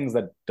two things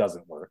that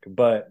doesn't work,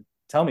 but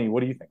tell me, what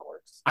do you think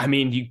works? I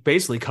mean, you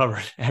basically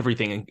covered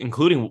everything,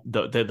 including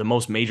the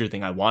most major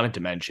thing I wanted to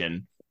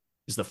mention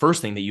is the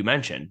first thing that you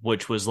mentioned,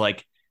 which was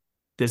like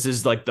this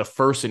is like the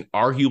first and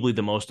arguably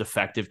the most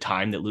effective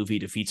time that Luffy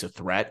defeats a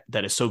threat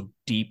that is so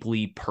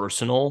deeply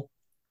personal,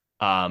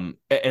 and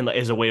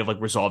as a way of like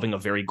resolving a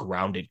very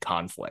grounded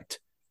conflict.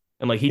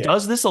 And like he Yeah,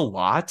 does this a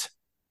lot,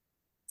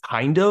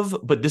 kind of,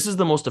 but this is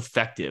the most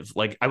effective.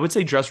 Like I would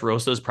say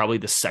Dressrosa is probably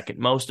the second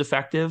most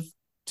effective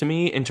to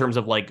me in terms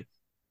of like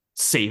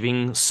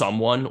saving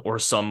someone or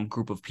some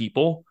group of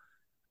people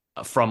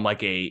from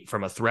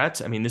a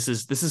threat. I mean, this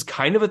is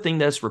kind of a thing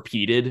that's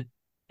repeated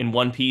in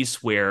One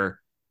Piece where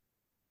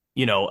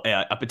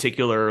a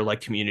particular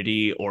like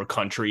community or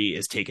country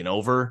is taken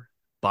over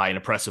by an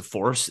oppressive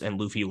force, and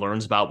Luffy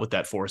learns about what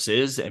that force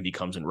is and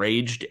becomes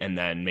enraged and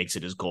then makes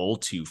it his goal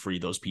to free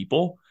those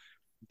people.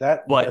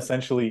 that But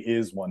essentially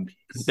is One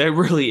Piece. there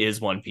really is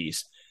One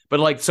Piece. But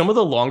like some of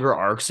the longer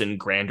arcs and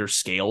grander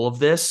scale of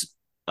this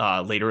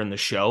later in the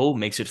show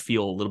makes it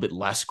feel a little bit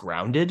less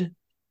grounded,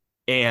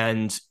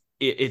 and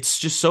it's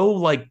just so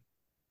like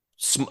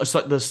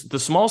the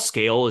small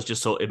scale is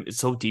just it's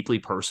so deeply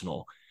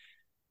personal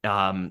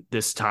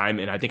this time,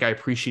 and I think I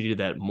appreciated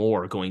that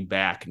more going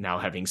back now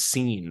having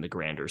seen the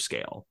grander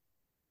scale.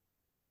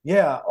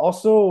 Yeah.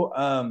 Also,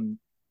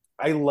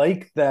 I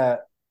like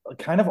that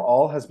kind of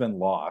all has been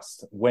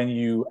lost when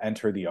you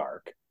enter the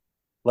arc.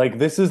 Like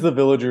this is the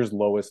villager's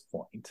lowest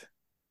point.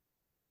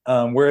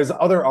 Whereas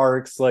other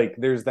arcs, like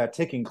there's that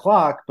ticking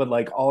clock, but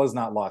like all is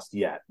not lost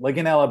yet. Like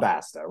in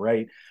Alabasta,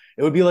 right?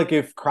 It would be like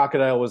if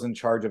Crocodile was in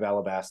charge of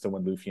Alabasta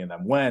when Luffy and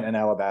them went, and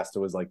Alabasta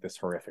was like this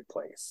horrific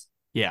place.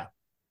 Yeah.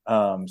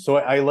 So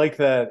I like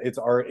that it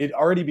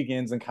already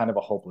begins in kind of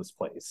a hopeless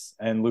place,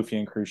 and Luffy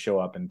and crew show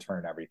up and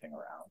turn everything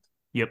around.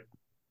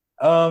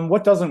 Yep.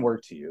 What doesn't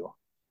work to you?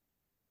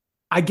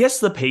 I guess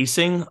the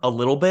pacing a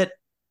little bit,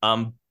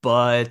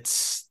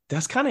 but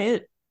that's kind of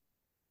it.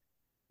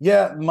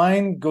 Yeah,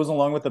 mine goes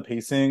along with the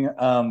pacing.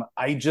 And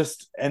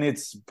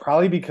it's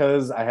probably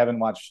because I haven't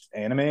watched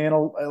anime in a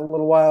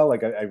little while.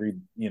 Like I read,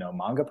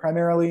 manga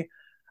primarily.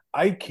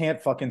 I can't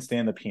fucking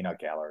stand the peanut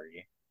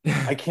gallery.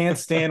 I can't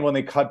stand when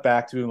they cut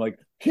back to him like,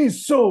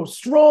 he's so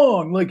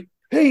strong. Like,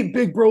 hey,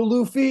 big bro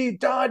Luffy,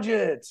 dodge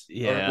it. Or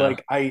Yeah.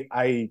 like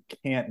I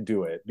can't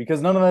do it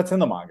because none of that's in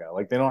the manga.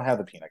 Like they don't have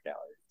the peanut galleries.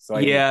 So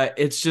I hate Yeah, that.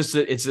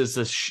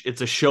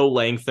 it's a show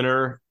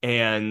lengthener,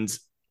 and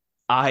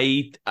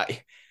I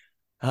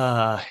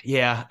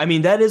yeah, I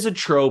mean, that is a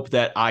trope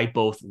that I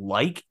both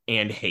like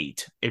and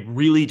hate. It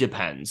really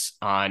depends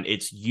on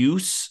its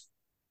use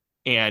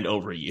and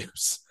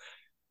overuse.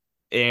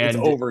 It's And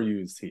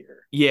overused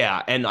here.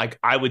 yeah, and like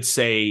I would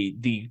say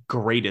the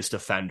greatest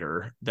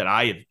offender that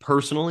I have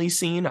personally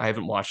seen, I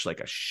haven't watched like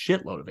a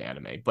shitload of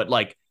anime, but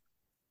like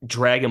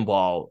Dragon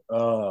Ball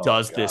Oh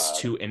does this God.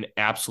 to an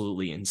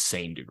absolutely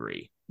insane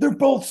degree. They're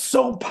both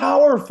so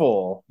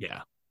powerful.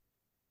 Yeah.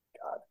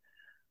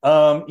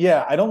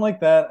 Yeah, I don't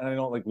like that, and I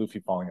don't like Luffy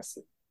falling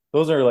asleep.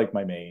 Those are like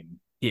my main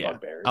Yeah. I'll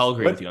bugbears.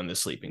 agree with But you on the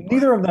sleeping part.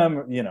 neither of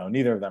them,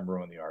 neither of them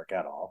ruin the arc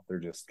at all. They're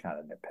just kind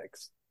of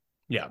nitpicks.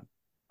 Yeah.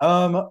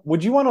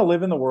 Would you want to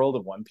live in the world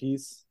of One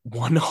Piece?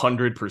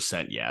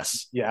 100%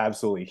 yes. Yeah,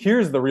 absolutely.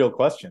 Here's the real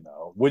question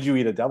though. Would you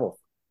eat a devil?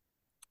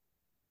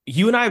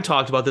 You and I have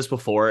talked about this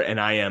before, and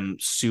I am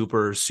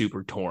super,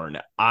 super torn.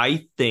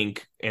 I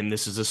think, and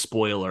this is a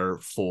spoiler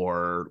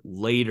for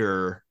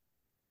later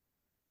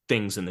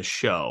things in the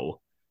show,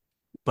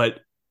 but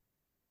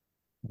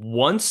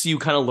once you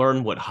kind of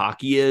learn what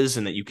hockey is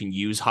and that you can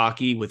use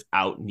hockey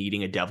without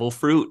needing a devil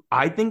fruit,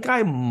 I think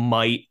I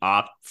might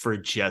opt for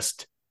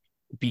just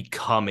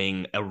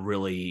becoming a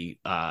really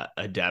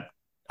adept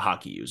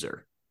hockey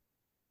user.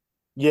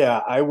 Yeah,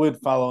 I would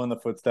follow in the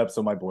footsteps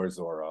of my boy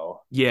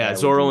Zoro, and Yeah, I would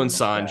Zoro and do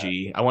that.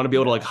 Sanji. I want to be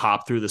able to like Yeah.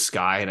 hop through the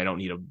sky, and I don't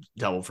need a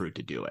devil fruit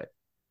to do it.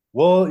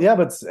 Well, yeah,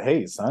 but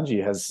hey,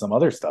 Sanji has some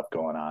other stuff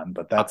going on,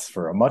 but Uh, that's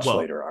for a much well,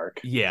 later arc.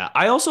 yeah,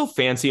 I also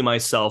fancy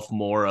myself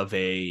more of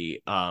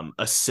a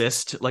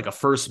assist, like a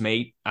first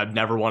mate. I'd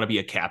never want to be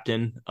a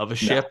captain of a No,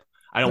 ship.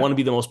 I don't want to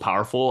be no, the most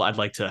powerful. I'd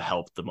like to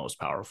help the most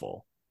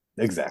powerful.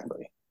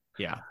 exactly.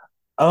 Yeah.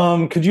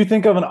 Could you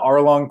think of an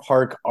Arlong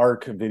Park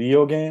arc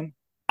video game?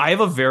 I have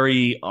a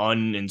very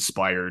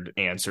uninspired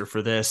answer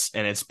for this,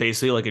 and it's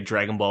basically like a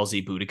Dragon Ball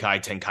Z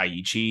Budokai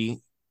Tenkaichi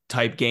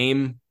type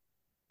game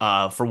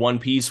for One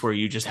Piece where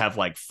you just have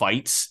like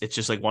fights. It's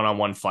just like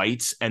one-on-one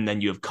fights, and then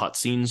you have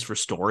cutscenes for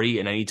story,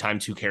 and anytime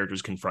two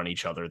characters confront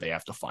each other, they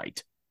have to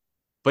fight.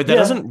 But that Yeah,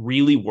 doesn't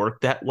really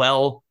work that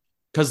well.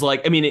 Because,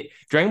 like, I mean,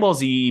 Dragon Ball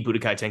Z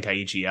Budokai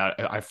Tenkaichi,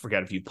 I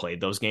forget if you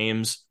played those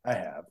games, I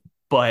have.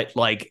 but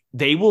like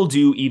they will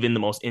do even the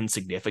most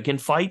insignificant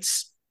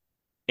fights,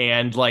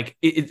 and like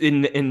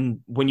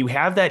in when you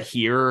have that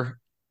here,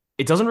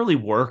 it doesn't really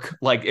work.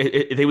 Like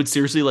they would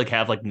seriously like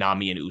have like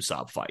Nami and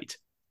Usopp fight,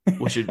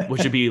 which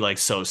would be like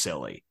so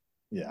silly.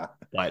 Yeah.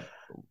 But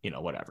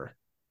whatever.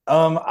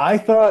 I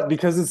thought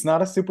because it's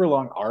not a super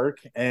long arc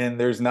and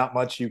there's not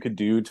much you could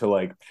do to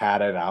like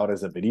pad it out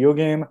as a video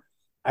game,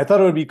 I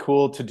thought it would be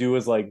cool to do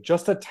as like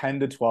just a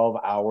 10 to 12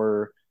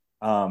 hour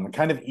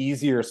kind of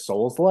easier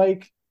Souls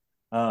like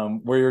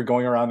where you're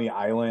going around the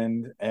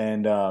island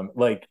and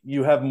like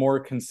you have more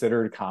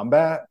considered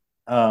combat.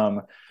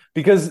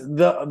 Because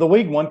the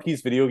way One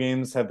Piece video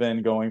games have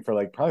been going for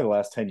like probably the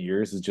last 10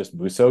 years is just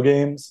Muso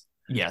games.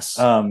 Yes.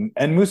 And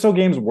Muso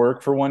games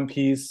work for One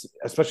Piece,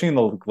 especially in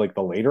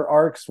the later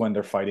arcs when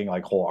they're fighting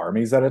like whole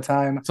armies at a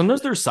time.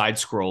 Sometimes they're side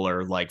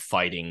scroller like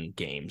fighting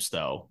games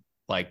though,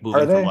 like Are moving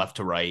from they? left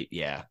to right.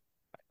 Yeah.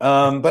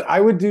 But I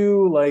would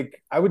do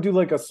like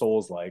a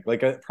Souls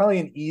like a probably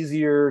an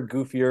easier,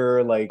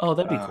 goofier, Oh,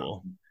 that'd be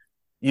cool.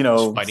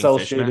 Just fighting cell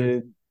fishmen.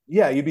 shaded.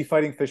 Yeah, you'd be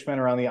fighting fishmen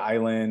around the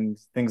island,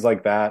 things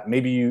like that.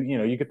 Maybe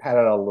you could pad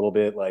it out a little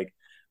bit, like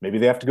maybe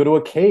they have to go to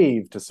a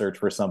cave to search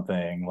for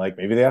something, like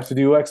maybe they have to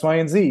do X, Y,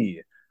 and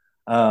Z.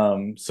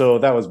 So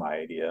that was my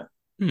idea.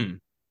 Hmm.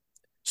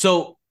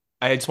 So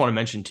I just want to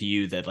mention to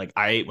you that like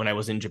when I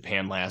was in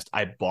Japan last,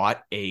 I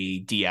bought a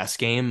DS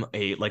game,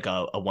 a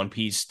One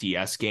Piece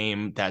DS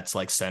game that's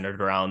like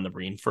centered around the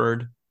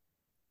Greenford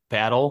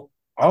battle.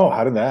 Oh,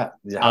 how did that?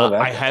 Yeah, how did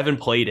I that go? haven't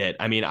played it.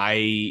 I mean,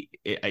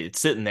 it's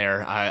sitting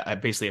there. I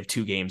basically have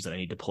two games that I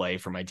need to play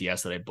for my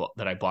DS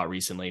that I bought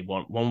recently.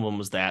 One of them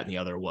was that, and the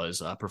other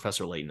was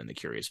Professor Layton and the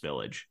Curious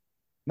Village.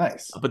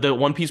 Nice. But the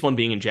One Piece one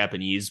being in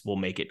Japanese will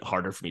make it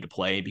harder for me to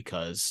play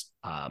because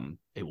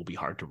it will be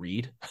hard to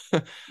read.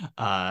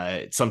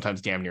 It's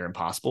sometimes damn near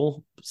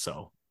impossible.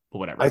 So, but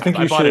whatever. I think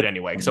I you bought it should.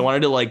 anyway because I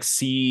wanted to like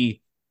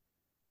see.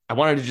 I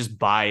wanted to just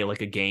buy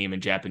like a game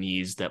in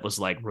Japanese that was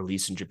like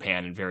released in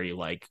Japan and very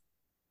like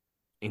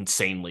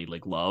insanely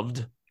like loved.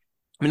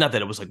 I mean, not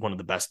that it was like one of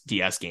the best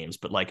DS games,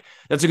 but like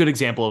that's a good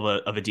example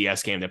of a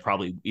DS game that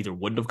probably either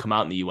wouldn't have come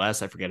out in the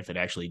US. I forget if it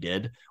actually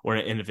did,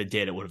 and if it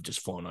did, it would have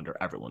just flown under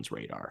everyone's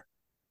radar.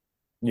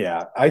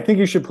 Yeah, I think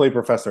you should play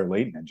Professor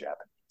Layton in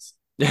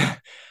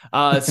Japanese.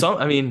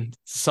 I mean,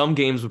 some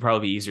games would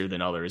probably be easier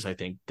than others. I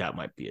think that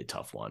might be a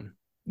tough one.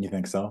 You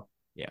think so?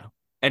 Yeah.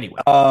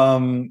 Anyway,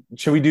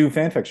 Should we do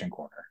fan fiction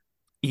corner?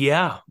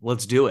 yeah,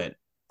 let's do it.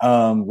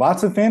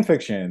 Lots of fan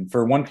fiction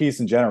for One Piece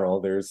in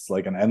general. There's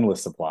like an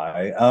endless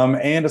supply,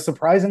 and a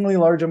surprisingly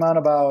large amount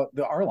about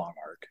the Arlong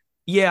arc.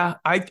 Yeah,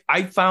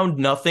 I found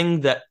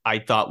nothing that I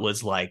thought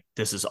was like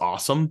this is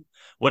awesome.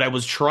 What I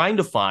was trying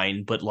to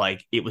find, but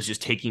like it was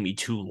just taking me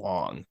too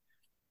long.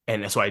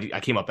 and so I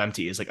came up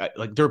empty. Is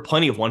like there are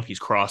plenty of One Piece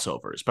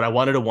crossovers, but I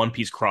wanted a One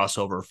Piece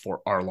crossover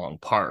for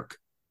Arlong Park,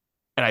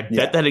 and I bet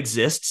Yeah, that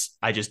exists.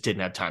 I just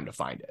didn't have time to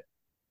find it.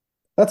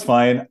 that's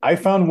fine. I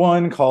found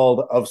one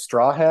called Of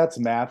Straw Hats,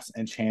 Maps,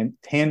 and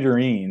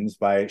Tangerines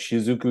by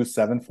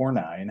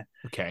Shizuku749.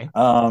 Okay.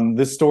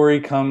 This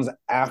story comes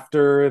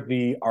after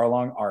the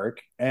Arlong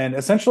arc, and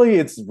essentially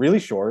it's really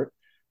short.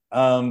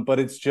 But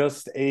it's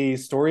just a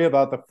story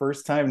about the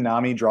first time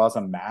Nami draws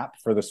a map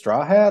for the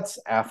Straw Hats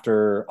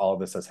after all of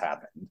this has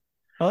happened.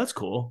 Oh, that's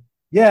cool.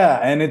 Yeah,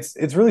 and it's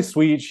really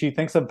sweet. She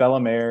thinks of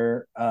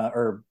Bellamere,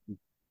 or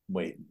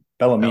wait,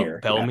 Bellamere.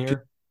 Yeah,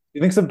 Bellemere.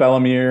 she thinks of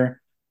Bellamere.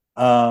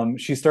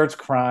 She starts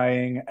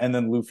crying, and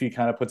then Luffy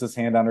kind of puts his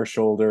hand on her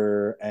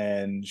shoulder,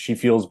 and she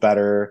feels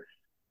better.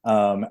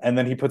 And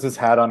then he puts his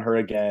hat on her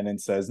again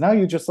and says, "Now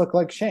you just look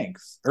like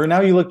Shanks, or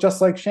now you look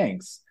just like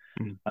Shanks."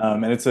 Hmm.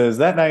 And it says,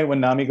 that night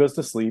when Nami goes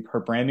to sleep, her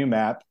brand new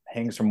map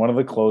hangs from one of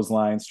the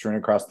clotheslines strewn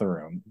across the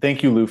room.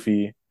 Thank you,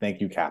 Luffy.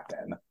 Thank you,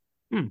 Captain.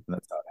 And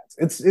that's how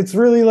it ends. It's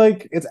really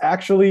like, it's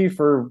actually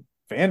for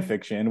fan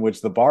fiction,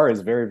 which the bar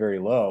is very, very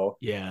low.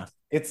 Yeah.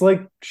 It's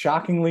like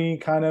shockingly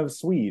kind of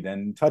sweet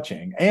and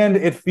touching. And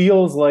it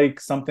feels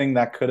like something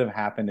that could have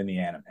happened in the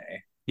anime.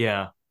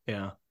 Yeah.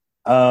 Yeah.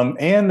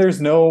 And there's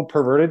no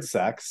perverted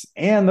sex,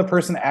 and the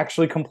person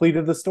actually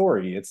completed the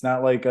story. It's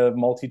not like a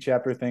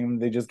multi-chapter thing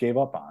they just gave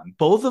up on.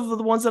 Both of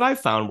the ones that I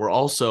found were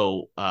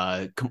also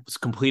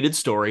completed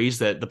stories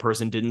that the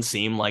person didn't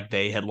seem like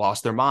they had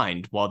lost their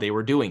mind while they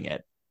were doing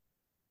it.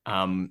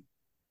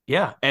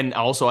 Yeah, and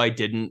also I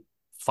didn't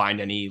find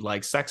any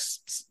like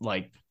sex,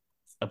 like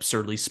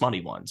absurdly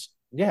smutty ones.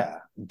 Yeah.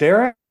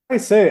 Dare I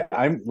say,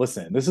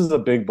 listen, this is a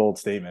big, bold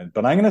statement,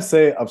 but I'm going to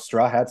say Of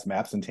Straw Hats,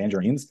 Maps, and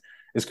Tangerines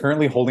is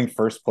currently holding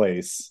first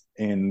place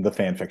in the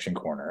fan fiction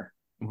corner.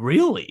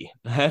 Really?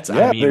 I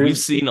mean, we've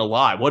seen a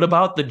lot. What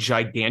about the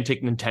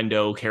gigantic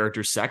Nintendo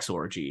character sex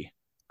orgy?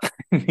 I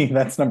mean,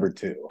 that's number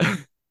two.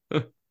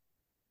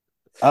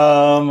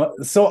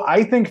 So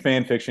I think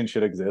fan fiction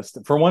should exist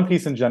for One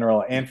Piece in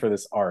general and for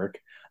this arc.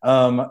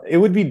 It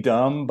would be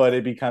dumb, but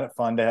it'd be kind of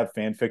fun to have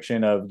fan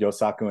fiction of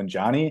Yosaku and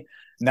Johnny,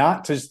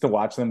 not just to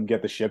watch them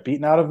get the shit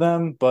beaten out of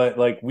them, but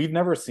like we've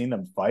never seen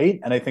them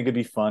fight, and I think it'd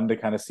be fun to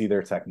kind of see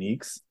their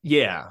techniques.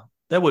 Yeah,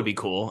 that would be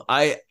cool.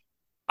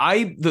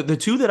 The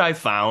two that I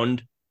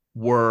found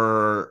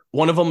were,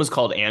 one of them was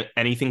called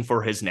Anything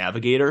for His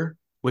Navigator,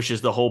 which is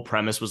the whole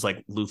premise was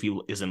like Luffy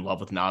is in love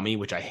with Nami,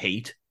 which I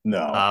hate.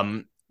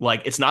 No.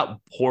 Like it's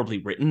not horribly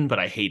written, but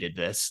I hated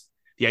this.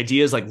 The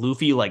idea is like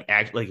Luffy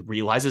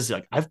realizes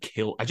like I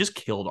just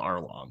killed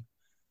Arlong.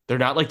 They're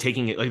not like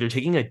taking it, like they're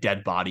taking a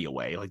dead body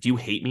away. Like, do you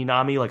hate me,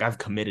 Nami? Like I've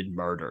committed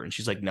murder. And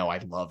she's like, no, I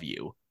love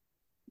you.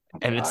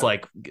 And it's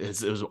like,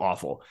 it was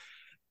awful.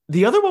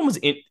 The other one was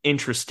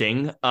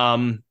interesting.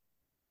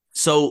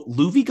 So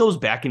Luffy goes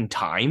back in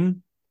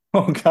time.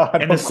 Oh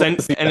God! And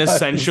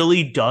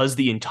essentially does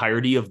the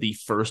entirety of the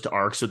first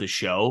arcs of the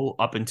show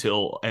up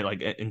until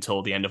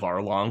the end of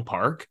Arlong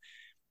Park,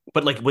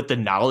 but like with the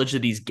knowledge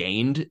that he's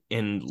gained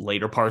in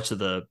later parts of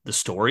the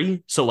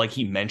story. So like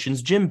he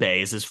mentions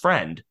Jinbei as his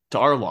friend to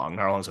Arlong, and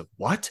Arlong's like,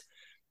 what?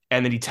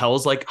 And then he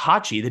tells like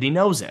Hachi that he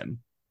knows him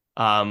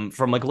from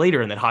like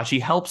later, and that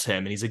Hachi helps him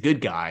and he's a good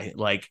guy.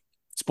 Like,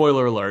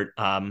 spoiler alert,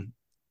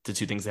 the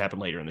two things that happen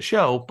later in the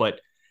show, but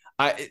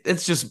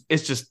it's just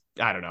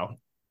I don't know.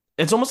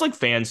 It's almost like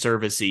fan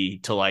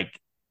servicey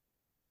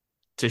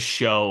to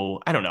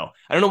show. I don't know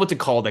what to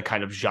call that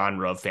kind of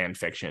genre of fan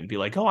fiction. Be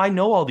like, oh, I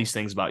know all these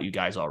things about you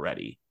guys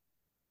already.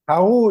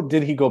 How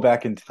did he go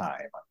back in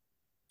time?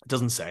 It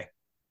doesn't say.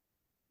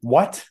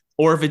 What?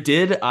 Or if it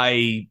did,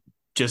 I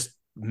just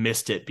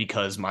missed it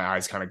because my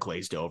eyes kind of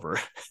glazed over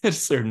at a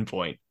certain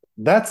point.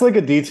 That's like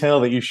a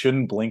detail that you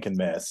shouldn't blink and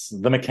miss.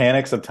 The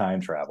mechanics of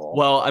time travel.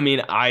 Well, I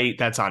mean,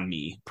 that's on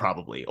me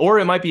probably, or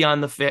it might be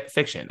on the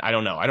fiction. I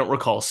don't know. I don't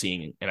recall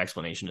seeing an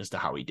explanation as to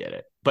how he did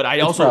it. But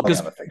I also,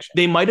 because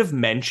they might have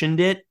mentioned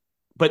it,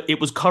 but it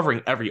was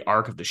covering every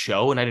arc of the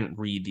show, and I didn't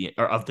read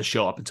of the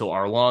show up until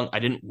Arlong. I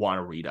didn't want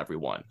to read every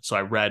one, so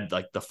I read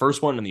like the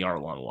first one and the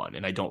Arlong one,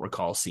 and I don't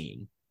recall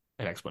seeing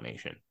an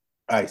explanation.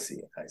 I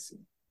see.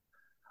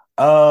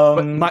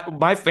 But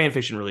my fan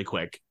fiction, really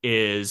quick,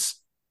 is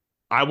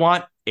I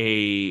want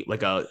a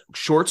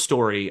short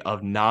story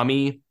of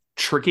Nami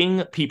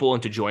tricking people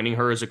into joining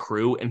her as a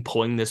crew and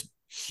pulling this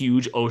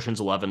huge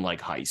Ocean's 11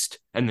 like heist,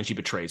 and then she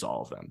betrays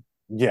all of them.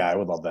 Yeah, I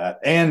would love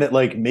that, and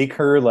like make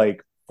her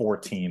like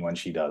 14 when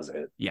she does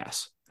it.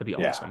 Yes, that'd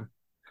be awesome.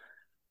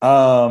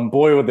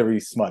 Boy, would there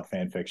be smut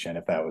fan fiction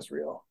if that was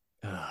real.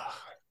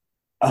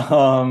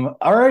 All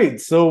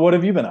right, so what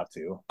have you been up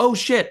to? Oh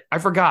shit, I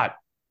forgot.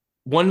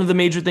 One of the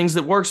major things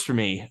that works for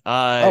me,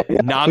 Nami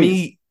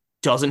please.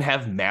 Doesn't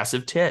have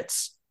massive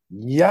tits.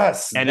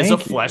 Yes, and is a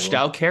fleshed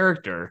out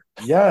character.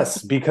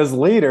 Yes, because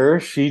later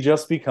she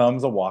just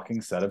becomes a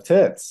walking set of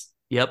tits.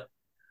 Yep.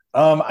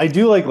 I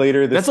do like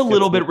later. That's a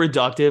little bit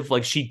reductive.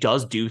 Like, she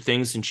does do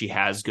things and she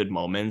has good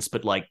moments,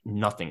 but like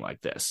nothing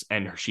like this.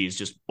 And she's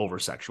just over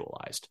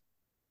sexualized.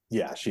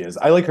 Yeah, she is.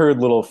 I like her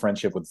little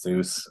friendship with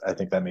Zeus. I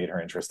think that made her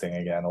interesting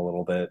again a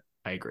little bit,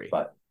 I agree.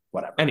 but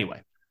whatever.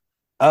 Anyway,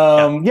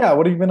 yeah. Yeah,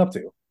 what have you been up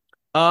to?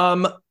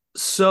 Um,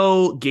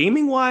 so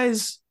gaming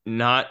wise,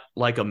 not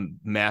like a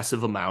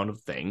massive amount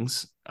of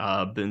things.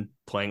 Been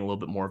playing a little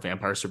bit more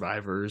Vampire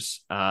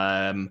Survivors.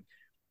 I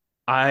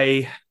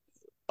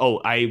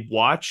I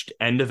watched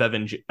End of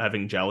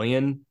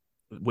Evangelion,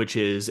 which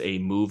is a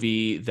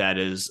movie that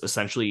is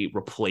essentially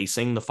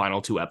replacing the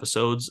final two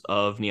episodes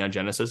of Neon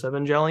Genesis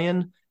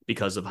Evangelion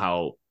because of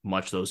how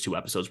much those two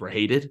episodes were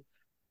hated.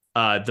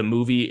 The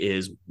movie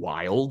is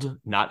wild,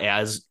 not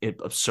as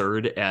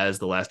absurd as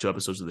the last two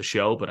episodes of the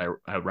show, but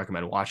I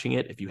recommend watching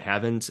it if you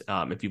haven't.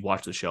 If you've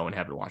watched the show and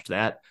haven't watched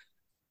that,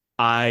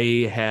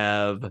 I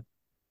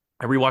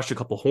rewatched a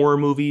couple horror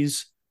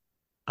movies.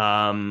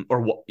 One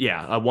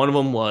of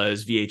them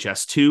was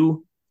VHS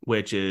 2,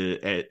 which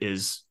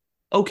is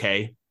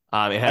okay.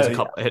 It has a Yeah,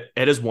 couple.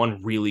 It has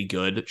one really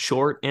good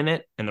short in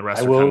it, and the I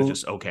rest are kind of will.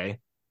 just okay.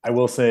 I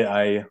will say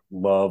I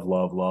love,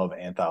 love, love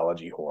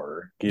anthology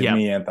horror. Give Yeah.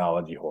 me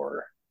anthology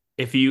horror.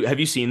 If you have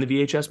you seen the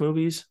VHS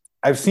movies?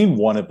 I've seen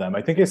one of them.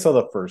 I think I saw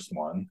the first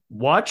one.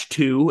 Watch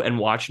two and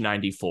watch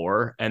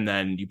 94, and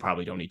then you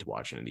probably don't need to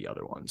watch any of the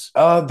other ones.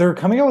 They're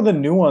coming out with a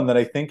new one that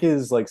I think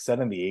is like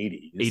set in the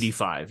 80s.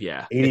 85,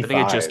 yeah. I think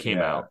it just 85, came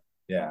yeah. out.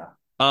 Yeah.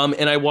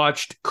 And I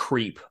watched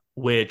Creep,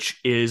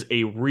 which is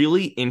a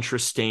really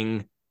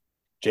interesting.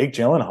 Jake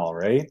Gyllenhaal,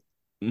 right?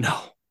 No,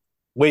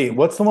 Wait,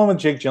 what's the one with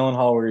Jake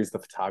Gyllenhaal where he's the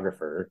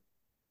photographer?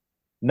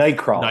 Nightcrawler.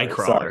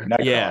 Sorry, Nightcrawler.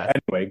 Nightcrawler. Yeah.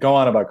 Anyway, go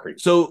on about Creep.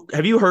 So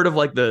have you heard of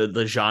like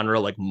the genre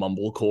like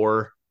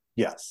mumblecore?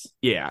 Yes.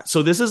 Yeah.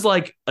 So this is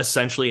like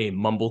essentially a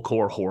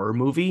mumblecore horror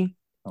movie,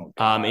 Oh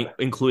God.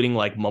 including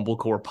like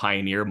mumblecore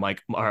pioneer Mark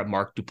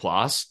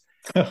Duplass.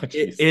 Oh,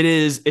 It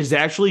is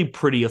actually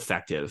pretty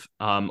effective.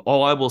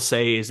 All I will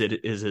say is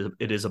it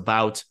is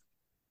about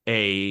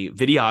a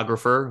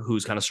videographer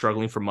who's kind of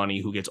struggling for money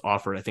who gets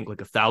offered, I think, like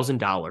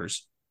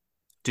 $1,000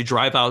 to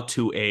drive out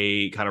to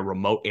a kind of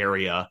remote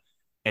area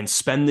and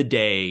spend the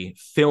day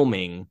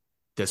filming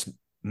this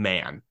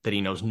man that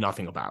he knows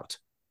nothing about.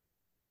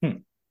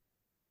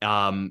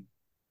 Hmm.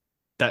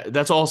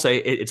 That's all I'll say.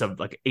 It's a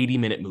like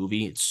 80-minute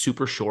movie. It's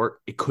super short.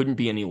 It couldn't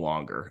be any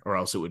longer, or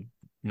else it would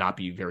not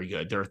be very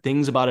good. There are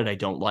things about it I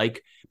don't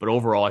like, but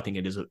overall, I think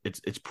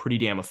it's pretty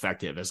damn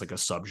effective as like a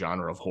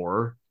subgenre of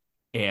horror.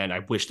 And I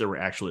wish there were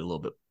actually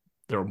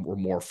there were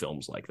more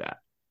films like that.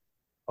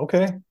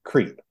 Okay.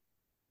 Creep.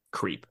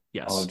 Creep, I'll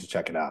yes. have to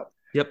check it out.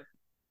 Yep.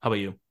 How about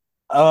you?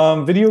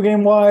 Video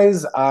game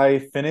wise, I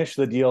finished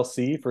the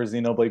DLC for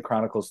Xenoblade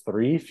Chronicles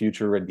 3,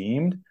 Future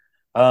Redeemed.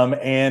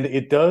 And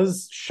it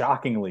does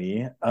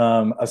shockingly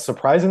a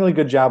surprisingly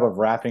good job of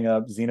wrapping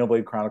up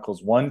Xenoblade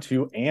Chronicles 1,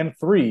 2, and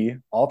 3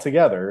 all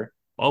together,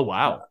 Oh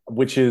wow,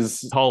 which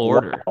is tall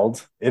order.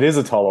 wild. It is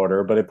a tall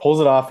order, but it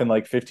pulls it off in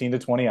like 15 to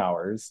 20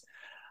 hours.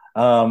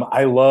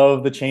 I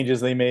love the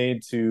changes they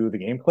made to the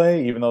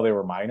gameplay, even though they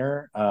were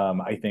minor.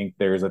 I think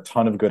there's a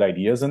ton of good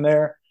ideas in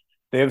there.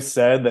 They have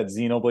said that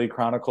Xenoblade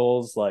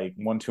Chronicles like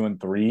 1, 2, and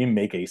 3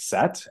 make a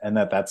set and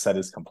that set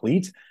is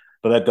complete,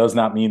 but that does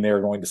not mean they're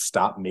going to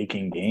stop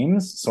making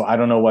games. So I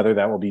don't know whether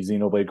that will be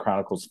Xenoblade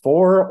Chronicles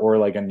 4 or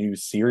like a new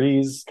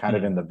series kind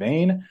of in the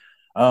vein.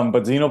 But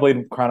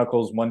Xenoblade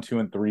Chronicles 1, 2,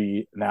 and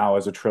 3 now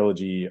as a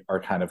trilogy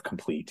are kind of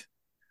complete,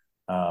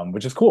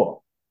 which is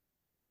cool.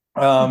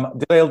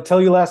 Did I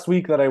tell you last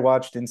week that I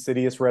watched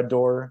Insidious Red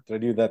Door? Did I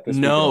do that this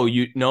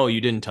week? No,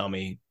 you didn't tell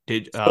me.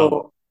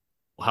 So,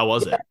 How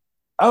was it?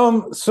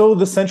 so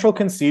the central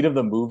conceit of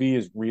the movie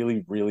is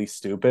really, really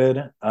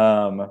stupid.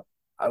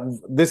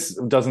 This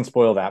doesn't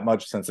spoil that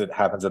much since it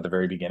happens at the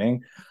very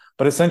beginning,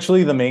 but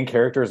essentially the main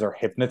characters are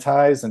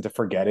hypnotized into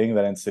forgetting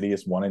that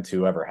Insidious 1 and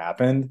 2 ever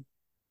happened.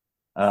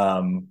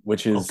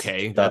 Which is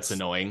Okay, that's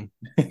annoying.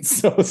 It's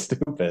so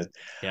stupid.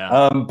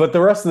 Yeah. But the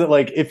rest of it,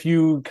 like if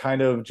you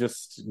kind of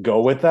just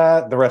go with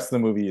that, the rest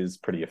of the movie is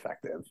pretty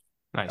effective.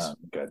 Nice.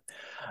 Good.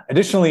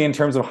 Additionally, in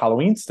terms of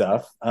Halloween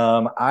stuff,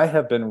 I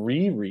have been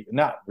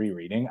not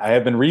rereading. I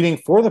have been reading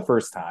for the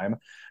first time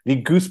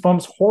the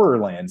Goosebumps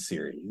Horrorland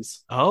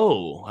series.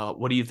 Oh,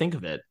 what do you think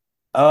of it?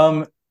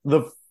 Um,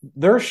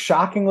 they're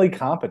shockingly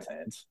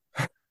competent.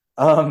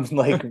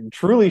 Like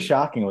truly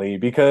shockingly,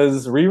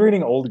 because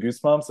rereading old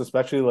Goosebumps,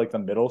 especially like the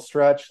middle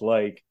stretch,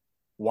 like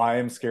Why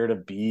I'm Scared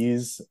of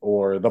Bees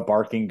or The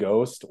Barking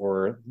Ghost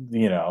or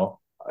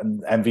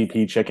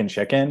MVP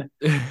Chicken.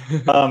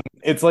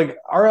 It's like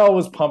RL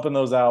was pumping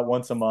those out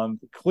once a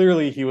month.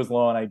 Clearly he was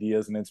low on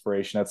ideas and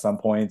inspiration at some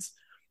points.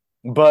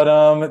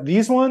 But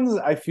these ones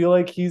I feel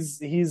like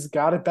he's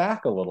got it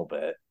back a little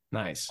bit.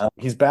 Nice.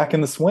 He's back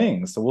in the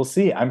swing. So we'll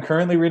see. I'm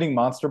currently reading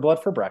Monster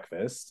Blood for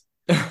breakfast.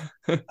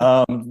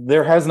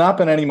 There has not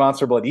been any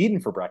monster blood eaten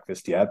for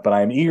breakfast yet, but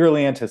I'm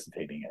eagerly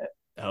anticipating it.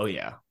 Oh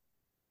yeah.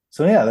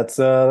 So yeah,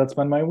 that's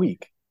been my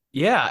week.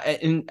 Yeah,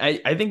 and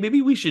I think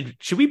maybe should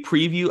we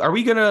preview? Are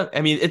we gonna?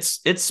 I mean, it's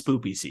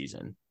spoopy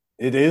season.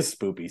 It is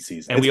spoopy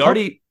season, and it's we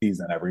already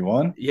season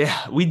everyone.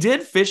 Yeah, we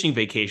did fishing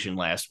vacation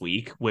last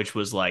week, which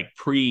was like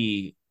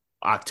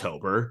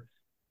pre-October,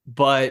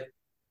 but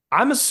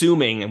I'm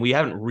assuming, and we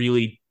haven't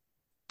really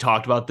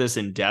talked about this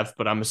in depth,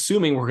 but I'm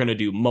assuming we're going to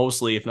do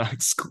mostly, if not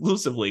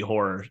exclusively,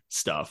 horror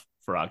stuff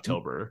for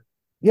October.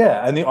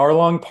 Yeah, and the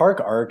Arlong Park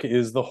arc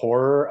is the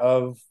horror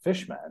of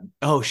Fishmen.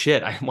 Oh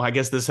shit! Well, I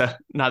guess this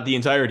not the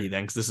entirety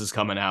then, because this is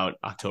coming out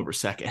October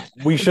 2nd.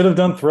 We should have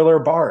done Thriller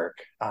Bark.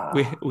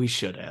 We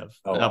should have,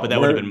 well, but that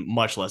would have been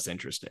much less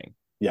interesting.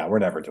 Yeah, we're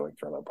never doing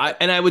Thriller Bark.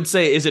 And I would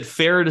say, is it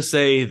fair to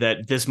say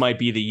that this might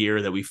be the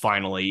year that we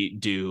finally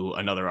do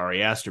another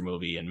Ari Aster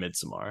movie in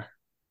Midsommar?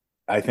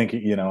 I think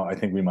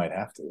we might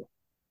have to.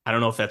 I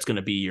don't know if that's going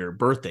to be your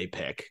birthday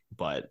pick,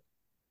 but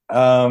I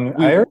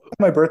already have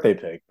my birthday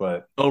pick,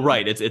 but oh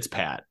right, it's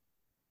Pat.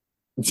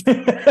 You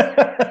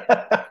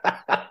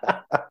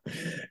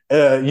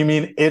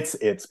mean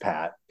it's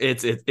Pat?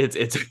 It's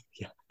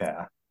yeah.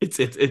 Yeah.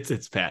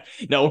 It's Pat.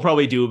 No, we'll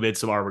probably do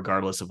Midsommar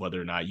regardless of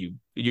whether or not you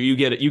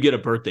get a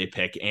birthday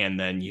pick, and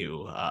then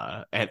you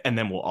and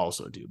then we'll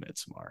also do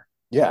Midsommar.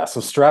 Yeah,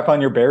 so strap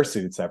on your bear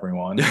suits,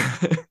 everyone.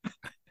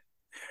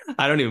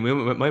 I don't even.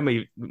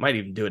 We might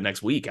even do it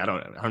next week. I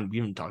don't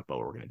even talk about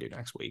what we're gonna do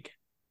next week.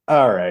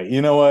 All right,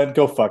 you know what?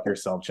 Go fuck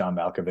yourself, John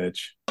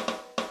Malkovich.